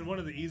 And one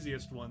of the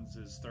easiest ones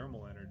is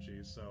thermal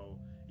energy. So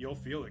you'll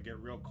feel it get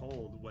real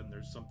cold when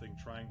there's something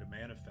trying to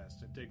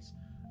manifest. It takes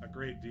a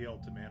great deal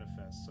to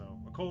manifest. So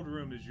a cold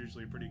room is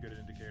usually a pretty good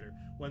indicator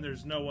when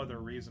there's no other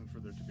reason for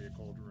there to be a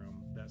cold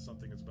room that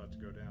something is about to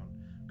go down.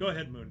 Go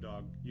ahead,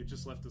 Moondog. You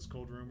just left this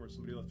cold room where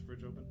somebody left the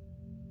fridge open?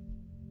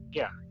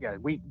 Yeah.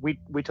 We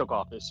took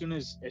off as soon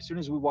as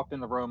we walked in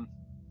the room,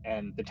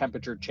 and the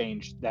temperature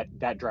changed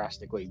that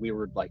drastically. We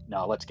were like,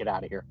 no, let's get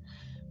out of here.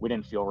 We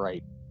didn't feel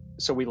right,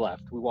 so we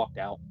left. We walked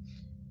out,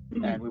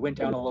 and we went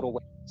down a little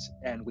ways,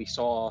 and we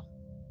saw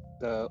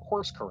the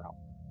horse corral,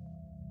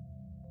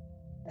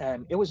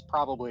 and it was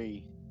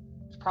probably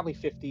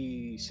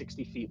 50,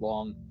 60 feet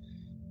long.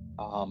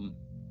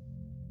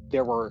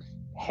 There were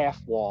half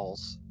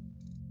walls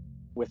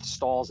with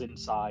stalls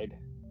inside,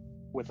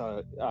 with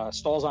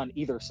stalls on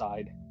either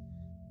side,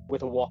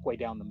 with a walkway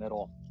down the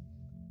middle.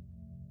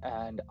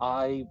 And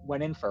I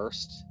went in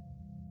first,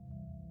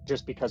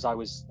 just because I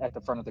was at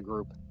the front of the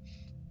group.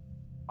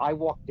 I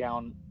walked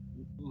down.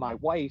 My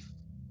wife,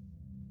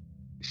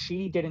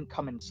 she didn't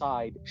come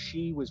inside.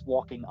 She was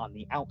walking on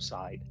the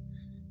outside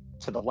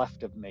to the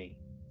left of me.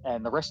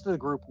 And the rest of the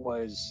group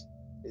was,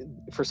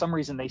 for some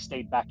reason, they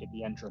stayed back at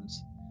the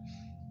entrance.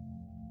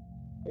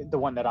 The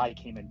one that I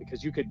came in,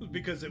 because you could...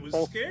 Because it was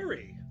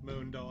scary,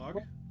 Moondog.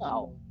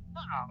 No.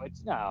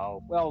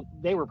 Well,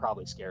 they were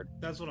probably scared.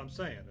 That's what I'm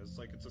saying. It's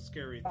like, it's a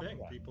scary thing.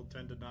 Yeah. People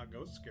tend to not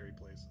go to scary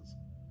places.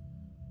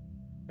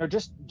 No,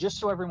 just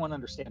so everyone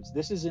understands,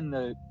 this is in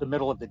the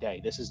middle of the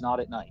day. This is not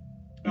at night.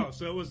 Oh,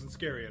 so it wasn't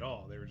scary at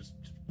all. They were just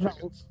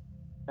chickens.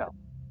 No.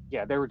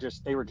 Yeah, they were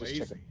just lazy.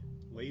 Chicken.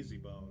 Lazy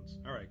bones.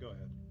 All right, go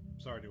ahead.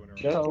 Sorry to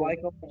interrupt. Just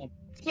like a woman.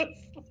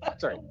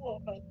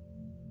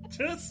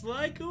 Just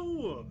like a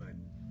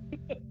woman.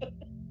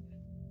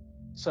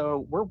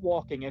 So we're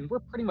walking, and we're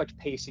pretty much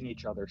pacing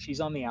each other. She's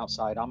on the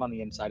outside, I'm on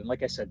the inside. And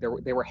like I said,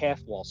 they were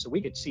half walls, so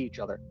we could see each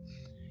other.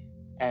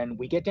 And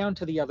we get down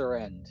to the other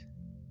end.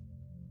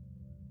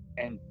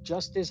 And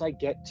just as I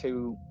get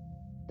to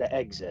the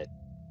exit,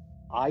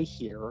 I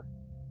hear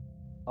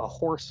a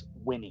horse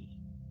whinny,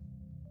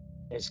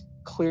 as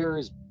clear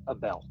as a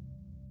bell.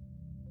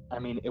 I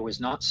mean, it was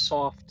not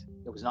soft.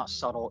 It was not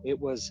subtle. It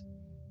was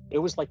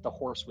like the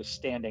horse was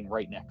standing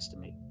right next to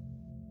me.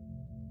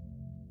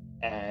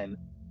 And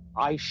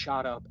I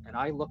shot up, and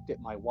I looked at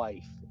my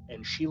wife,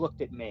 and she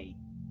looked at me,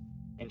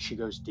 and she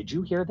goes, "Did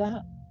you hear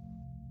that?"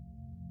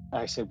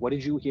 And I said, "What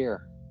did you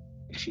hear?"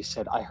 And she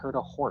said, "I heard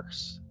a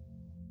horse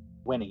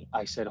whinny."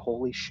 I said,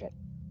 "Holy shit."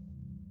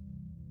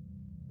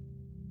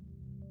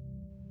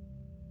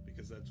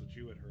 Because that's what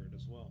you had heard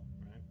as well,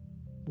 right?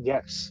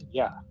 Yes.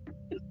 Yeah.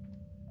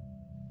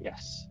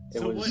 Yes.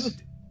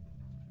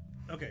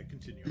 Okay,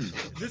 continue.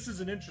 This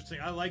is an interesting.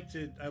 I like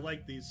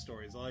these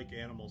stories. I like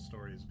animal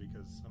stories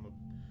because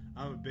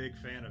I'm a big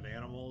fan of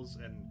animals,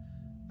 and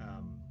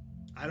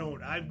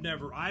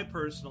I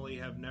personally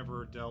have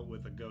never dealt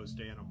with a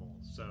ghost animal.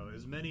 So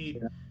as many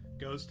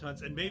ghost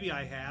hunts, and maybe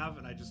I have,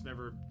 and I just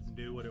never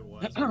knew what it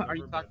was. Are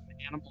you talking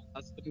animal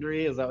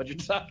husbandry? Is that what you're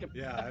talking about?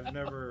 Yeah, I've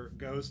never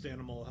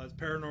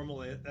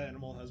paranormal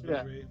animal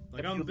husbandry.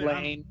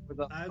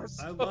 Yeah.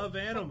 I love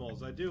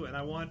animals. I do, and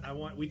I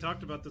want. We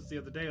talked about this the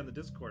other day on the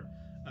Discord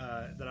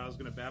that I was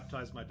going to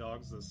baptize my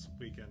dogs this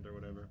weekend or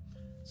whatever.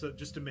 So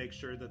just to make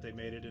sure that they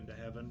made it into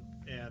heaven,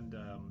 and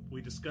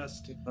we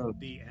discussed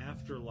the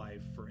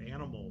afterlife for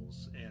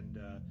animals, and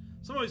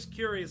so I'm always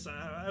curious.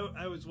 I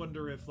always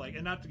wonder if, like,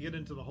 and not to get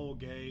into the whole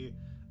gay,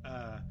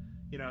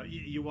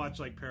 you watch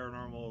like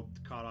Paranormal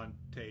Caught on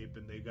Tape,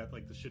 and they got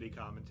like the shitty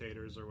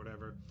commentators or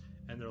whatever,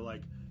 and they're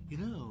like,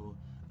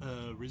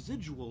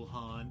 residual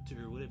haunt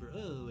or whatever,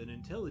 an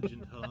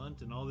intelligent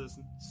haunt, and all this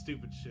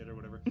stupid shit or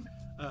whatever,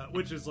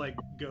 which is like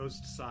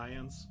ghost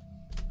science.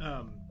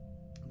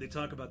 They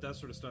talk about that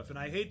sort of stuff, and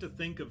I hate to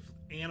think of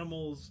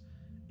animals,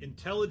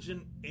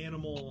 intelligent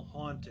animal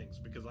hauntings,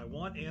 because I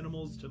want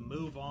animals to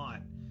move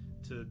on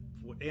to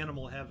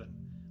animal heaven.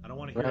 I don't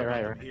want to hear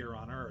about them here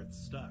on Earth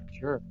stuck.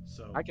 Sure.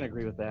 So I can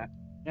agree with that.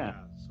 Yeah.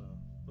 So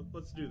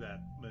let's do that,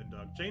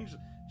 Moondog.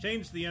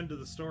 Change the end of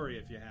the story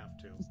if you have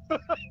to.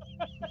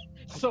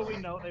 So we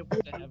know they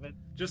went to heaven.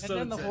 Just And so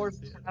then the it's horse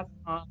passed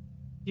on.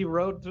 He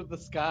rode through the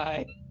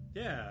sky,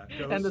 yeah,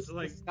 and goes the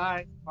like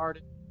sky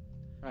parted.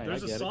 Right,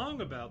 there's I a get it.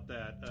 song about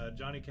that.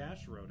 Johnny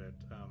Cash wrote it.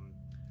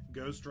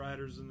 Ghost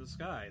Riders in the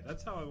Sky.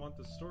 That's how I want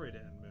the story to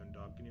end,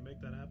 Moondog. Can you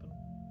make that happen?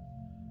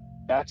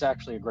 That's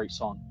actually a great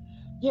song.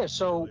 Yeah.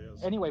 So It really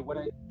is. anyway, what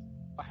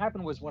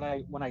happened was when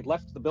I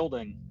left the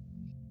building,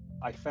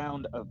 I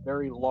found a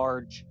very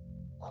large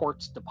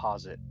quartz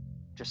deposit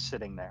just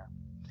sitting there.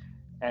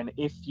 And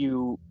if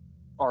you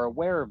are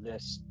aware of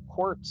this,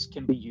 quartz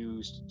can be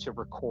used to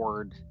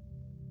record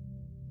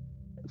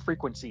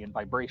frequency and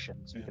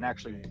vibrations. You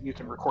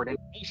can record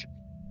information.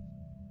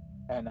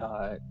 And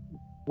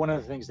one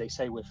of the things they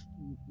say with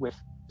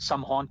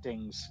some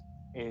hauntings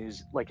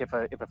is like if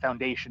a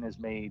foundation is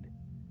made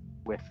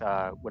with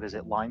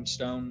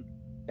limestone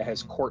that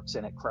has quartz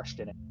in it, crushed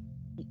in it,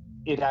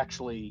 it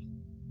actually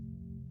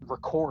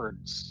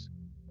records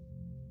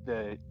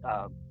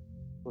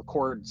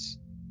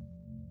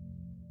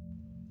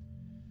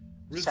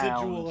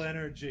Residual sound.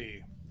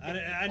 energy.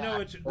 I know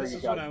There this you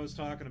is go. what I was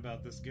talking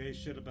about. This gay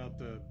shit about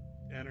the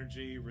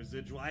energy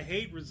residual. I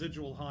hate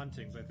residual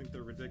hauntings. I think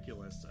they're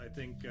ridiculous. I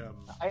think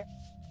I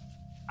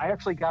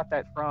actually got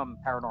that from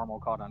Paranormal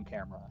Caught on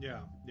Camera.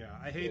 yeah.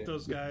 I hate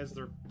those guys.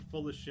 They're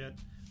full of shit.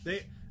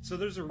 So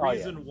there's a Oh, yeah.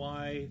 reason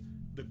why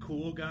the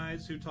cool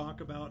guys who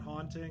talk about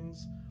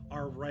hauntings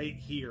are right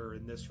here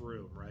in this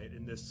room, right?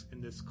 In this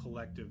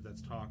collective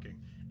that's talking.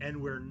 And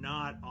we're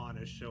not on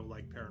a show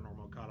like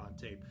Paranormal Caught on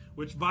Tape.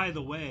 Which, by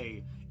the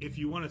way, if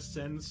you want to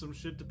send some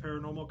shit to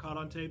Paranormal Caught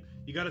on Tape,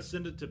 you got to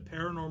send it to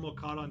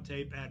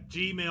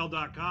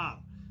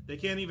paranormalcaughtontape@gmail.com. They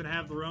can't even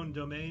have their own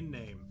domain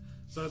name.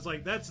 So it's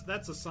like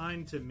that's a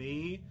sign to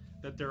me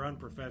that they're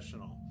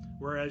unprofessional.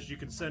 Whereas you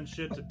can send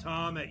shit to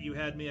Tom at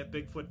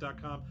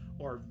youhadme@bigfoot.com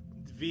or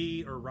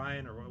V or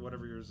Ryan or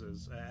whatever yours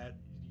is at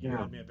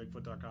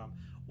youhadme@bigfoot.com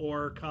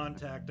or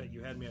contact at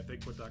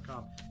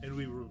youhadme@bigfoot.com and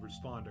we will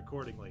respond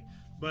accordingly.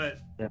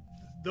 But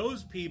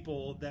those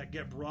people that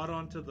get brought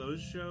onto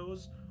those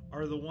shows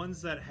are the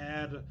ones that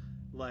had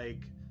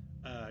like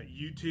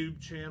YouTube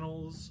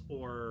channels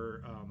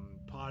or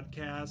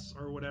podcasts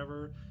or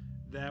whatever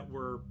that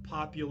were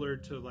popular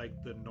to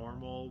like the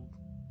normal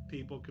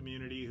people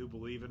community who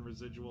believe in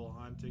residual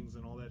hauntings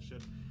and all that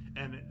shit,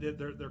 and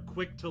they're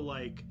quick to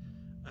like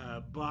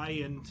buy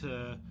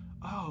into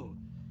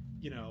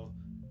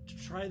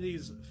try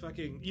these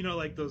fucking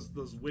like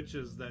those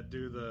witches that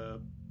do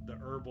the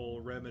herbal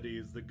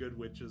remedies, the good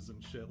witches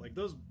and shit, like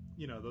those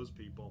those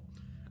people,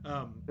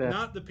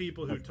 not the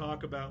people who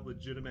talk about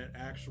legitimate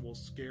actual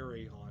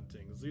scary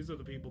hauntings. These are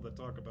the people that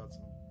talk about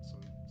some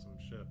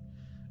shit,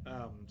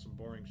 some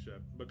boring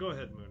shit. But go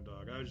ahead,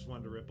 Moondog. I just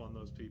wanted to rip on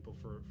those people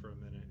for a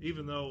minute,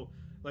 even though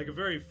like a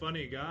very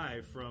funny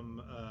guy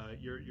from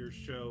your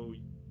show,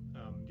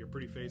 Your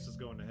Pretty Face is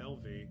Going to Hell,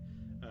 V,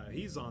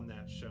 he's on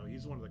that show.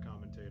 He's one of the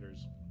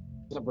commentators.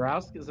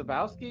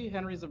 Zabowski,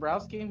 Henry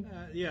Zabrowski.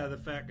 Yeah, the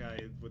fat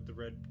guy with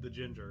the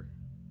ginger.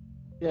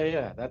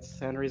 Yeah, that's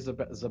Henry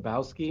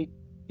Zabowski.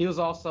 He was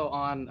also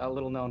on a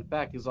little known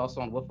fact. He was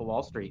also on Wolf of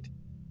Wall Street.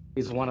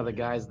 He's one of the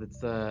guys that's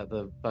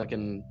the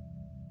fucking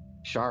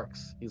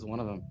sharks. He's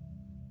one of them.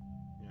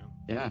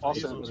 Yeah.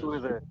 Also, two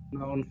of the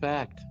Known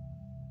fact.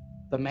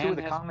 The man two of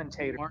the has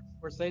commentators. Martin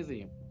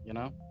Scorsese.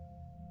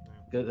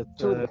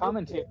 Two of the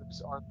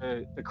commentators are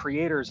the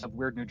creators of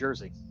Weird New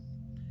Jersey.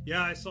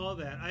 Yeah, I saw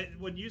that.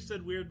 When you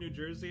said Weird New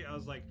Jersey, I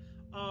was like,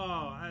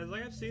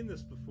 I've seen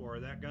this before.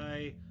 That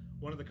guy,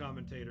 one of the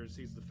commentators,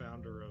 he's the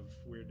founder of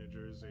Weird New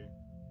Jersey,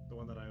 the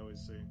one that I always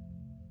see.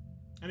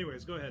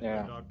 Anyways, go ahead,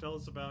 Moondog. Tell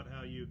us about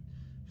how you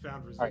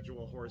found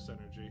residual horse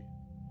energy.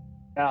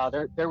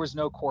 There was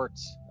no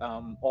quartz.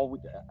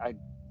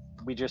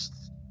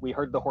 We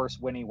heard the horse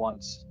whinny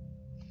once.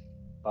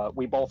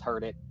 We both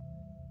heard it,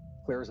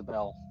 clear as a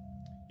bell.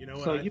 You know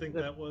what I think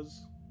that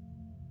was?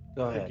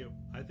 Go ahead.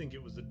 I think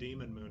it was a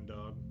demon,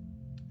 Moondog,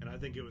 and I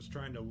think it was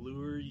trying to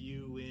lure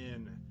you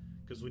in.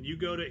 Because when you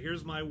go to,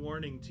 here's my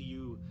warning to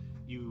you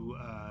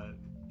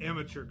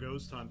amateur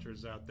ghost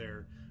hunters out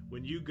there.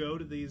 When you go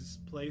to these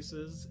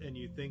places and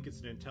you think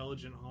it's an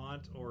intelligent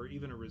haunt or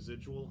even a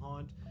residual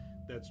haunt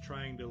that's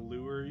trying to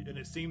lure, and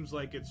it seems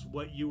like it's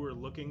what you were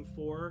looking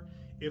for,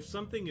 if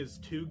something is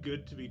too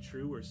good to be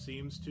true or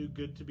seems too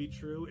good to be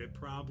true, it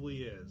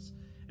probably is.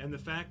 And the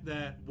fact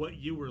that what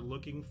you were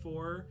looking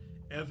for,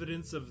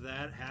 evidence of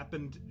that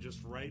happened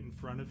just right in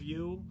front of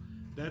you,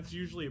 that's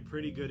usually a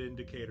pretty good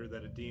indicator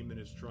that a demon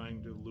is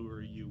trying to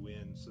lure you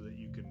in so that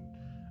you can,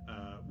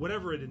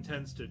 whatever it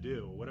intends to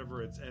do,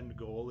 whatever its end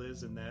goal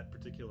is in that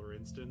particular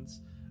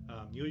instance.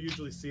 You'll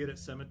usually see it at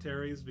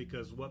cemeteries,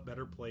 because what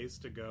better place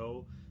to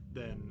go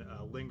than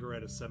linger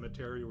at a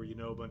cemetery where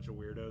a bunch of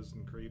weirdos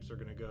and creeps are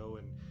going to go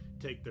and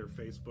take their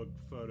Facebook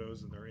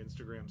photos and their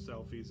Instagram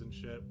selfies and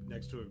shit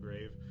next to a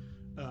grave.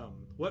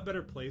 What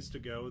better place to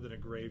go than a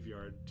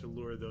graveyard to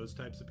lure those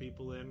types of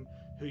people in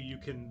who you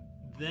can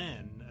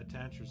then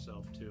attach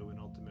yourself to and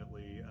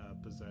ultimately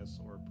possess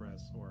or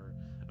oppress or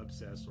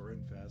obsess or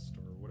infest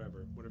or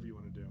whatever you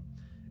want to do.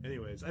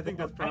 Anyways, I think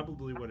that's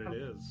probably what it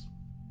is.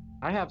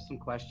 I have some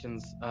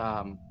questions,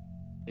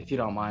 if you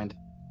don't mind.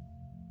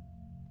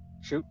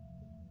 Shoot.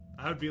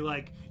 I would be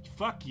like,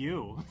 "Fuck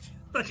you."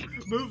 Like,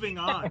 moving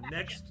on.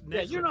 Next.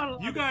 Yeah, you're not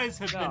allowed You guys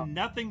have to- been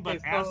nothing but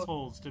Okay, so-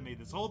 assholes to me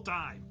this whole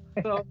time.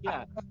 So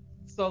yeah.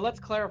 So let's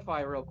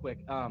clarify real quick.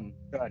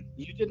 Good.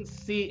 You didn't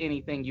see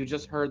anything. You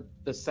just heard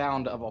the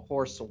sound of a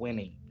horse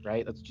whinny,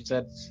 right? That's what you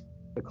said.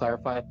 To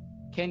clarify,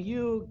 can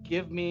you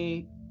give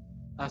me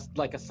a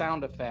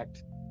sound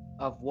effect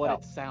of what No.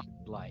 it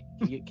sounded like?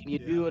 Can you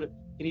Yeah. do it?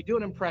 Can you do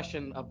an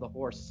impression of the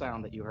horse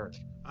sound that you heard?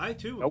 I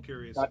too am Nope,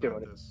 curious not about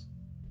doing it. this.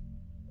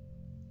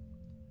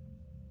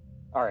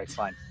 All right,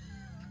 fine.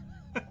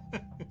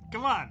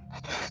 Come on,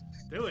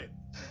 do it.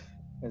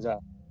 Is that?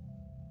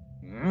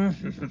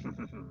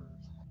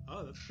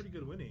 Oh, that's pretty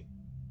good, Winnie.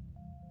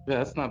 Yeah,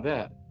 that's not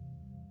bad.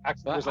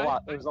 Actually, there's a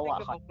lot. I There's a think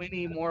lot. of a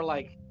whinny more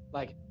like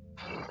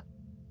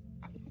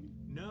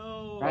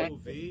No, Right.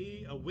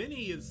 V. A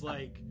whinny is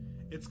like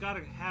it's got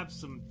to have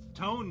some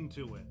tone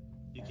to it.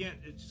 You can't.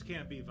 It just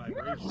can't be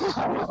vibration.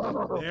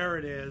 There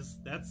it is.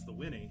 That's the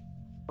whinny.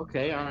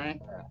 okay, all right.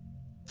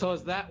 So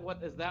is that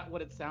what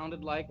it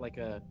sounded like? Like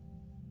a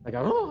I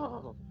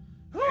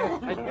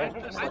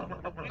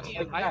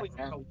always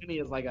think a whinny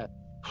is like a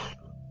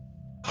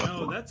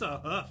No, that's a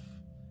huff.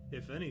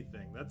 If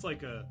anything, that's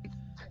a.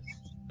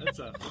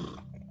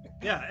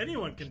 Yeah,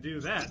 anyone can do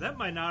that. That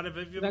might not have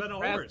even that's been a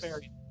horse.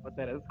 raspberry. What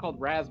that is? It's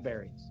called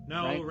raspberries.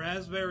 No, right?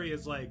 raspberry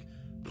is like.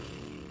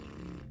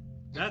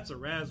 That's a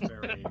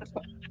raspberry.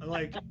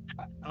 Like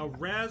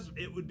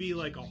it would be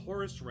like a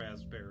horse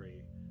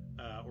raspberry,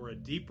 or a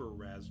deeper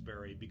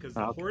raspberry, because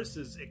the Okay.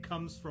 horses, it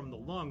comes from the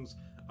lungs.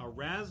 A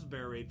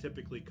raspberry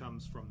typically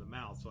comes from the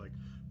mouth, so like,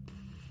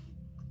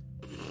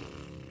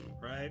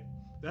 right?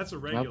 That's a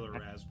regular Okay.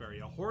 raspberry.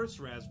 A horse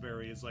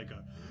raspberry is like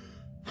a.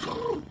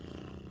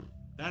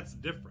 That's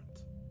different.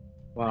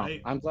 Wow.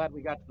 Right. I'm glad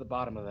we got to the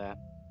bottom of that.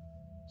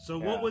 So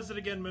Yeah. what was it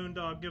again,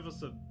 Moondog? Give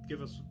us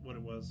what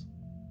it was.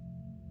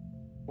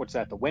 What's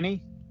that? The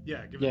whinny?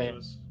 Yeah, give Yeah. it to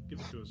us. Give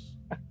it to us.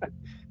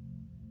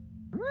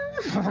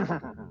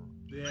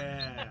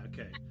 Yeah,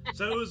 okay.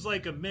 So it was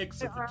like a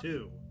mix of the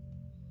two.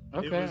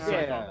 Okay. It was all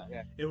right.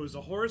 yeah. It was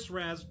a horse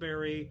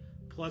raspberry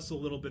plus a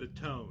little bit of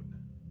tone,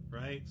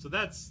 right? So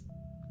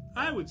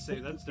I would say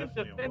that's You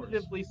definitely a horse.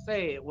 definitively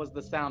say it was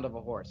the sound of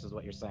a horse, is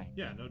what you're saying.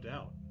 Yeah, no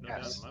doubt. No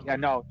Yes. doubt. in my Yeah.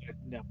 mind.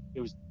 No.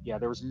 It was. Yeah.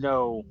 There was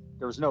no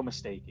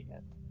mistaking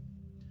it.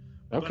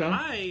 But Okay.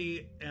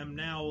 I am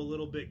now a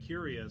little bit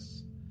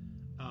curious,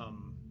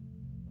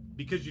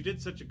 because you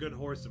did such a good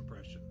horse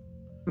impression.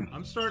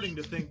 I'm starting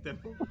to think that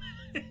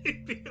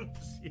maybe it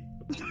was you.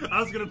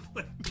 I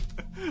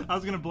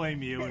was gonna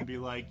blame you and be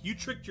like, you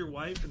tricked your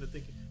wife into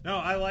thinking. No,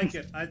 I like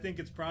it. I think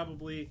it's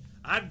probably.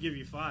 I'd give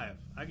you 5.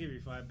 I'd give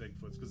you 5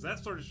 Bigfoots, because that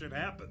sort of shit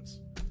happens.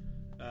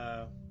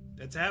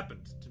 It's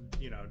happened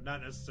to,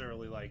 not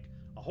necessarily like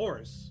a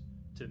horse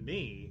to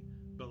me,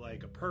 but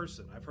like a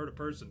person. I've heard a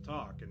person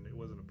talk, and it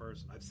wasn't a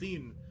person. I've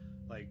seen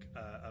like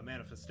a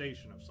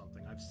manifestation of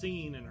something. I've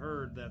seen and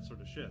heard that sort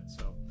of shit.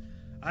 So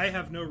I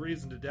have no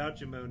reason to doubt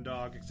you,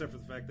 Moondog, except for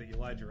the fact that you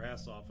lied your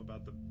ass off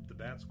about the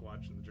Bat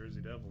Squatch and the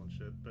Jersey Devil and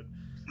shit. But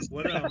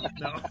what?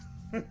 No.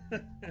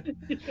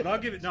 But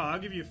I'll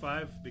give you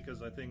 5,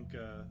 because I think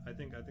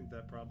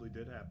that probably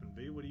did happen.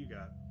 V, what do you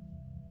got?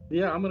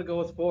 Yeah, I'm gonna go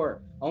with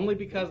 4. Only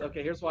because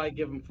here's why I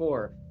give him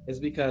 4 is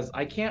because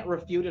I can't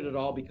refute it at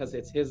all because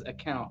it's his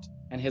account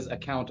and his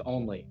account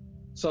only.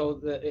 So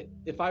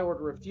if I were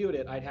to refute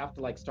it, I'd have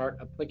to like start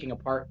picking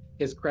apart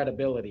his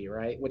credibility,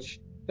 right? Which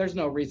there's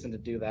no reason to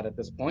do that at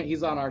this point.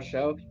 He's on our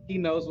show. He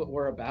knows what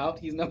we're about.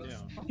 He's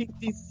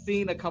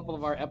seen a couple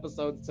of our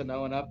episodes to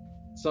know enough.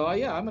 So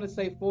yeah, I'm gonna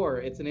say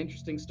 4. It's an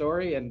interesting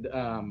story, and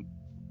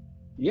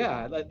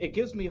it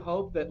gives me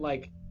hope that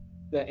like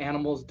the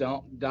animals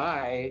don't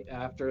die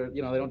after,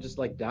 they don't just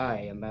like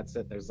die and that's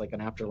it. There's like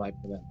an afterlife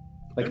for them.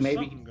 Like There's maybe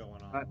something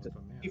going on with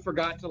them, he yeah.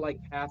 forgot to like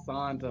pass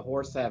on to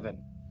horse heaven.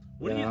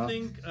 What do you Yeah.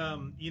 think?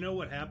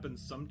 What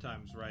happens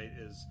sometimes, right,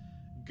 is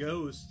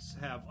ghosts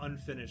have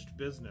unfinished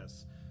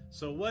business.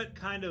 So what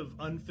kind of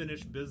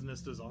unfinished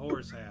business does a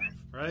horse have,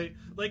 right?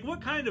 Like,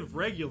 what kind of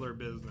regular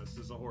business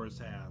does a horse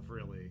have,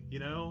 really?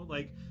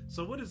 Like,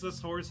 so what is this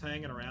horse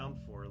hanging around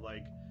for?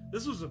 Like,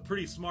 this was a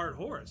pretty smart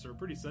horse, or a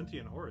pretty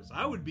sentient horse.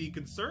 I would be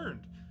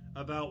concerned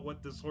about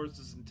what this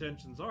horse's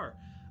intentions are.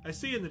 I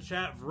see in the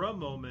chat, Vra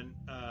Moment,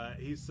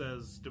 he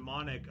says,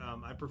 demonic,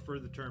 I prefer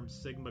the term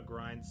Sigma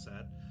grind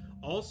set.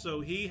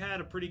 Also, he had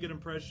a pretty good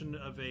impression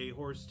of a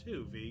horse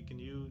too. V, can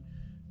you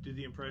do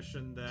the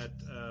impression that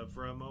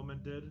Vra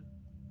Moment did?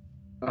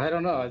 I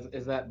don't know.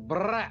 Is that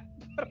brah?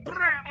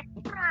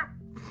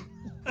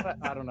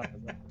 I don't know.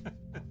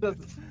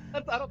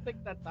 I don't think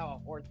that's how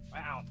a horse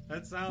sounds.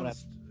 That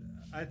sounds.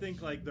 I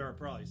think like there are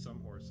probably some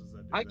horses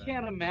that do I that.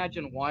 can't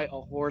imagine why a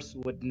horse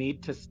would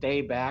need to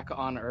stay back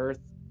on Earth.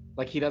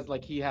 Like he does.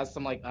 Like he has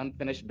some like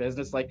unfinished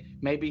business. Like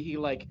maybe he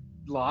like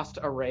lost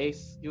a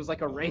race. He was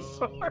like a race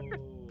horse.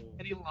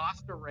 And he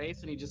lost a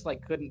race and he just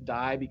like couldn't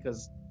die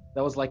because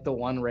that was like the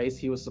one race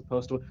he was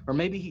supposed to, or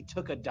maybe he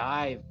took a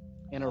dive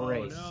in a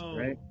race, no.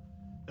 right?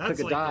 That's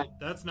Took a dive.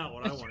 that's not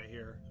what I want to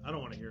hear. I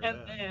don't want to hear And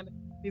that. then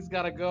he's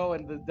got to go,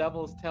 and the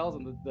devil tells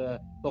him, the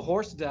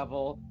horse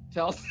devil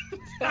tells him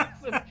he's got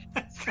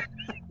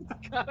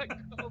to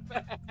go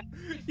back.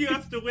 You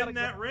have to win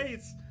that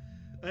race.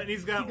 And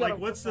he's got, like,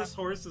 what's go this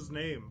horse's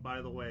name,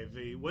 by the way,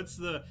 V? What's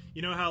the,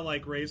 you know how,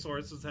 like, race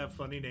horses have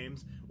funny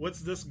names?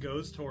 What's this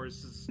ghost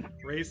horse's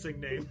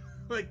racing name?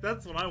 Like,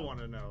 that's what I want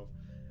to know.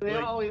 They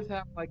like, always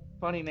have, like,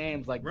 funny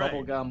names, like right.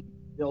 Bubblegum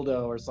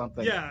Dildo or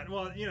something. Yeah,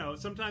 well, you know,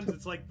 sometimes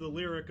it's like the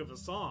lyric of a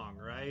song,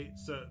 right?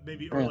 So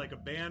maybe, or like a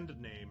band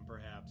name,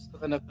 perhaps.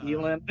 Than a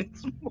feeling.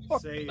 It's more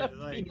Say, than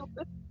a like, feeling.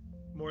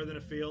 more than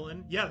a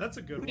feeling. Yeah, that's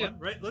a good one,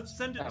 right? Let's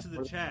send it to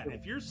the chat.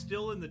 If you're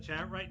still in the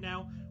chat right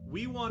now,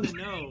 we want to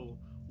know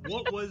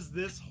what was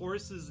this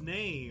horse's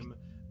name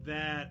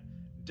that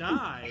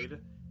died,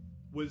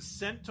 was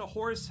sent to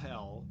horse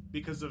hell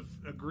because of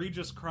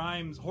egregious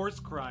crimes, horse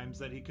crimes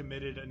that he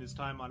committed in his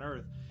time on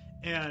Earth,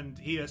 and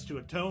he has to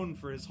atone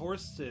for his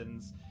horse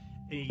sins.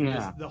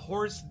 And the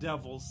horse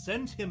devil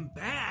sent him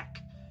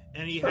back,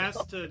 and he has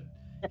to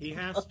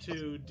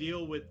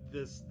deal with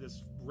this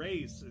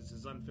race as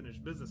his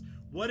unfinished business.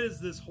 What is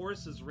this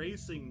horse's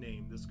racing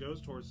name? This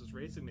ghost horse's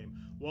racing name?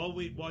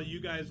 While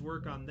you guys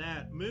work on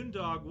that,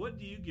 Moondog, what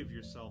do you give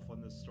yourself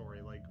on this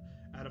story? Like,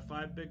 out of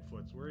 5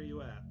 Bigfoots, where are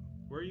you at?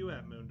 Where are you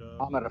at, Moondog?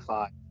 I'm at a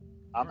 5.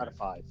 I'm at a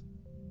 5.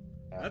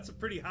 Yeah. That's a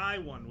pretty high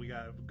one. We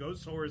got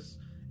Ghost Horse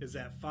is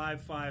at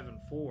 5, 5, and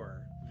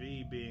 4.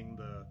 V being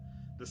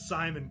the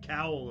Simon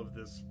Cowell of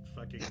this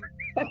fucking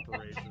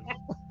operation.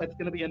 That's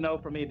gonna be a no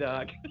for me,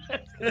 Doug.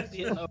 That's gonna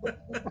be a no.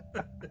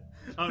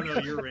 Oh no,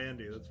 you're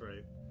Randy. That's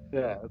right.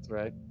 Yeah, that's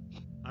right.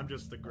 I'm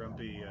just the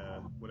grumpy,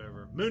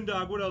 whatever.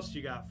 Moondog, what else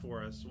you got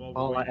for us? While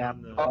Oh, we're I waiting have.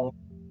 on the...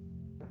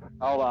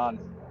 Hold on.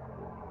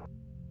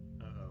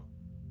 Uh-oh.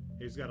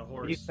 He's got a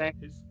horse.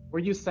 Were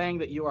you saying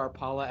that you are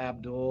Paula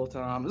Abdul,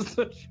 Tom? Is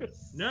that what you're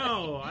saying?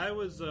 No, I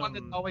was... The one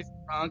that's always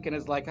drunk and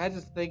is like, I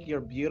just think you're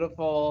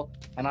beautiful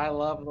and I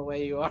love the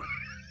way you are.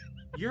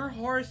 Your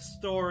horse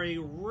story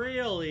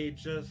really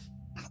just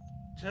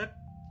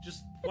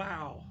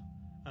wow.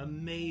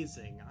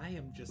 Amazing. I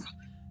am just...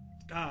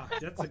 God,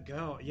 that's a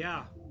go.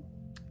 Yeah.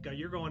 God,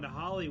 you're going to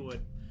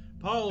Hollywood.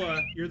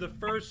 Paula, you're the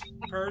first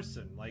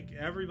person. Like,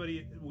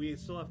 everybody... We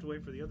still have to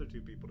wait for the other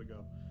 2 people to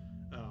go.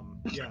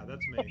 Yeah,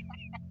 that's me.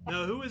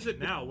 No, who is it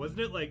now? Wasn't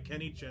it like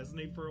Kenny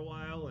Chesney for a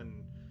while,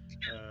 and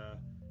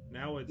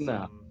now it's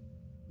no.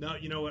 No,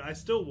 you know what? I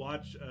still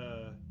watch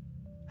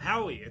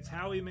Howie. It's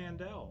Howie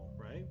Mandel,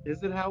 right?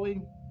 Is it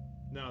Howie?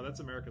 No,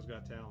 that's America's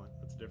Got Talent.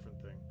 That's a different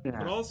thing. Yeah.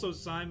 But also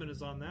Simon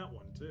is on that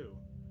one too,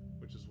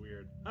 which is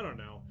weird. I don't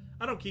know.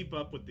 I don't keep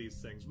up with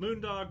these things.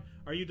 Moondog,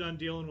 are you done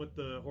dealing with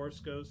the horse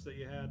ghost that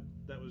you had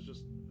that was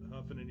just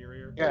huffing in your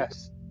ear?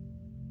 Yes.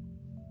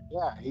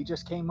 Yeah, he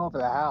just came over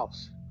the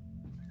house.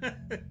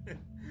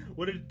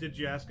 What did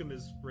you ask him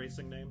his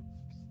racing name?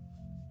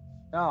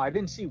 No, I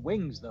didn't see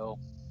wings though.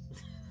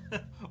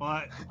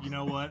 Well, you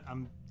know what?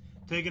 I'm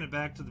taking it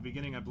back to the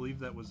beginning. I believe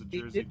that was a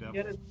Jersey Devil.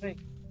 Get his thing.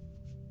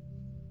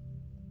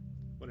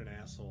 What an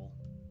asshole.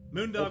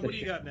 Moondog, what do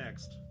you got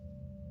next?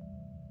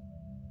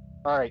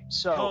 All right,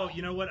 so Oh,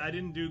 you know what? I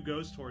didn't do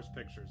ghost horse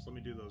pictures. Let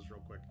me do those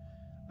real quick.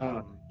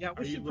 Yeah, are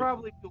we you should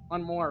probably do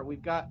one more.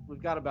 We've got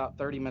about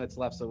 30 minutes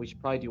left, so we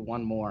should probably do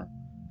one more.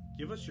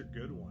 Give us your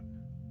good one.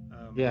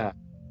 Yeah.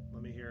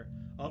 Let me hear.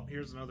 Oh,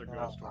 here's another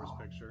ghost horse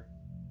picture.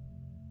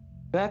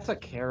 That's a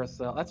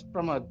carousel. That's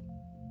from a...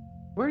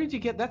 Where did you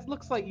get... That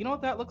looks like... You know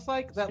what that looks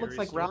like? That looks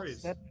Scary like Ralph Stories.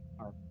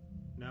 Steadman.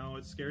 No,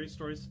 it's Scary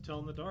Stories to Tell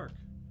in the Dark.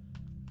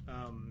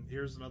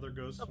 Here's another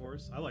ghost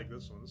horse. I like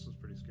this one. This one's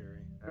pretty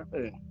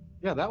scary.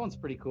 Yeah, that one's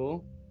pretty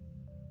cool.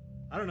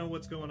 I don't know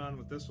what's going on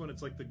with this one.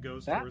 It's like the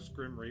ghost That- horse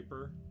Grim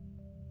Reaper.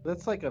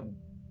 That's like a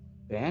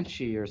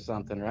banshee or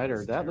something, right? Or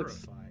It's that looks...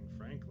 terrifying,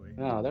 frankly.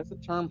 No, there's a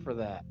term for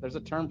that. There's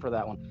a term for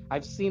that one.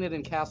 I've seen it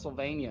in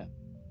Castlevania.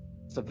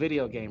 It's a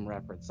video game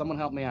reference. Someone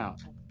help me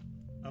out.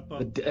 Up,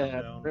 The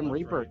down, Grim left,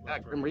 Reaper. right, Yeah,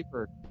 left, Grim right.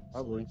 Reaper.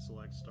 Probably.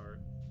 Select,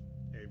 start.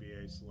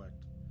 ABA, select.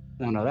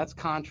 No, that's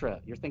Contra.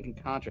 You're thinking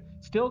Contra.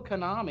 Still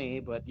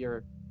Konami, but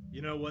you're...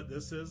 You know what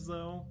this is,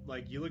 though?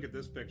 Like, you look at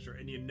this picture,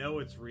 and you know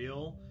it's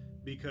real,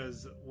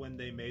 because when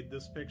they made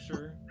this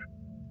picture,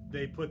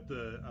 they put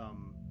the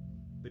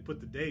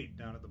date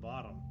down at the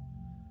bottom.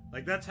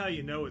 Like, that's how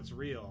you know it's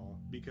real,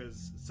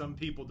 because some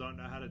people don't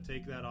know how to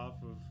take that off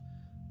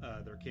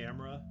of their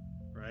camera,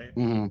 right?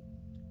 Mm-hmm.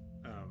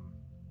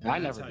 And I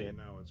that's never how did. you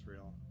know it's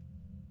real.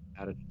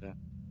 How to do that?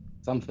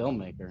 Some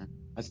filmmaker.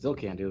 I still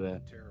can't do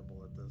that.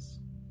 Terrible at this.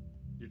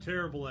 You're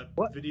terrible at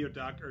What? video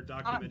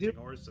documenting dude,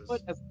 horses. Bigfoot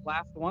as the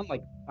last one,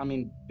 like, I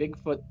mean,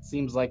 Bigfoot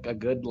seems like a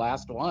good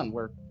last one.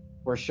 We're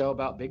a show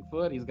about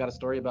Bigfoot. He's got a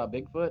story about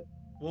Bigfoot.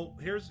 Well,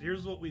 here's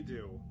what we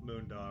do,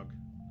 Moondog.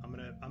 I'm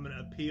gonna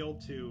appeal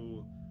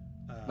to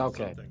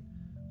Okay. something.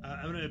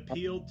 I'm gonna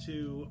appeal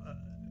to.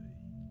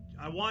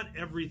 I want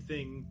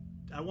everything.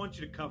 I want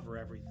you to cover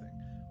everything,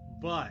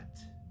 but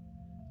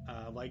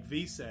like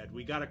V said,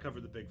 we got to cover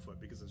the Bigfoot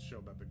because it's a show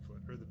about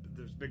Bigfoot, or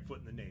there's Bigfoot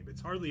in the name. It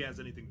hardly has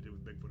anything to do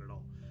with Bigfoot at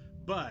all,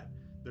 but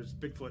there's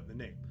Bigfoot in the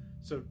name.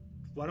 So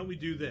why don't we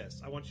do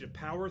this? I want you to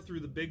power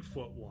through the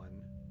Bigfoot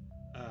one,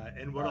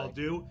 and what I'll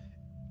do.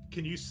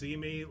 Can you see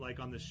me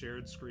like on the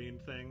shared screen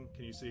thing?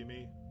 Can you see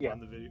me on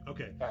the video?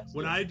 Okay.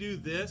 When I do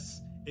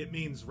this, it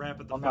means wrap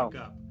it the fuck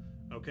up.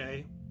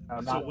 Okay.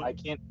 I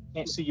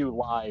can't see you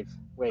live.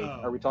 Wait,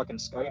 are we talking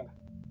Skype?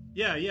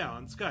 Yeah,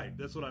 on Skype.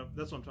 That's what I'm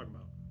talking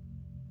about.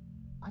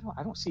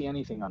 I don't see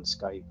anything on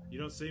Skype. You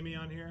don't see me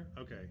on here?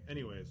 Okay.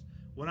 Anyways,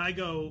 when I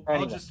go,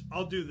 anyway.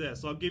 I'll do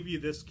this. I'll give you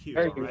this cue.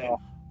 There all right.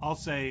 Go. I'll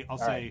say,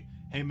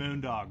 hey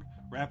Moondog,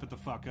 wrap it the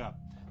fuck up.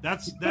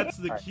 That's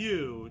the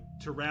cue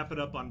to wrap it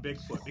up on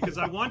Bigfoot, because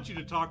I want you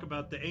to talk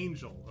about the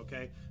angel.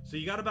 Okay. So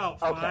you got about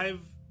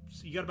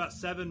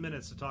 7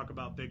 minutes to talk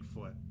about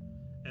Bigfoot,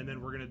 and then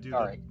we're gonna do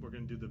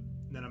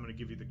then I'm gonna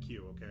give you the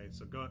cue. Okay.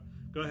 So go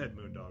ahead,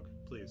 Moondog,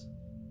 please.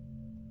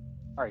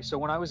 All right. So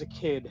when I was a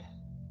kid,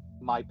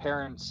 my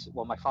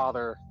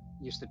father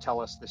used to tell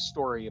us this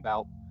story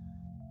about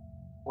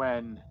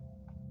when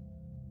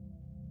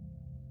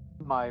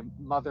my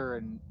mother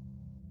and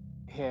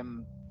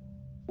him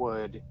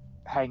would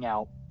hang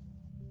out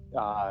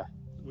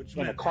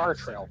in a car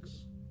trail.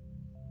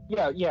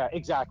 Yeah,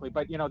 exactly.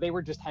 But they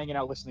were just hanging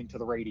out listening to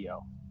the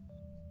radio.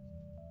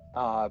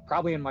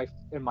 Probably in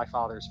my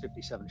father's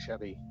 '57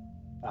 Chevy,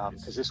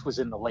 because this was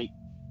in the late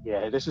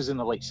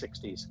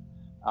 60s.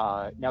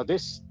 Now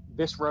this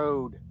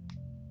road,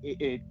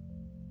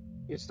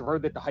 it's the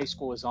road that the high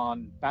school is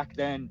on. Back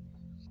then,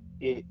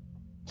 it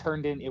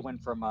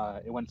went from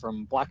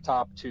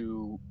blacktop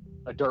to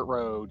a dirt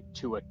road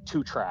to a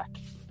 2-track,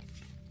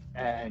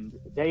 and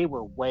they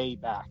were way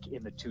back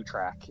in the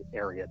 2-track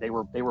area. They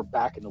were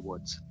back in the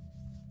woods,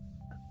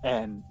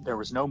 and there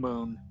was no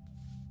moon.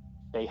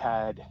 They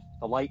had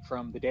the light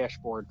from the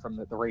dashboard from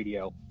the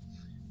radio,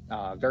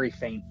 very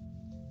faint,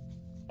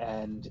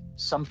 and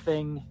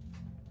something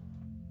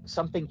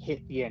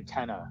hit the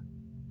antenna.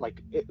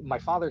 My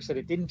father said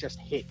it didn't just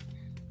hit.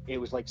 It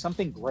was like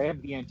something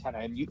grabbed the antenna.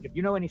 And if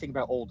you know anything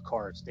about old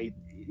cars, the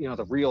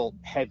real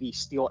heavy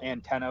steel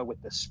antenna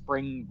with the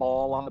spring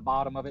ball on the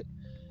bottom of it,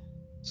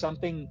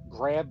 something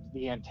grabbed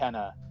the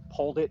antenna,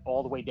 pulled it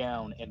all the way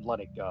down, and let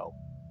it go.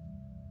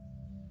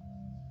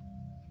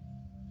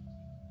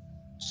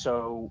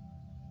 So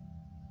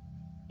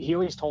he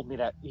always told me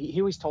that. He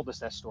always told us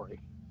that story.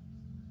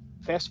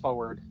 Fast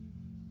forward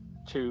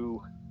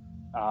to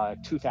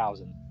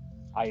 2000.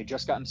 I had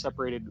just gotten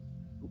separated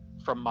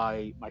from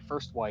my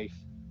first wife.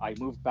 I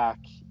moved back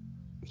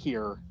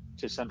here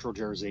to Central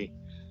Jersey.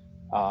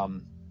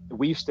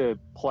 We used to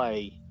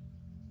play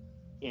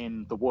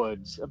in the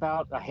woods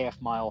about a half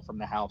mile from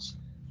the house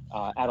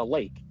at a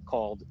lake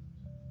called,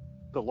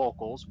 the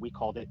locals, we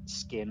called it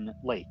Skin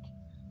Lake.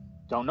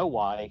 Don't know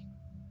why.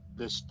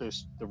 The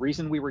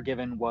reason we were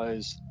given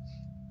was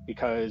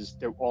because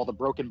all the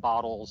broken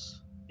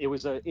bottles. It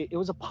was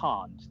a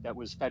pond that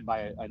was fed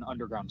by an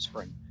underground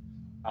spring,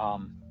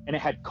 and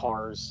it had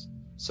cars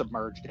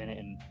submerged in it,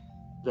 and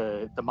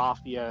the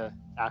mafia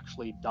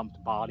actually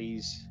dumped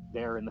bodies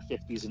there in the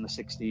 50s and the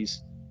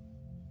 60s.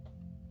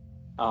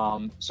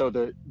 So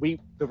the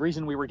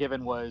reason we were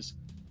given was,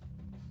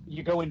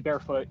 you go in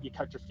barefoot, you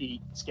cut your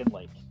feet, Skin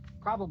Lake.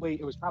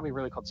 It was probably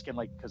really called Skin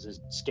Lake because it's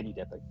skinny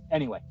dipping.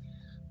 Anyway,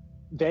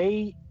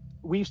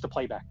 we used to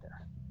play back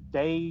there.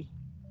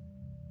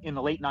 In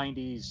the late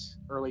 90s,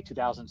 early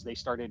 2000s, they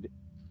started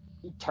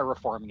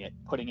terraforming it,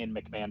 putting in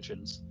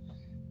McMansions.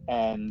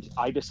 And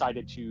I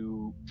decided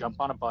to jump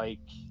on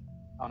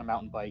a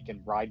mountain bike,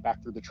 and ride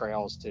back through the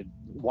trails to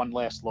one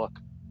last look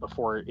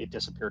before it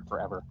disappeared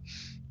forever.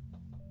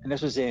 And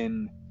this was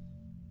in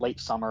late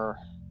summer.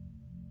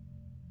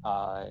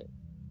 The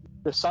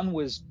sun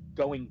was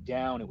going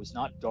down. It was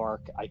not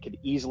dark. I could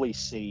easily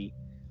see.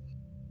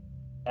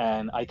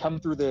 And I come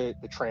through the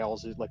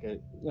trails, like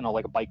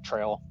a bike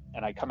trail,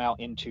 and I come out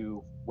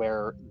into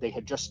where they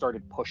had just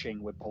started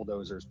pushing with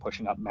bulldozers,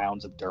 pushing up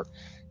mounds of dirt.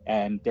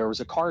 And there was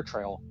a car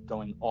trail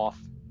going off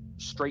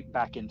straight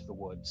back into the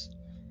woods.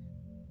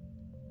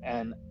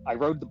 And I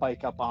rode the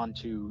bike up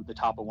onto the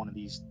top of one of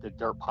the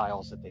dirt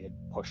piles that they had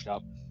pushed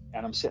up.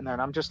 And I'm sitting there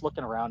and I'm just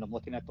looking around. I'm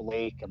looking at the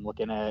lake. I'm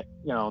looking at,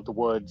 the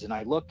woods. And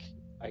I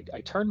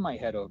turn my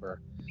head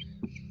over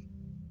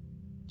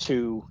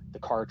to the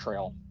car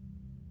trail.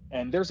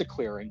 And there's a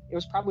clearing. It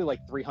was probably like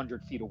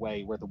 300 feet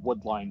away where the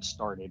wood line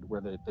started, where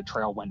the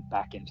trail went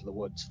back into the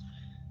woods.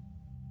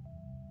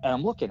 And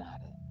I'm looking at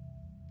it.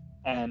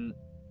 And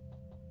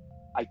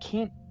I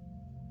can't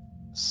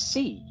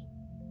see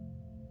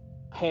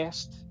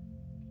past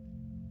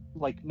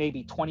like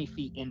maybe 20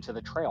 feet into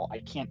the trail. I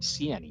can't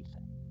see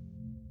anything.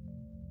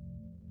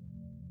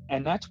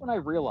 And that's when I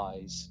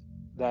realize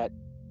that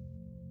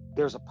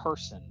there's a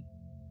person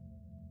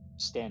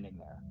standing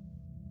there,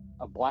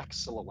 a black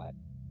silhouette.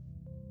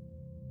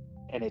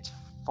 And it's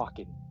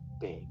fucking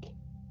big.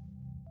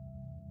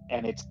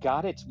 And it's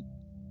got its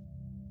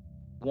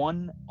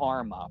one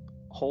arm up,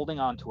 holding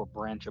onto a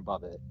branch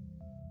above it.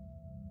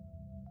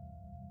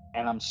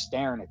 And I'm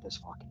staring at this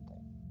fucking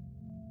thing.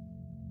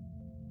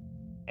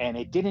 And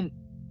it didn't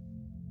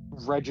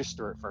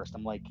register at first.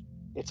 I'm like,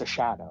 it's a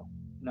shadow.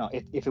 no.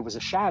 If it was a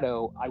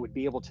shadow, I would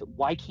be able to.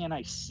 Why can't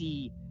I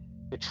see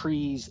the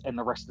trees and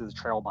the rest of the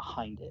trail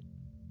behind it?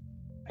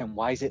 And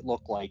why does it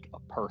look like a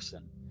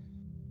person?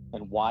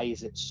 And why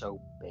is it so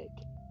big?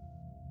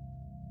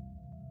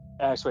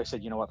 So I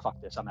said, you know what, fuck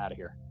this, I'm out of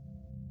here.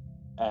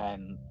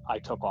 And I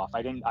took off.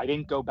 I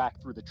didn't go back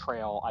through the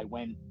trail. I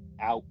went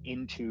out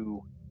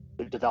into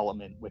the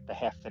development with the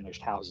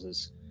half-finished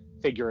houses,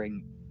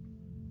 figuring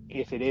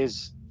if it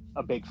is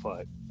a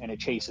Bigfoot and it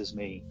chases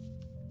me,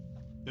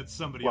 It's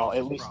somebody well, else's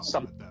at least problem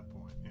some. at that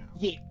point.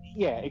 Yeah.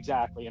 Yeah,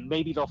 exactly. And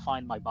maybe they'll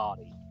find my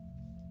body.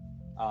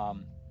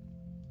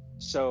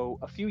 So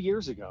a few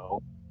years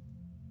ago,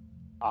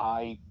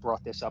 I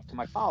brought this up to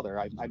my father.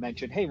 I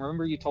mentioned, hey,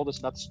 remember you told us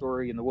about the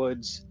story in the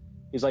woods?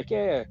 He's like,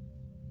 yeah.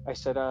 I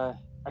said,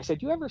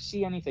 you ever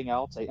see anything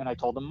else? And I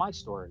told him my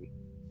story.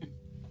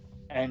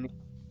 And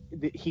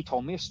he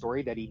told me a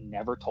story that he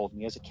never told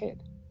me as a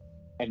kid.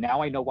 And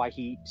now I know why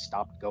he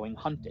stopped going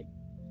hunting.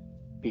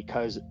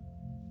 Because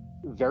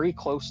very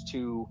close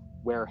to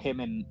where him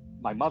and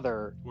my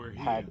mother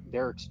had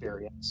their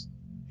experience,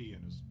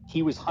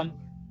 he was hunting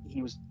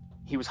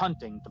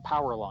the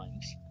power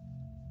lines,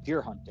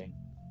 deer hunting.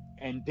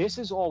 And this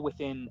is all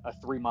within a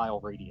 3-mile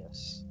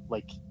radius.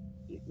 Like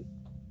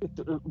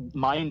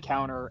my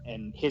encounter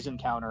and his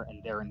encounter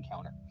and their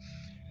encounter.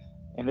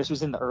 And this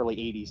was in the early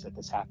 80s that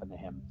this happened to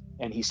him.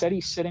 And he said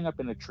he's sitting up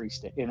in a tree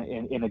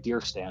in a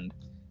deer stand,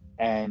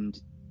 and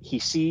he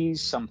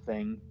sees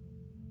something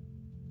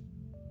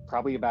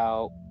probably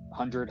about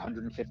 100,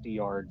 150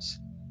 yards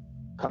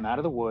come out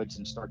of the woods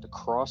and start to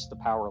cross the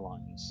power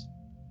lines.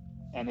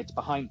 And it's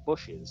behind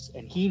bushes.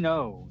 And he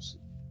knows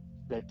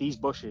that these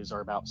bushes are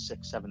about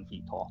 6-7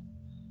 feet tall.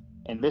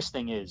 And this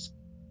thing is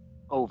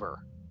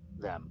over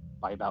them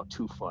by about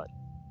 2 foot.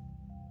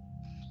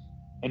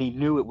 And he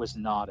knew it was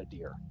not a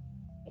deer.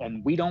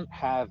 And we don't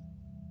have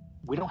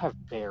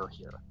bear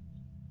here.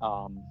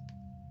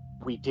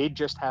 We did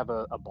just have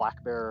a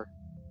black bear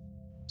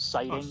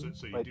sighting.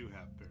 So you do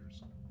have bears.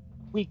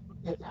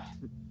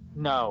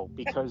 No,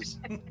 because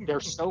they're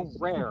so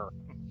rare.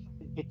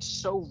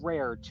 It's so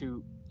rare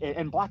to,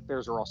 and black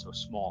bears are also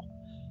small.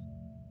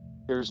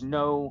 There's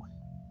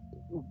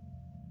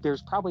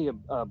probably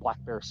a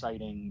black bear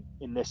sighting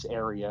in this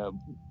area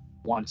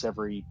once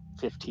every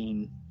 10,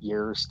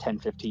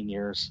 15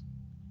 years.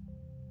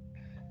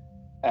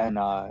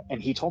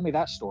 And he told me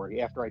that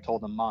story after I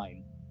told him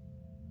mine.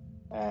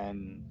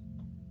 And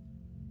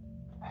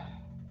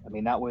I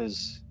mean, that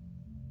was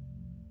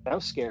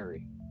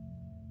scary.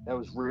 That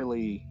was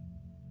really,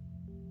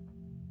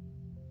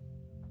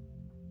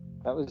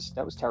 that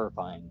was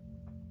terrifying,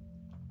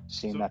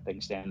 seeing that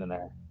thing standing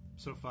there.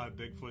 So 5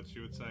 Bigfoots,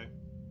 you would say?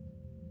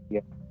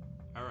 Yeah.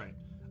 All right.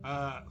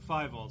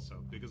 5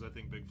 also, because I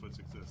think Bigfoots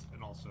exist.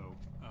 And also,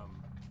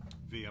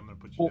 V, I'm going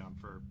to put you down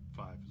for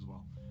 5 as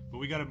well. But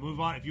we got to move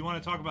on. If you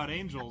want to talk about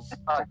angels,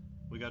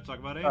 we got to talk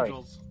about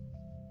angels. Right.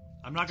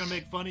 I'm not going to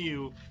make fun of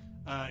you.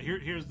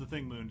 Here's the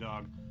thing,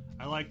 Moondog.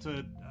 I like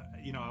to,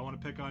 I want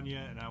to pick on you,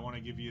 and I want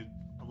to give you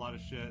a lot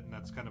of shit, and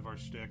that's kind of our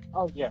shtick.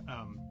 Oh, yeah.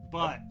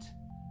 But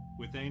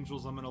with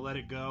angels, I'm going to let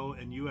it go,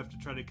 and you have to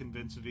try to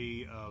convince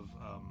V of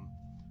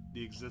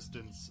the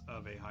existence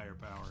of a higher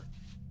power.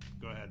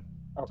 Go ahead.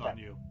 It's on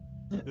you.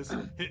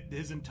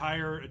 His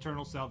entire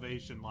eternal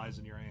salvation lies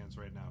in your hands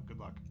right now. Good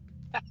luck.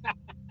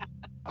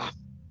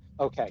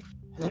 Okay.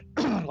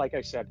 Like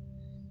I said,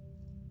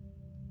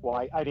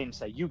 well, I didn't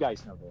say, you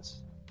guys know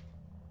this,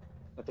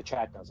 but the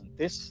chat doesn't.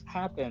 This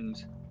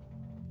happened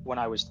when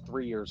I was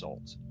 3 years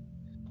old.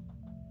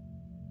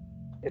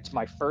 It's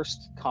my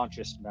first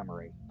conscious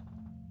memory.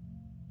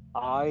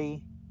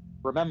 I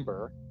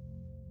remember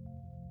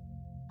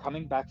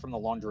coming back from the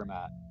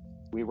laundromat.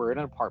 We were in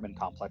an apartment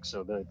complex,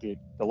 so the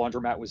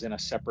laundromat was in a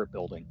separate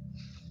building.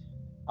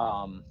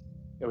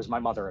 It was my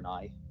mother and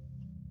I.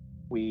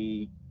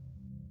 We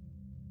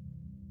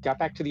got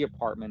back to the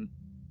apartment.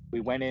 We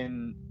went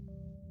in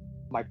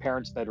my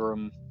parents'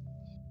 bedroom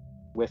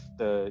with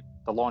the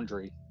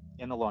laundry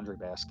in the laundry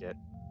basket,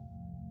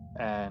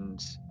 and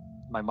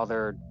my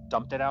mother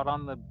dumped it out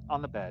on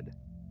the bed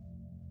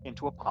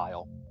into a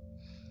pile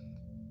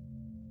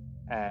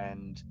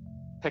and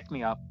picked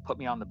me up, put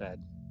me on the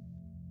bed,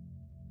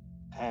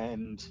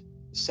 and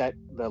set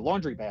the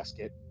laundry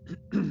basket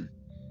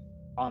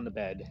on the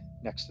bed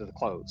next to the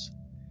clothes.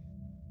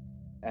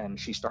 And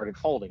she started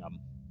folding them.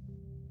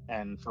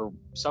 And for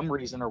some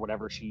reason or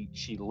whatever, she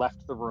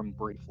left the room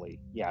briefly.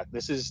 Yeah,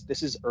 this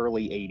is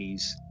early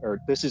 80s, or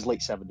this is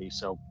late 70s.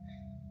 So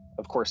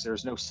of course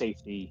there's no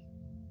safety.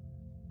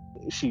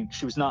 She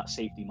was not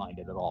safety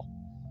minded at all.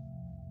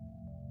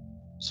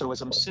 So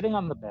as I'm sitting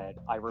on the bed,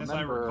 I remember. As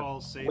I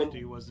recall,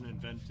 safety wasn't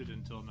invented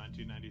until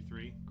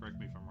 1993. Correct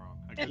me if I'm wrong.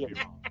 I could be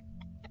wrong.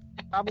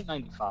 Probably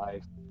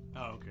 95.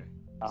 Oh, okay.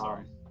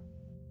 Sorry.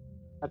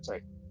 That's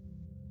right.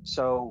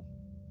 So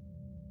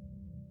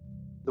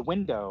the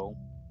window,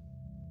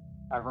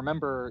 I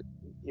remember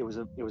it was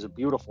a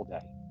beautiful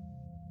day.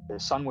 The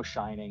sun was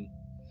shining,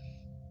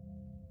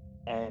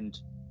 and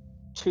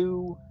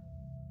 2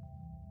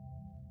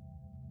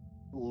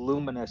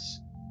 luminous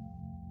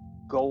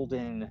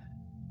golden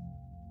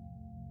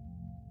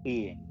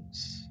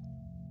beings.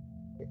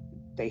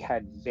 They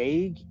had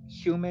vague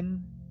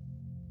human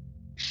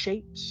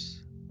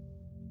shapes.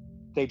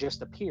 They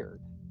just appeared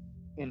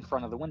in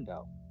front of the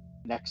window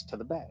next to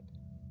the bed.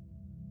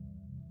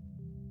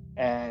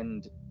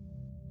 And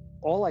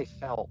all I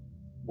felt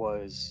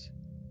was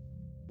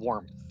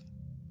warmth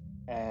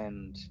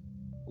and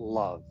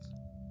love.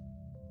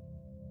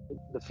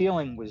 The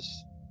feeling was,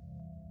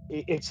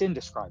 it's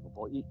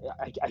indescribable.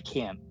 I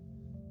can't.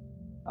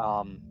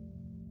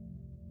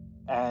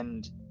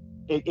 And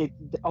it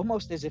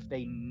almost as if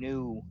they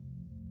knew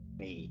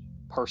me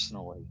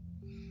personally.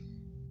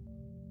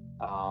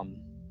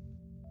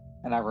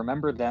 And I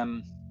remember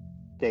them,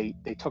 they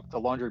took the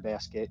laundry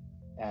basket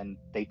and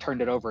they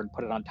turned it over and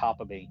put it on top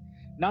of me.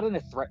 Not in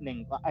a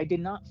threatening, I did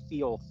not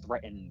feel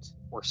threatened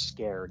or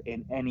scared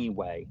in any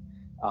way.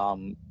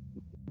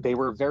 They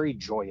were very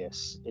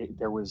joyous. It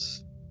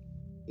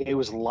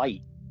was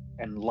light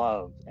and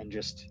love and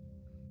just,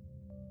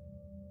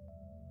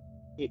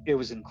 it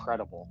was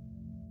incredible.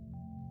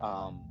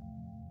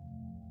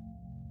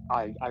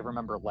 I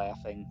remember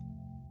laughing,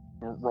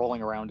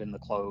 rolling around in the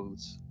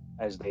clothes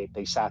as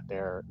they sat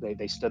there,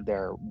 they stood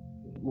there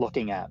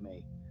looking at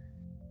me.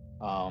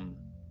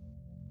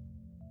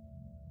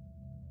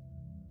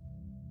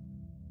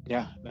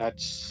 Yeah,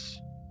 that's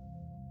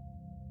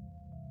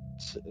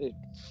it.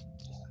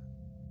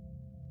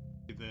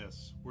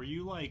 This, were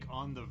you like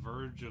on the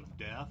verge of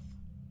death,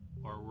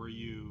 or were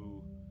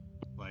you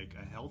like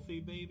a healthy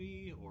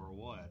baby, or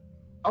what?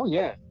 Oh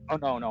yeah.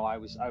 Oh no, I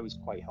was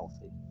quite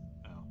healthy.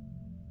 Oh,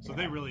 so Yeah.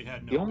 they really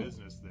had The no only-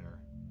 business there.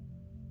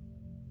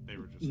 They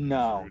were just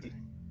No.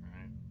 intruding,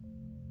 right?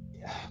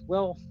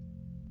 Well,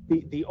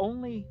 the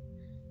only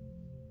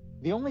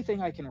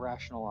thing I can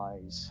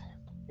rationalize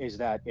is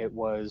that it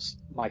was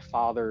my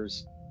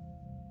father's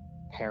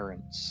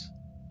parents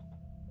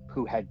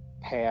who had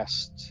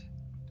passed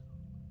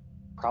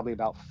probably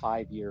about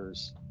 5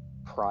 years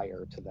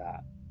prior to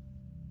that.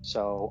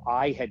 So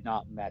I had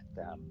not met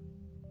them.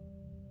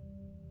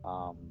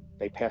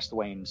 They passed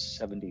away in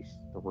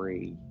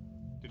 73.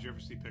 Did you ever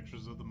see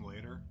pictures of them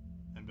later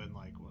and been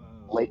like,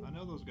 "Whoa, Late- I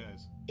know those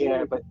guys"?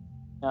 Yeah, but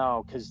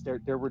no, because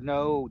there were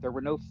no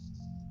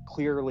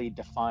clearly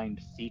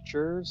defined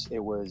features. It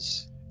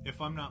was If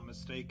I'm not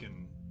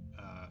mistaken,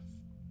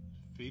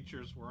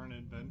 features weren't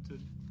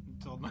invented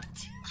until 19.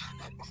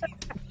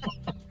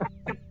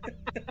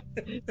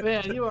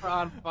 Man, you are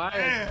on fire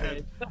Man,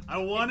 today. I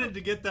wanted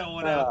to get that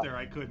one out there.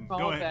 I couldn't. Call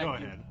Go ahead.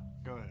 back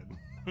Go ahead.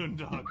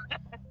 Moondog.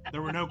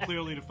 There were no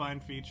clearly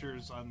defined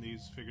features on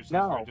these figures, so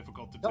No. it's very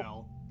difficult to Nope.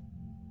 tell.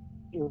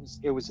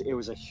 it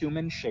was a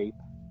human shape.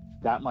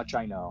 That much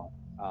I know.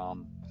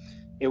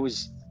 It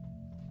was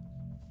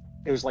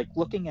like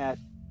looking at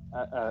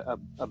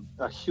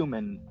a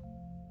human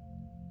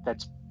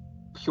that's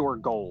pure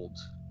gold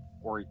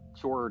or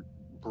pure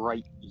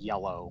bright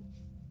yellow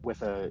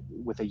with a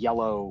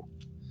yellow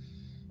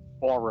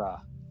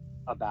aura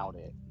about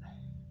it.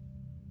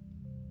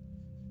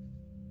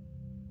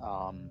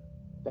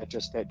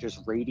 That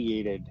just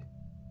radiated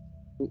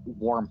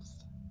warmth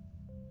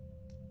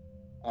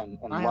and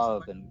I ask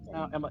love questions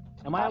and now?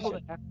 Am I able to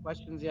compassion. ask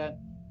questions yet?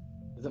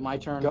 Is it my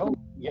turn? Go.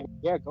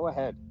 Yeah, go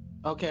ahead.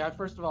 Okay.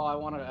 First of all, I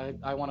want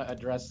to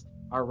address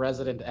our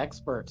resident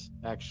expert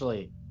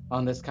actually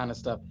on this kind of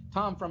stuff.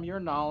 Tom, from your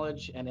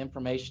knowledge and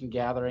information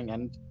gathering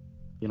and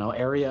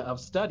area of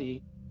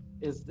study,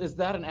 is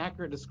that an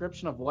accurate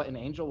description of what an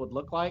angel would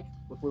look like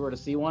if we were to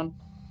see one?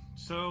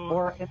 So,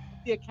 Or in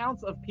the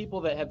accounts of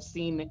people that have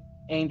seen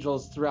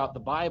angels throughout the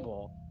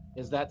Bible,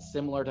 is that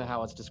similar to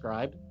how it's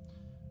described?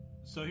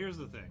 So here's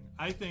the thing.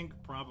 I think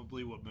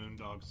probably what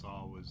Moondog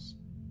saw was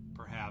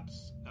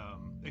perhaps,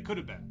 it could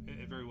have been.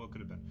 It very well could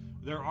have been.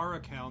 There are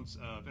accounts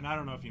of, and I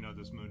don't know if you know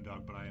this,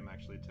 Moondog, but I am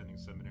actually attending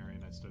seminary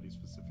and I study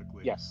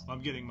specifically. Yes. I'm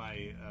getting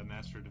my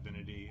Master of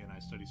Divinity and I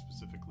study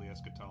specifically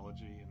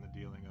eschatology and the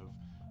dealing of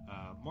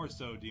more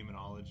so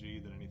demonology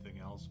than anything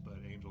else, but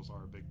angels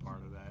are a big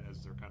part of that,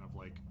 as they're kind of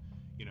like,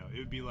 it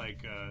would be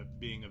like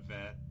being a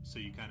vet, so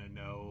you kind of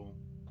know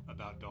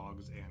about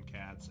dogs and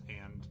cats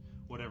and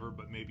whatever,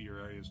 but maybe your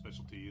area of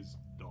specialty is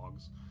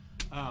dogs.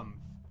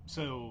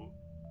 So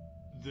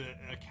the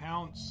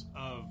accounts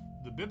of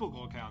the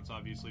biblical accounts,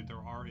 obviously, there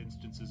are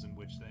instances in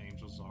which the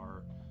angels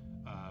are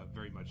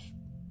very much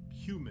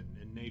human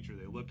in nature.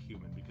 They look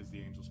human because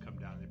the angels come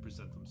down and they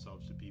present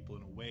themselves to people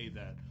in a way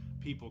that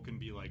people can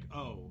be like,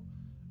 oh,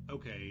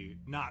 okay,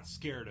 not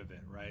scared of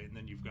it, right? And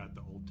then you've got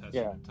the Old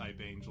Testament type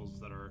angels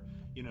that are,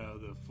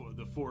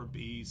 the four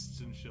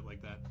beasts and shit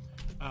like that.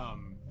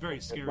 Very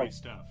scary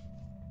stuff.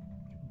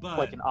 But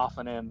Like an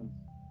Ophanim,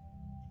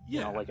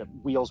 like a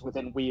wheels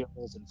within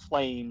wheels and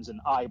flames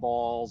and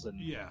eyeballs and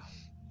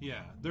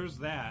yeah, there's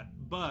that.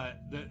 But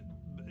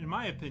in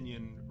my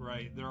opinion,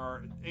 right,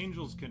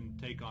 angels can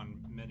take on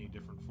many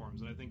different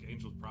forms, and I think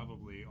angels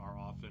probably are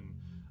often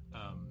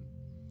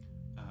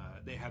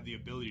they have the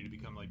ability to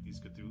become like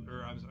these Cthulhu,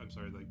 or I'm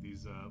sorry, like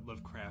these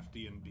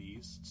Lovecraftian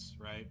beasts,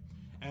 right?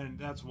 And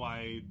that's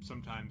why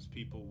sometimes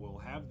people will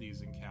have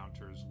these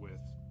encounters with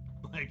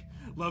Like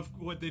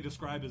what they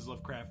describe as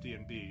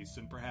Lovecraftian beasts,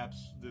 and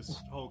perhaps this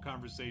whole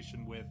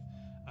conversation with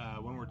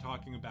when we're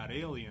talking about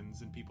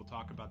aliens and people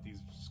talk about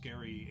these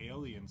scary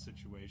alien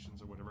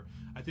situations or whatever,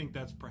 I think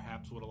that's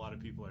perhaps what a lot of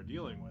people are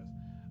dealing with.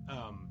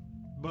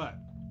 But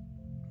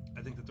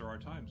I think that there are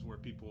times where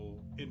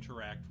people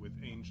interact with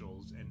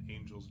angels, and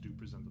angels do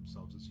present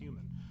themselves as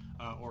human,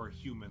 or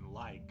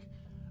human-like.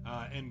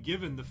 And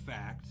given the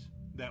fact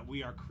that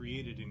we are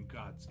created in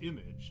God's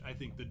image, I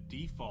think the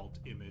default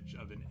image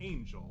of an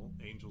angel,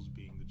 angels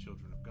being the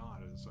children of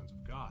God or the sons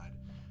of God,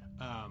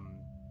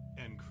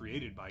 and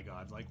created by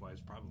God, likewise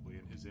probably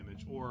in his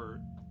image,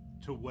 or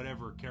to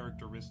whatever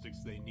characteristics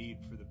they need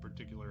for the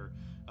particular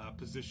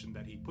position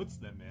that he puts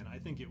them in, I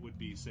think it would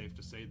be safe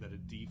to say that a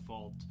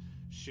default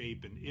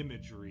shape and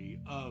imagery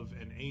of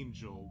an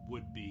angel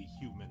would be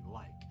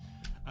human-like.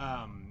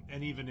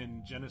 And even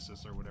in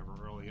Genesis or whatever,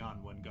 early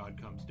on, when God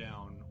comes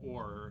down,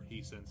 or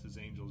he sends his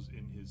angels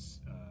in his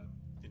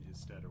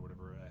stead or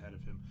whatever ahead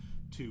of him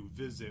to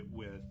visit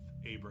with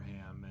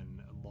Abraham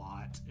and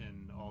Lot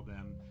and all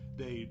them,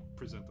 they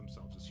present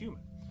themselves as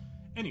human.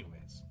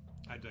 Anyways,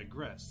 I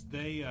digress.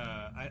 They,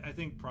 I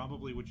think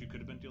probably what you could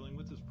have been dealing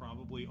with is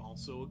probably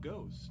also a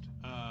ghost.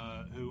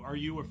 Who are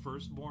you, a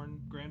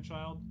firstborn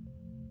grandchild?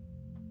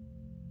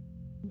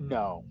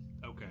 No.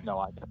 Okay. No,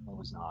 I definitely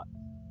was not.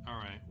 All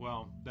right.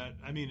 Well,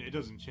 it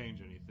doesn't change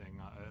anything.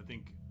 I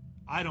think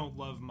I don't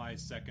love my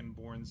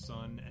second-born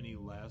son any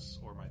less,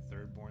 or my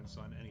third-born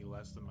son any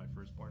less than my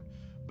firstborn.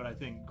 But I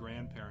think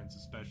grandparents,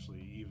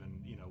 especially, even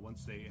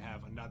once they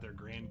have another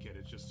grandkid,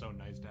 it's just so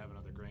nice to have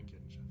another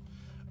grandkid and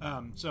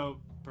shit.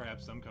 So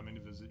perhaps them coming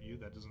to visit you,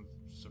 that doesn't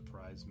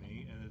surprise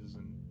me, and it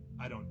doesn't.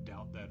 I don't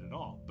doubt that at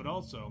all. But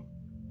also,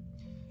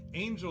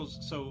 angels.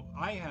 So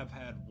I have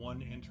had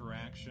one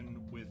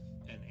interaction with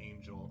an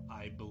angel,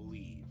 I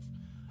believe.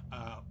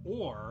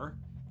 Or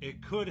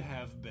it could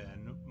have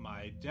been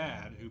my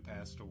dad, who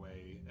passed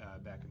away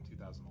back in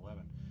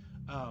 2011.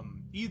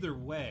 Either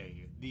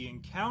way, the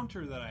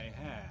encounter that I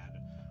had,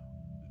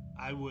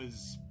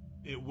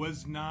 it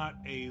was not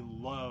a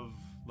love,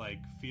 like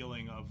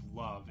feeling of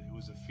love. It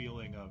was a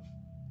feeling of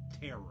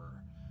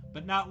terror,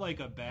 but not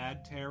like a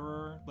bad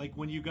terror, like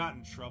when you got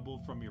in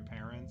trouble from your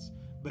parents,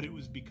 but it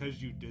was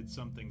because you did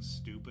something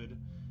stupid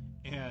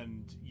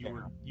and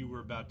you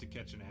were about to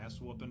catch an ass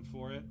whooping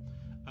for it.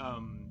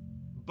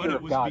 But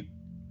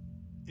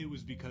it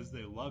was because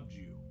they loved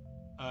you,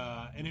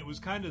 and it was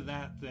kind of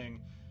that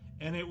thing,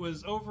 and it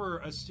was over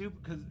a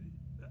stupid. Because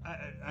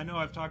I know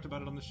I've talked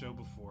about it on the show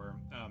before.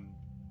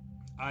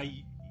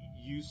 I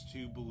used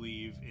to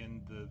believe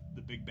in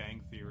the Big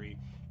Bang Theory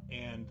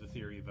and the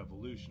theory of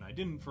evolution. I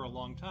didn't for a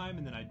long time,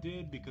 and then I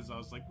did because I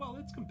was like, well,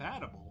 it's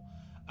compatible.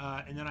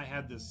 And then I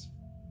had this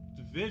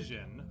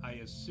vision, I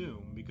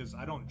assume, because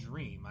I don't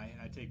dream.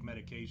 I take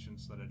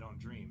medications so that I don't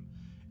dream.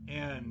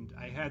 And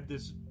I had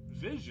this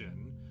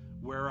vision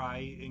where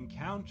I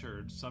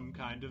encountered some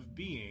kind of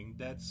being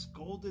that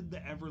scolded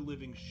the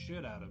ever-living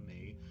shit out of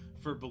me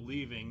for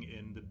believing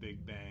in the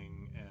Big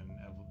Bang and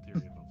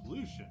theory of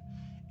evolution.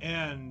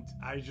 And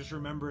I just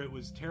remember it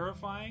was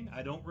terrifying.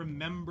 I don't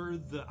remember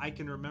I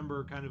can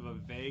remember kind of a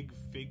vague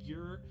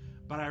figure,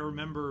 but I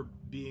remember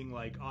being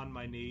like on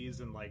my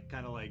knees and like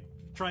kind of like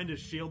trying to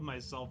shield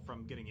myself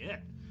from getting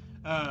hit.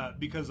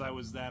 Because I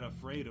was that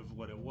afraid of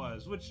what it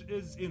was, which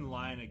is in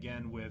line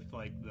again with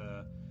like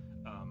the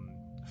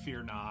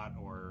fear not,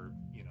 or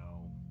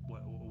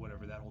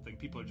whatever, that whole thing.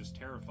 People are just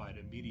terrified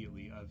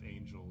immediately of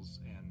angels,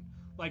 and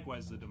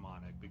likewise the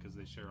demonic, because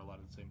they share a lot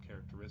of the same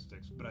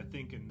characteristics. But I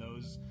think in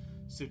those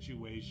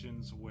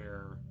situations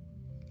where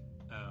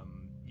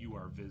you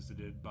are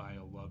visited by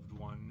a loved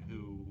one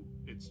who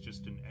it's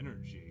just an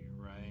energy,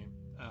 right?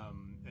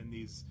 And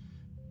these,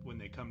 when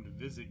they come to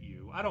visit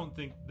you, I don't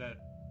think that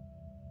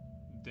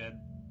dead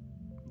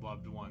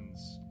loved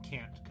ones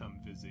can't come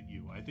visit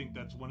you. I think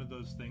that's one of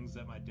those things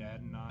that my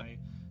dad and I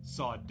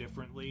saw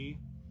differently.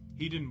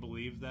 He didn't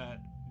believe that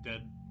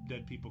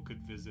dead people could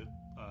visit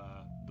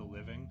the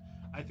living.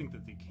 I think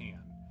that they can,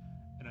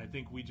 and I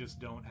think we just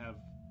don't have.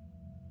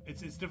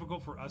 It's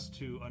difficult for us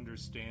to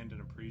understand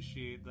and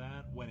appreciate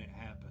that when it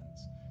happens,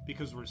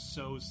 because we're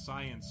so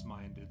science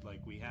minded.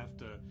 Like,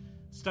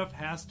 stuff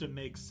has to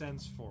make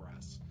sense for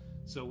us.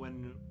 So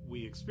when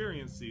we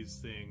experience these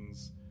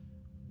things,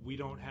 we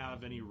don't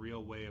have any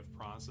real way of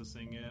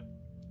processing it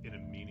in a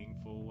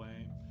meaningful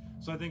way.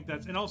 So I think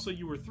and also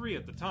you were 3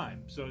 at the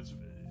time. So it's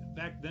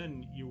back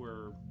then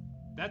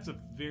that's a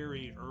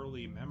very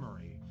early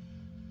memory.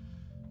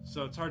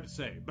 So it's hard to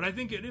say. But I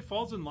think it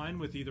falls in line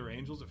with either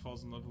angels, it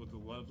falls in love with the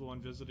loved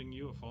one visiting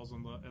you, it falls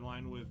in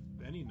line with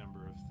any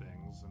number of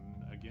things.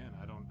 And again,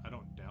 I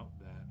don't doubt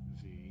that,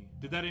 V.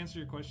 Did that answer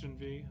your question,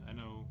 V? I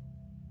know.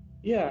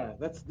 Yeah,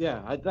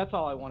 that's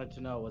all I wanted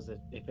to know, was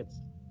if it's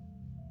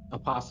a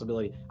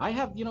possibility. I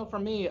have, for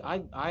me,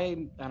 I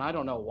and I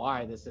don't know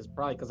why. This is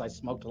probably because I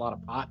smoked a lot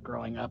of pot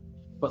growing up,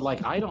 but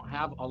like I don't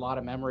have a lot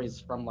of memories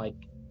from like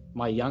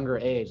my younger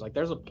age. Like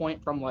there's a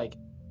point from like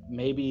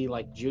maybe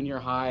like junior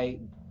high,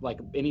 like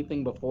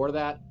anything before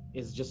that,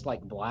 is just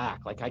like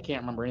black. Like I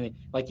can't remember anything.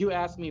 Like you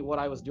asked me what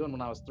I was doing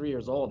when I was 3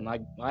 years old, and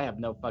I have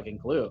no fucking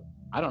clue.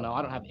 I don't know.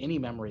 I don't have any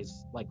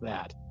memories like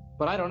that.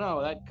 But I don't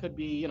know. That could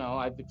be,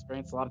 I've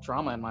experienced a lot of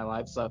trauma in my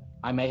life, so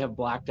I may have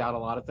blacked out a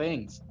lot of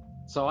things.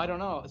 So I don't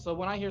know. So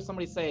when I hear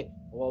somebody say,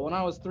 "Well, when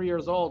I was 3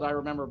 years old, I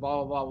remember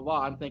blah blah blah blah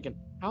blah," I'm thinking,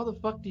 how the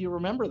fuck do you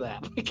remember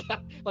that?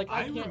 Like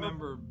I can't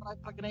remember what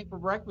I fucking ate for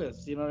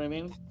breakfast. You know what I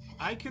mean?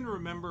 I can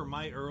remember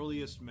my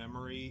earliest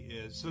memory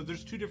is, so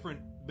there's two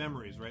different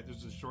memories, right?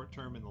 There's the short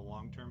term and the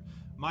long term.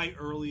 My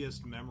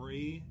earliest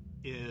memory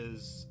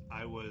is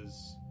I would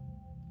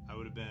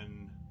have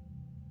been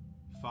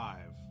 4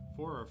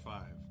 or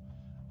 5.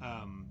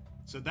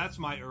 So that's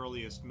my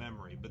earliest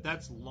memory, but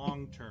that's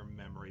long-term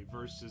memory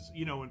versus,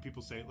 when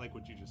people say, like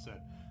what you just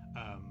said,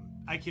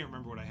 I can't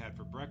remember what I had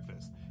for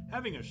breakfast.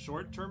 Having a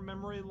short-term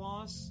memory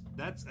loss,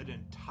 that's an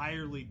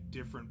entirely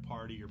different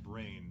part of your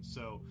brain.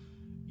 So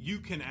you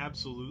can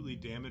absolutely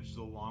damage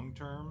the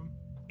long-term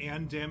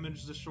and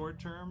damage the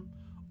short-term,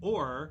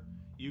 or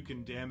you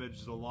can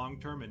damage the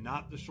long-term and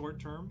not the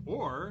short-term,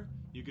 or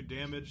you could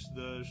damage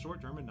the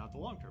short-term and not the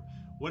long-term.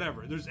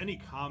 Whatever. There's any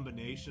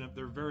combination of,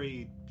 they're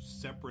very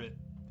separate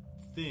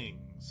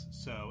things.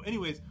 So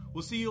anyways,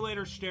 we'll see you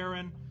later,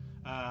 Sharon.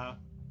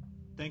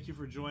 Thank you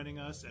for joining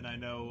us, and I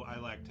know I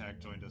Like Tech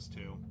joined us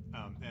too.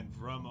 And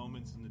Vra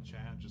Moments in the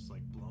chat, just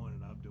like blowing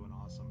it up, doing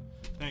awesome.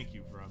 Thank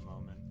you, Vra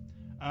Moment.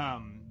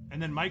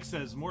 And then Mike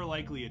says, more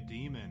likely a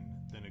demon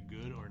than a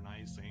good or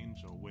nice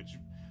angel,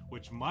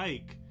 which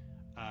Mike,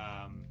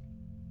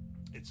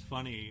 it's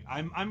funny.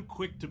 I'm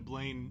quick to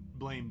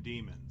blame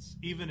demons,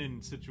 even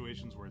in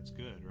situations where it's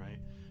good, right?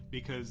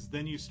 Because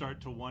then you start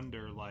to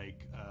wonder,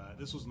 like,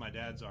 this was my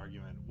dad's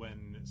argument,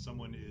 when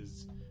someone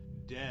is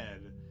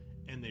dead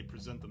and they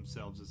present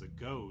themselves as a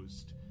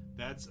ghost,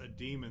 that's a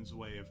demon's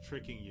way of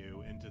tricking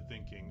you into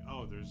thinking,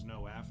 oh, there's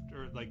no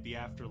after, like the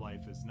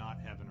afterlife is not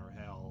heaven or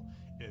hell,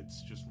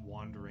 it's just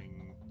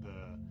wandering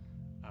the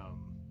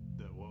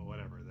ether or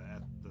whatever,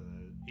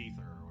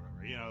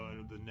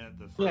 the net,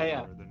 the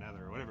further, or the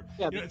nether or whatever.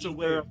 Yeah, it's a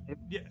way of,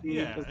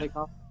 yeah.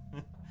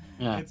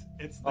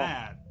 It's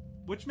that,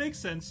 which makes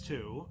sense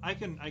too. I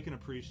can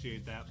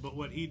appreciate that, but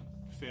what he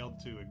failed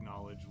to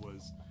acknowledge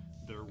was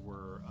there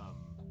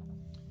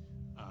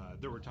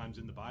were times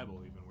in the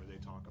Bible even where they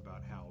talk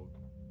about how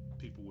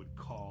people would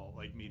call,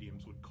 like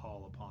mediums would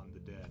call upon the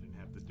dead and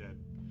have the dead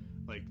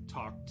like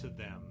talk to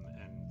them,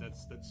 and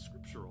that's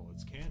scriptural,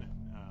 it's canon.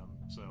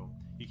 So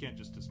you can't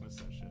just dismiss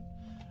that shit.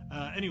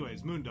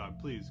 Anyways, Moondog,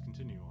 please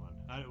continue on.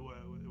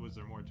 Was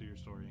there more to your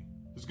story?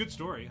 It's a good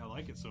story. I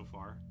like it so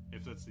far.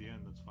 If that's the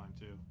end, that's fine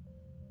too.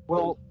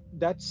 Well,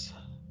 that's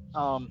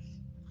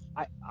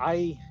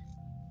I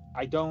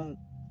don't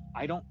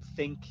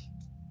think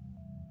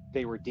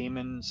they were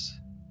demons.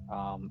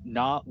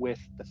 Not with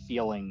the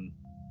feeling,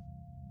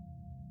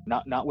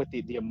 not with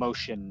the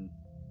emotion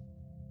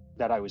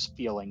that I was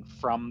feeling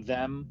from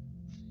them.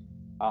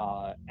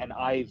 And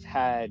I've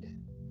had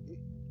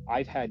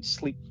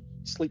sleep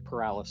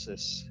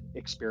paralysis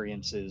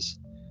experiences,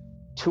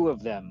 2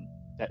 of them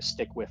that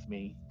stick with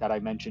me that I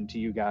mentioned to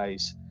you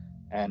guys,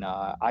 and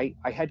I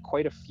had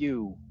quite a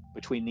few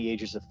between the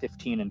ages of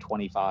 15 and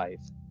 25,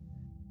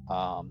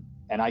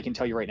 and I can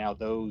tell you right now,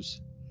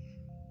 those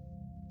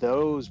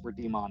were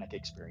demonic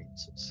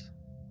experiences.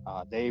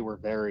 They were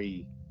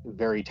very,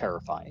 very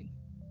terrifying.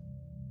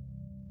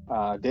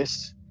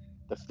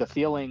 The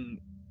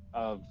feeling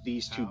of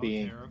these two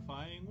being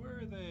terrifying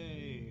were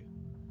they?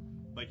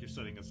 Like you're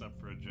setting us up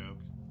for a joke.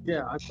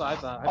 Yeah, I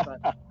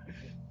thought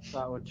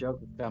what joke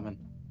was coming.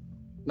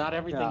 Not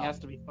everything has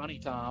to be funny,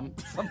 Tom.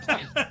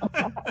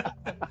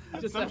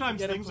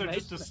 Sometimes things are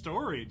just a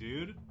story,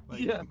 dude.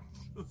 Like, yeah.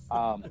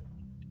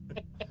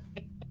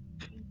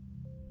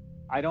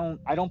 I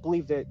don't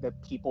believe that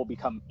people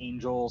become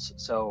angels.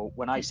 So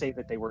when I say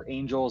that they were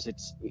angels,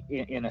 it's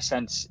in a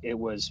sense it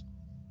was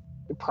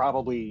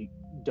probably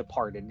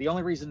departed. The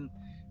only reason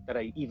that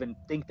I even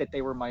think that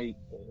they were my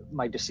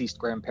deceased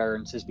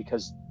grandparents is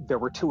because there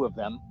were 2 of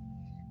them,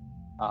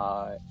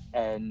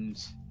 and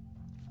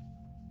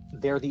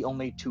they're the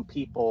only 2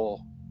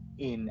 people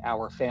in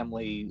our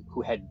family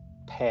who had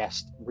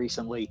passed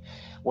recently.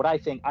 I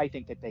think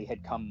that they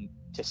had come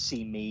to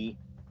see me,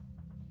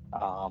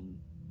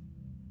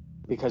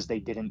 because they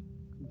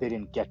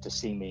didn't get to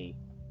see me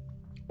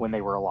when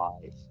they were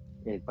alive,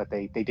 but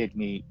they did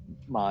meet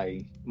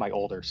my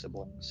older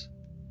siblings.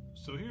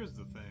 So here's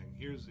the thing.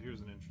 Here's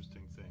an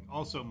interesting thing.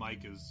 Also,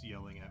 Mike is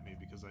yelling at me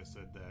because I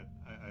said that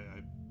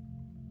I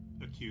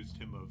accused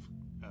him of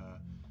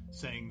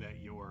saying that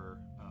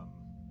your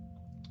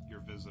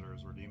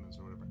visitors were demons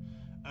or whatever.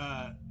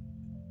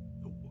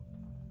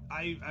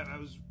 I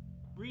was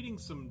reading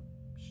some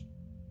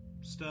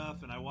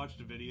stuff and I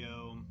watched a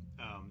video.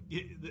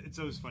 It's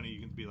always funny.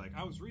 You can be like,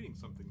 I was reading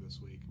something this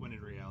week, when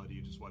in reality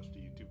you just watched a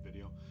YouTube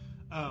video.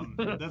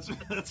 That's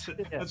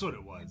what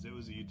it was. It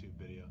was a YouTube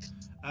video.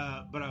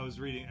 But I was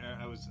reading.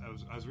 I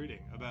was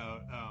reading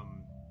about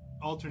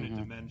alternate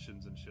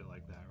dimensions and shit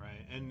like that,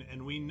 right?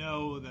 And we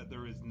know that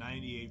there is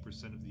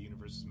 98% of the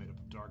universe is made up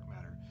of dark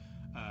matter.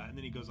 And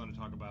then he goes on to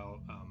talk about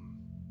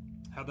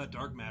how that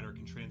dark matter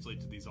can translate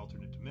to these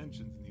alternate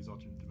dimensions, and these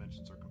alternate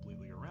dimensions are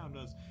completely around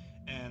us.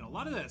 And a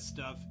lot of that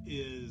stuff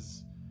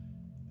is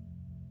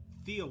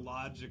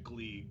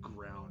theologically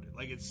grounded.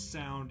 Like,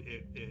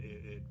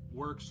 it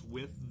works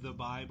with the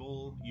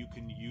Bible. You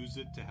can use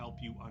it to help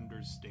you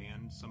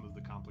understand some of the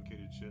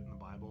complicated shit in the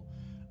Bible.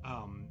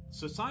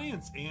 So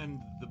science and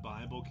the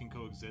Bible can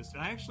coexist.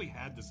 And I actually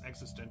had this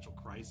existential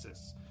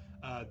crisis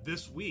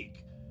this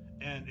week,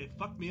 and it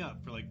fucked me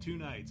up for like 2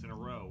 nights in a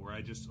row, where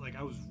I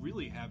was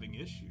really having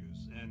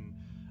issues. And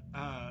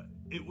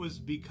it was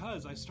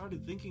because I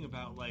started thinking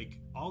about like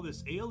all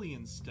this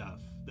alien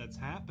stuff that's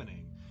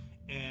happening.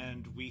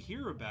 And we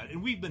hear about it,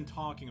 and we've been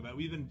talking about it,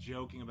 we've been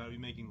joking about it, we've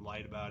been making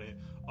light about it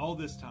all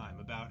this time,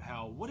 about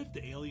how, what if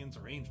the aliens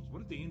are angels?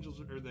 What if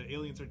the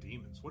aliens are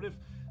demons? What if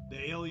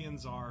the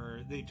aliens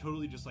they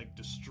totally just like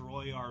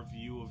destroy our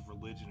view of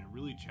religion and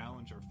really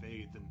challenge our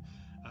faith?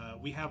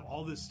 And we have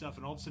all this stuff,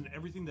 and all of a sudden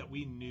everything that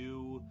we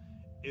knew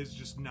is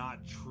just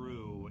not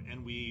true,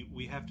 and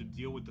we have to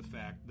deal with the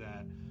fact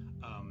that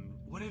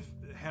what if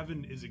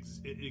heaven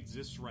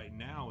exists right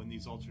now in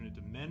these alternate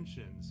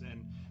dimensions?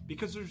 And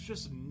because there's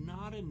just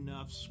not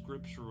enough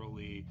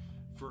scripturally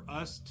for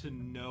us to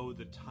know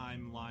the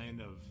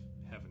timeline of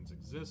heaven's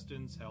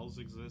existence, hell's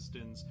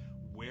existence,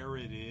 where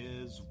it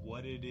is,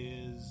 what it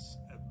is,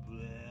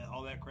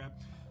 all that crap.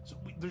 So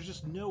there's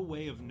just no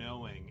way of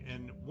knowing.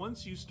 And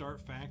once you start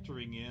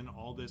factoring in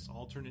all this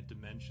alternate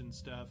dimension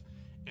stuff,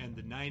 and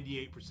the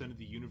 98% of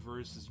the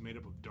universe is made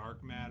up of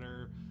dark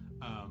matter,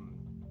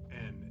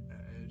 and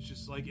it's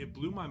just like, it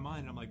blew my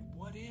mind. I'm like,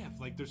 what if?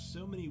 Like, there's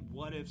so many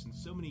what ifs and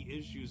so many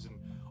issues, and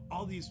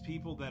all these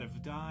people that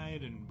have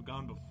died and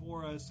gone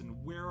before us, and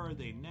where are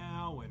they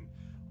now? And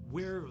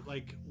where,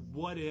 like,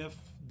 what if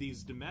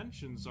these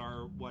dimensions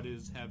are what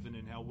is heaven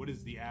and hell? What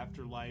is the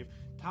afterlife?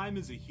 Time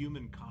is a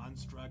human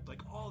construct,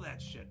 like all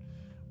that shit.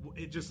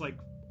 It just like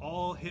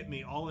all hit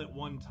me all at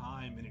one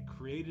time, and it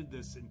created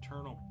this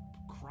internal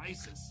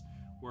crisis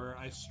where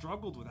I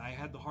struggled with. I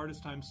had the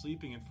hardest time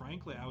sleeping, and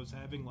frankly, I was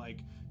having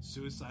like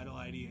suicidal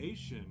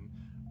ideation.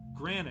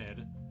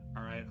 Granted,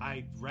 all right,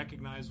 I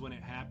recognize when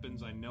it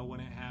happens, I know when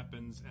it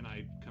happens, and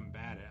I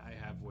combat it. I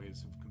have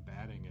ways of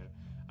combating it.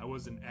 I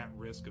wasn't at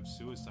risk of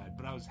suicide,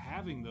 but I was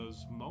having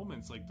those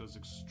moments, like those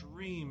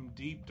extreme,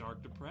 deep,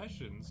 dark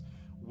depressions,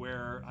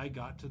 where I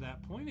got to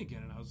that point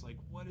again, and I was like,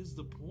 what is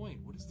the point?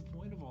 What is the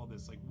point of all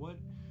this? Like, what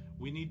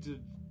we need to...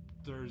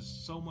 There's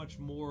so much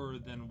more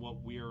than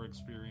what we are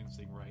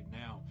experiencing right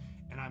now.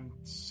 And I'm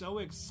so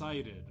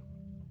excited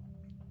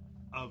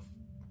of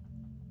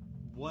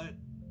what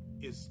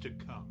is to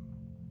come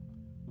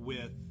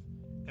with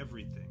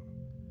everything.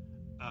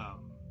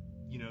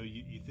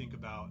 You think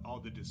about all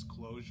the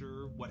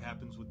disclosure. What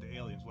happens with the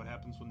aliens? What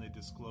happens when they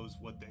disclose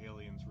what the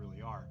aliens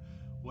really are?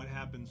 What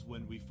happens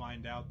when we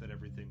find out that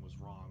everything was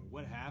wrong?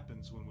 What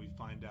happens when we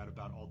find out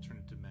about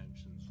alternate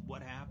dimensions?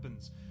 What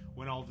happens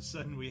when all of a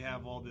sudden we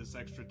have all this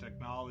extra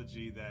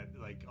technology that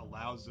like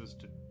allows us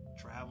to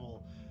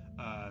travel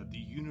the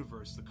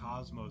universe, the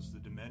cosmos, the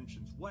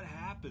dimensions? What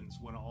happens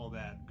when all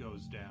that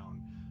goes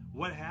down?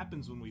 What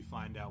happens when we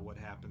find out what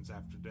happens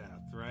after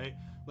death, right?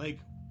 Like,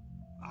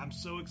 I'm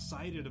so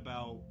excited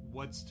about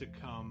what's to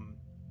come,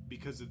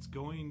 because it's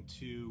going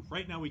to...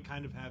 Right now we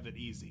kind of have it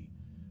easy,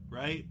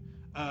 right?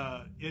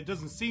 It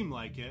doesn't seem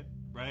like it,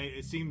 right?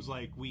 It seems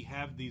like we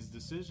have these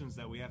decisions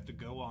that we have to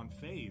go on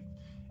faith,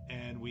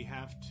 and we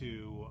have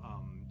to...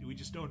 we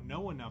just don't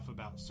know enough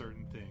about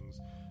certain things.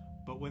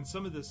 But when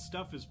some of this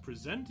stuff is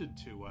presented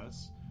to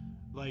us,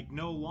 like,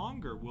 no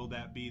longer will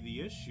that be the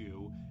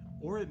issue,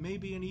 or it may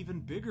be an even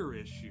bigger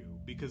issue,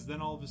 because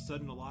then all of a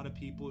sudden a lot of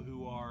people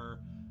who are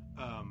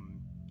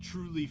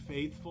truly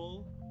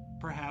faithful,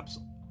 perhaps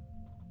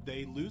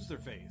they lose their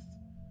faith.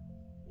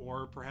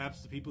 Or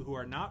perhaps the people who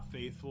are not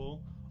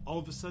faithful all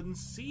of a sudden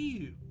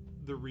see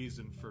the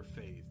reason for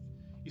faith.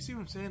 You see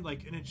what I'm saying?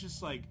 Like, and it's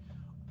just like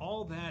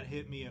all that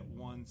hit me at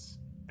once,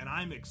 and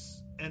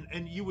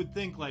and you would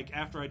think, like,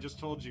 after I just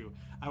told you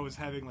I was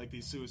having like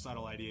these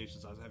suicidal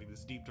ideations, I was having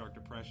this deep dark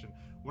depression.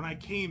 When I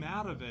came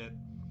out of it,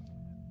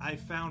 I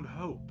found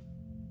hope.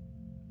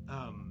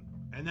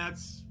 And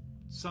that's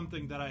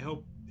something that I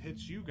hope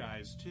hits you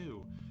guys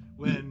too.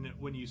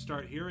 When you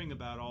start hearing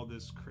about all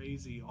this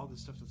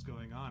stuff that's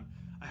going on,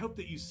 I hope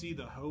that you see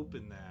the hope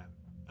in that,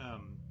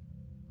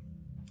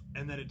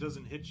 and that it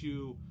doesn't hit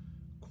you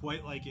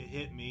quite like it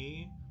hit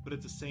me, but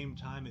at the same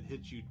time it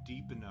hits you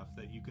deep enough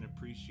that you can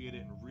appreciate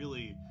it and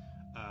really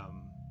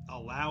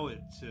allow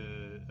it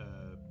to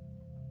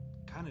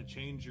kind of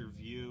change your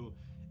view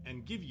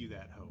and give you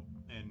that hope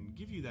and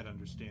give you that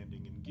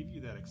understanding and give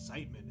you that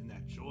excitement and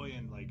that joy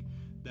and like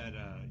that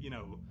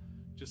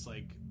just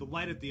like the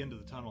light at the end of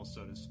the tunnel,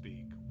 so to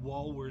speak,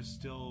 while we're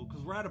still,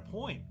 because we're at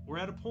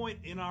a point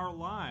in our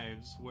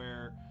lives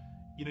where,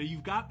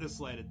 you've got this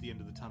light at the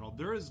end of the tunnel.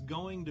 There is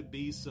going to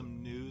be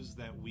some news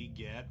that we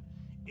get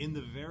in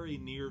the very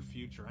near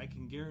future, I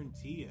can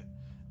guarantee it,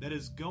 that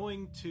is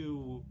going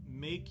to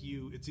make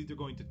you, it's either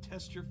going to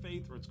test your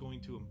faith or it's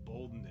going to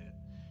embolden it.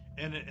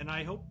 And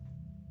I hope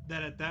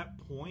that at that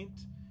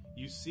point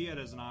you see it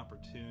as an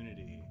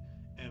opportunity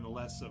and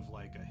less of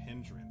like a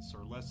hindrance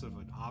or less of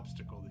an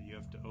obstacle that you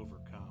have to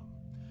overcome.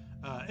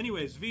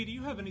 Anyways, V, do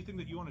you have anything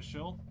that you want to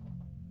shill?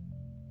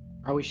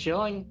 Are we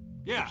shilling?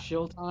 Yeah.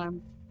 Shill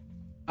time.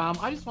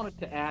 I just wanted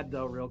to add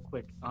though, real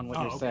quick, on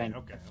what you're saying.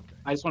 Okay.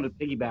 I just wanted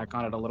to piggyback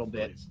on it a little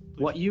bit. Please.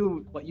 What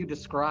you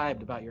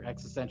described about your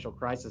existential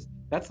crisis,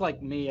 that's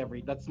like me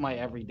that's my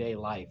everyday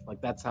life.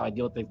 Like that's how I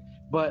deal with things.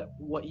 But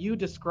what you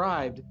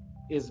described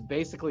is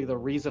basically the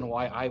reason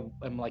why I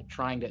am like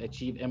trying to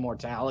achieve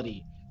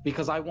immortality,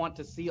 because I want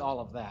to see all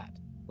of that.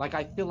 Like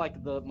I feel like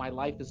my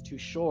life is too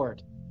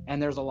short,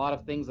 and there's a lot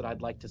of things that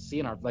I'd like to see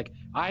in our like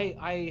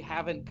I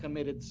haven't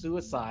committed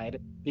suicide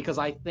because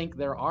I think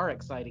there are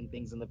exciting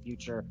things in the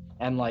future,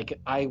 and like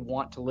I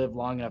want to live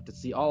long enough to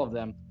see all of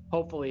them,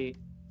 hopefully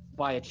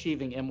by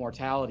achieving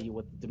immortality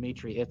with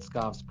Dmitry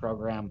Itskov's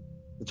program,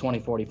 the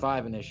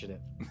 2045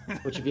 Initiative.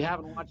 Which if you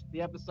haven't watched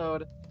the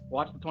episode,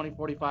 watch the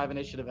 2045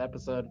 Initiative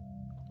episode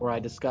where I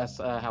discuss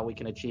how we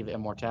can achieve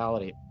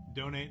immortality.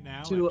 Donate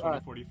now To,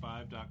 at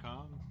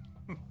 2045.com.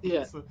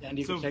 Yeah, so, and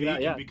you so can check V it out,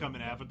 can yeah. become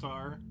an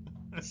avatar.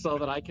 So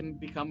that I can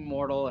become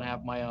immortal and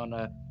have my own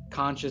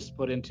conscious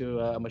put into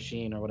a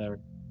machine or whatever.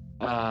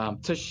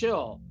 To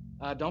shill,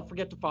 don't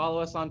forget to follow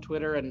us on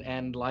Twitter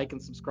and like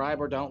and subscribe,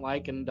 or don't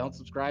like and don't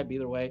subscribe,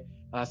 either way.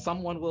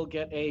 Someone will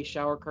get a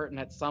shower curtain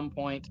at some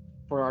point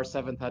for our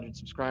 700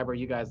 subscriber.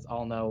 You guys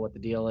all know what the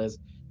deal is.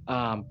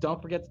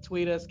 Don't forget to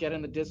tweet us, get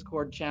in the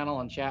Discord channel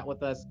and chat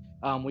with us.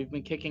 We've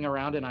been kicking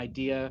around an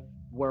idea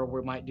where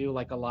we might do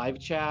like a live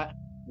chat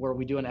where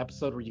we do an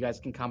episode where you guys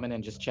can come in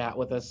and just chat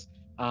with us.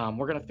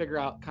 We're going to figure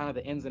out kind of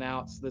the ins and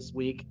outs this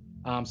week.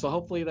 So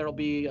hopefully there'll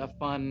be a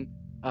fun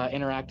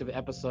interactive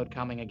episode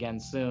coming again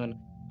soon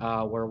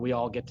where we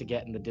all get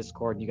in the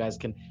Discord and you guys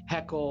can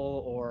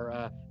heckle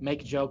or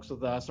make jokes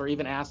with us or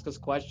even ask us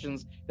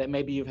questions that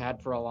maybe you've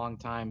had for a long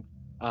time.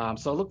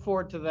 So look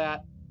forward to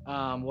that.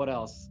 What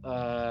else?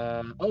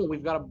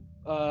 We've got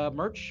a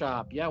merch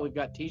shop. Yeah, we've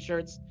got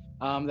t-shirts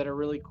that are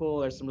really cool.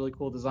 There's some really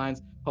cool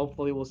designs.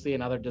 Hopefully we'll see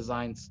another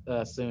designs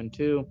soon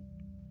too.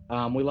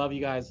 We love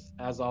you guys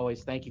as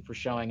always. Thank you for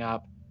showing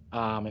up.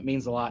 It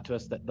means a lot to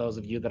us that those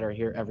of you that are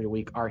here every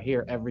week are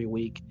here every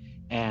week.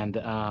 And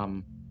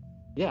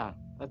yeah,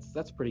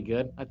 that's pretty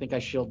good. I think I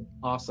shielded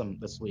awesome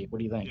this week. What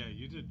do you think? Yeah,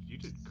 you did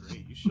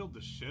great. You shielded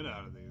the shit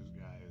out of these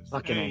guys.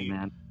 Fucking hey, A,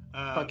 man.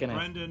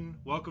 Brendan,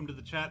 welcome to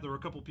the chat. There were a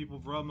couple people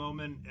for a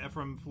moment.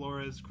 Ephraim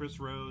Flores, Chris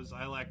Rose,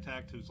 Ilac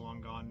Tact, who's long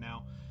gone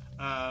now.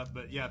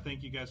 But yeah,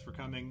 thank you guys for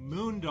coming.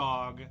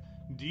 Moondog,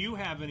 do you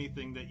have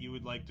anything that you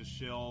would like to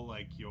shill,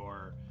 like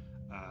your,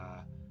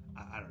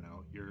 I don't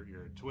know,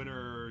 your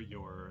Twitter,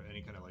 your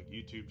any kind of like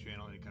YouTube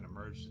channel, any kind of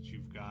merch that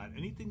you've got,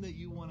 anything that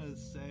you want to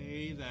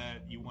say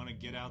that you want to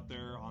get out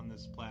there on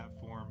this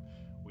platform?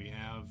 We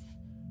have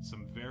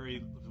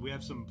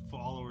some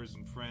followers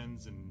and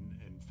friends and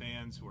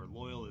fans who are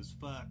loyal as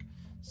fuck.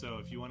 So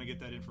if you want to get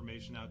that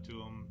information out to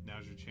them,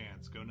 now's your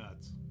chance. Go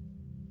nuts.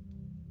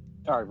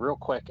 All right, real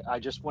quick, I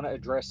just want to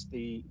address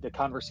the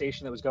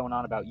conversation that was going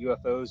on about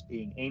UFOs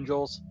being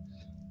angels.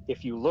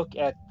 If you look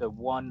at the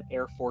one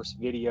Air Force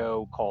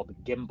video called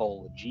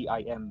Gimbal,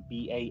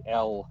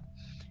 Gimbal,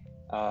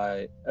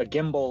 a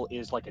gimbal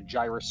is like a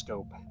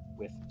gyroscope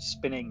with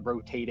spinning,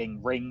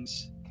 rotating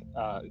rings,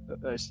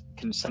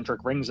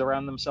 concentric rings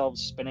around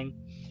themselves spinning.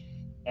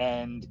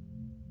 And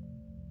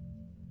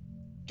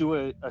do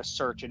a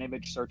search, an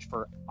image search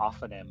for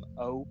Ophanim,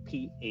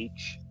 OPHANIM,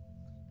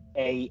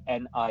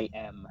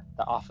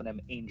 the Ophanim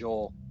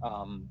angel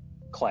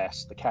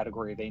class, the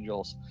category of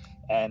angels,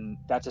 and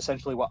that's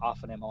essentially what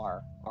Ophanim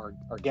are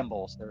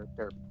gimbals.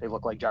 They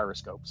look like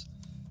gyroscopes.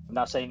 I'm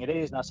not saying it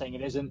is, not saying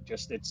it isn't.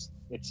 Just it's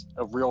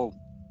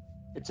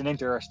an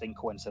interesting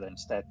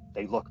coincidence that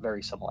they look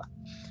very similar.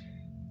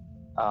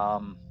 I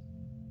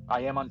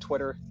am on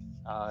Twitter.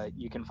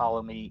 You can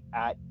follow me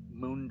at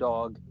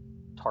Moondog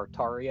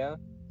Tartaria.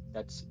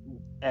 That's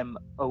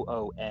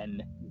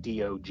MOONDOG.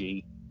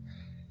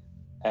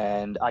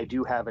 And I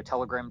do have a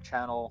Telegram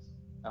channel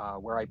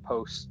where I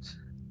post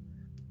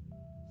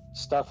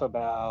stuff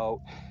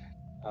about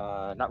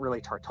not really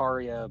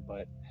Tartaria,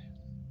 but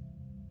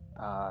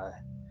why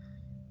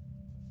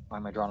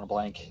am I drawing a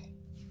blank?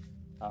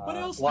 What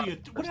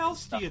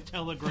else do you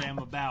telegram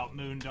about,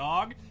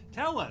 Moondog?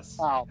 Tell us.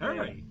 Oh,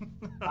 hurry.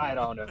 I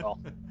don't know.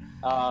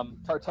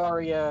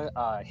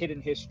 Tartaria,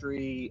 hidden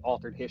history,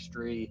 altered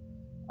history.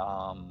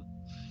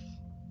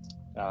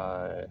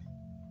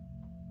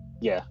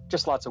 Yeah,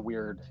 just lots of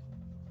weird.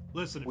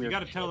 Listen, if you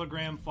got a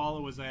Telegram,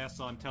 follow his ass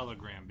on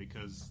Telegram,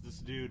 because this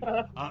dude,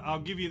 I'll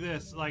give you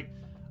this. Like,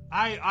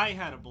 I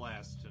had a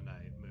blast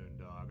tonight,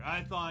 Moondog.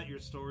 I thought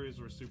your stories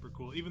were super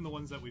cool, even the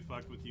ones that we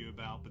fucked with you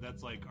about, but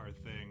that's like our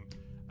thing.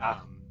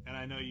 And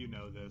I know you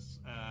know this,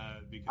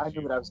 because I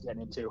knew what I was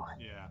getting into.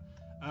 Yeah.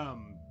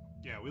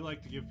 Yeah, we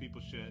like to give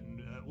people shit,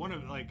 and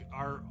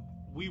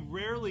we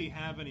rarely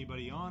have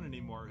anybody on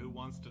anymore who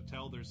wants to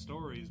tell their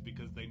stories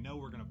because they know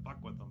we're gonna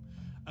fuck with them.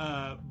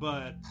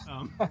 But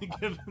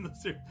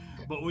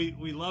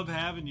we love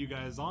having you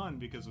guys on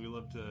because we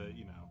love to,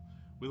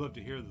 we love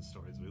to hear the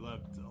stories.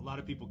 A lot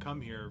of people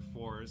come here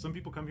some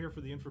people come here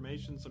for the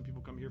information, some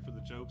people come here for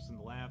the jokes and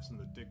the laughs and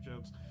the dick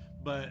jokes,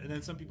 and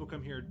then some people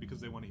come here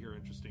because they want to hear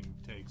interesting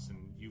takes, and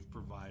you've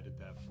provided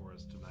that for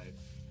us tonight,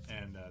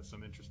 and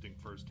some interesting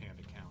first-hand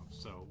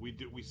accounts. So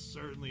we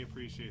certainly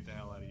appreciate the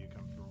hell out of you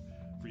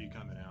for you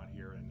coming out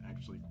here and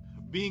actually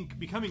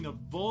becoming a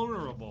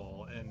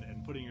vulnerable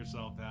and putting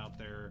yourself out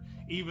there,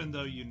 even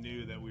though you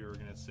knew that we were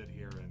going to sit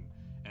here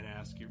and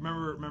ask you.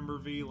 Remember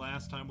V,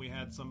 last time we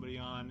had somebody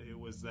on, it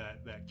was that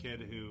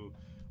kid who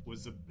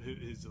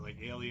his like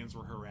aliens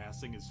were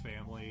harassing his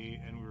family,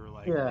 and we were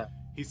like,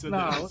 he said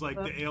that it was like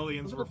the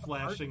aliens were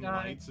flashing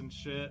lights and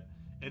shit,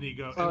 and we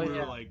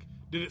were like,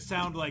 did it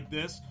sound like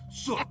this?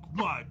 Suck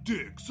my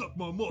dick, suck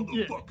my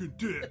motherfucking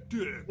dick.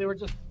 They were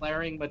just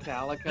blaring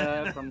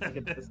Metallica from like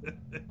a distance.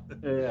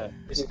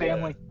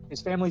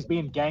 His family's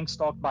being gang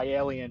stalked by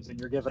aliens, and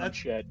you're giving him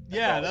shit.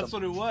 That's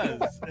what it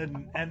was.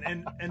 And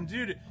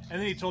dude, and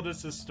then he told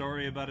us this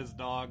story about his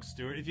dog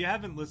Stuart. If you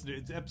haven't listened to it,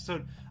 it's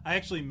episode. I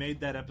actually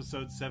made that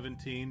episode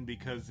 17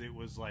 because it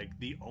was like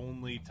the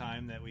only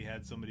time that we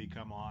had somebody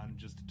come on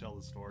just to tell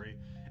the story,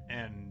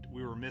 and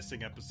we were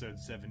missing episode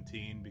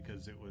 17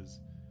 because it was.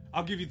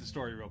 I'll give you the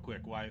story real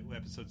quick why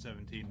episode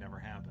 17 never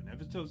happened.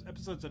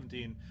 Episode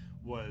 17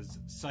 was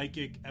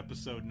psychic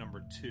episode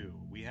number 2.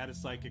 We had a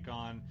psychic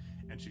on,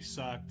 and she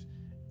sucked,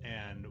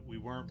 and we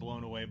weren't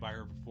blown away by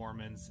her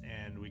performance,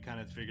 and we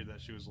kind of figured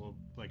that she was a little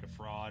like a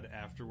fraud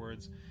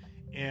afterwards.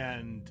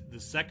 And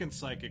the second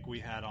psychic we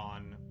had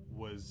on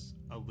was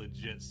a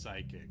legit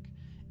psychic.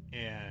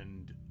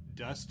 And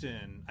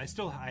Dustin, I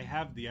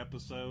have the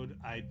episode,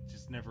 I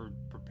just never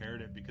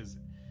prepared it because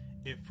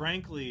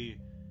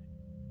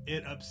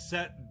it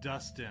upset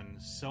Dustin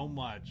so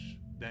much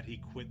that he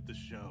quit the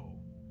show.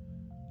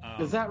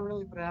 Is that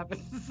really what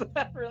happened? Is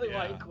that really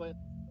why he quit?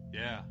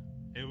 Yeah.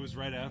 It was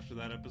right after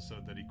that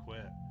episode that he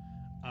quit.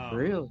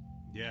 Really?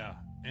 Yeah.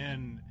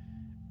 And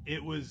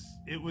it was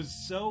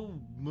so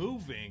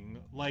moving.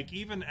 Like,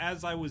 even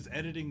as I was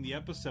editing the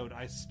episode,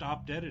 I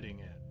stopped editing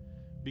it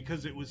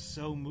because it was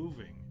so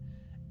moving.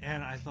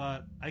 And I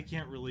thought, I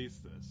can't release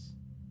this.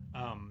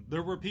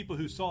 There were people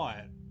who saw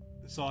it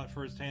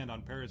firsthand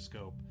on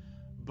Periscope.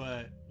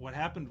 But what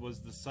happened was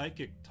the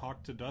psychic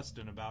talked to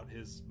Dustin about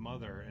his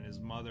mother, and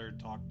his mother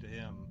talked to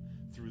him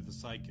through the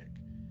psychic.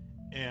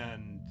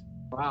 And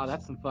wow,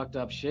 that's some fucked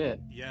up shit.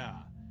 Yeah,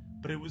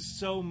 but it was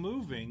so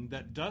moving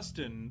that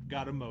Dustin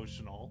got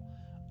emotional.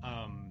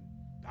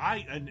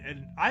 I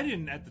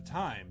didn't at the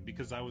time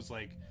because I was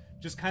like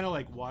just kind of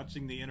like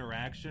watching the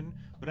interaction.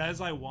 But as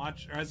I went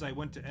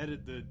to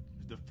edit the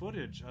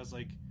footage, I was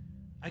like,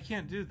 I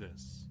can't do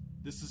this.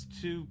 This is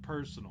too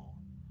personal.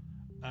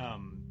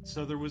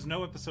 So there was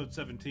no episode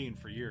 17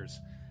 for years.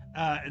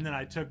 And then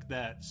I took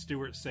that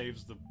Stuart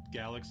Saves the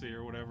Galaxy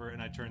or whatever,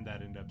 and I turned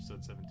that into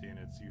episode 17.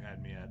 It's You Had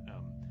Me at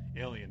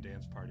Alien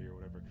Dance Party or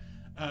whatever.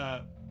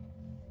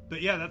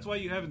 But yeah, that's why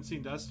you haven't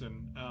seen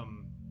Dustin.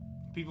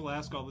 People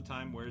ask all the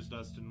time, where's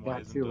Dustin?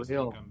 Why isn't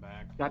Dustin come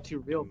back? Got too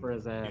real for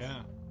his ass.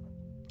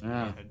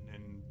 Yeah.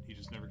 And he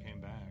just never came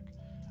back.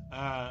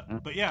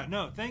 But yeah,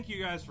 no, thank you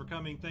guys for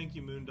coming. Thank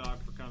you,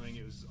 Moondog, for coming.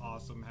 It was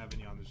awesome having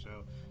you on the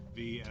show.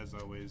 V, as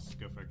always,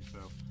 go fuck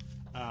yourself.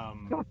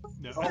 No.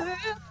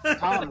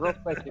 Tom, real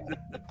quick,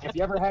 if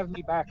you ever have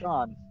me back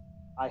on,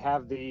 I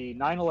have the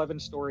 9/11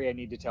 story I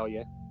need to tell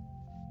you,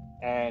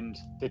 and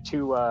the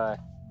two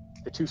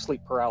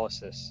sleep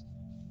paralysis.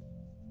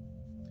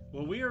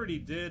 Well, we already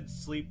did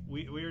sleep.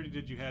 We already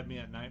did You Had Me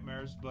at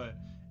Nightmares, but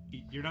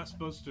you're not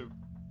supposed to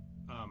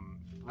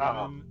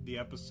run the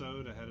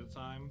episode ahead of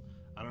time.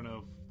 I don't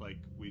know if like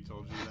we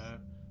told you that,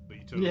 but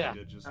you totally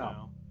did just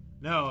now.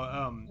 No.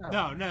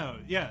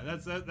 Yeah,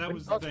 that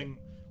was the thing.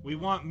 We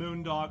want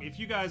Moondog. If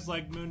you guys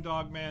like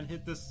Moondog, man,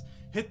 hit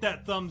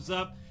that thumbs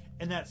up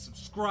and that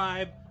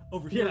subscribe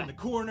over here in the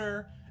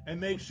corner, and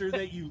make sure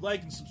that you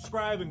like and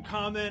subscribe and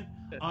comment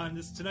on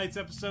tonight's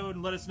episode,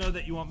 and let us know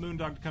that you want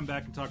Moondog to come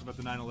back and talk about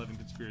the 9/11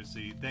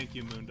 conspiracy. Thank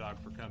you, Moondog,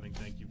 for coming.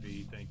 Thank you,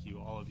 V. Thank you,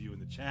 all of you in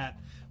the chat.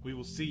 We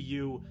will see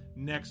you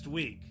next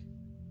week.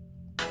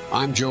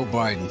 I'm Joe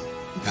Biden,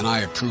 and I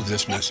approve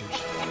this message.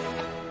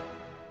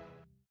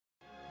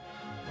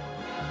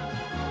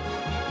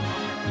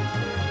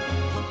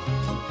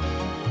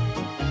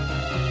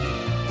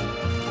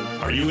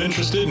 Are you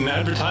interested in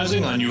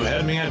advertising on You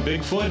Had Me at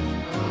Bigfoot?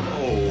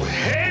 Oh,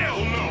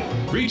 hell no!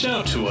 Reach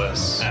out to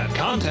us at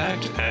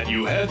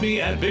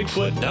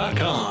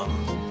contact@youhadmeatbigfoot.com.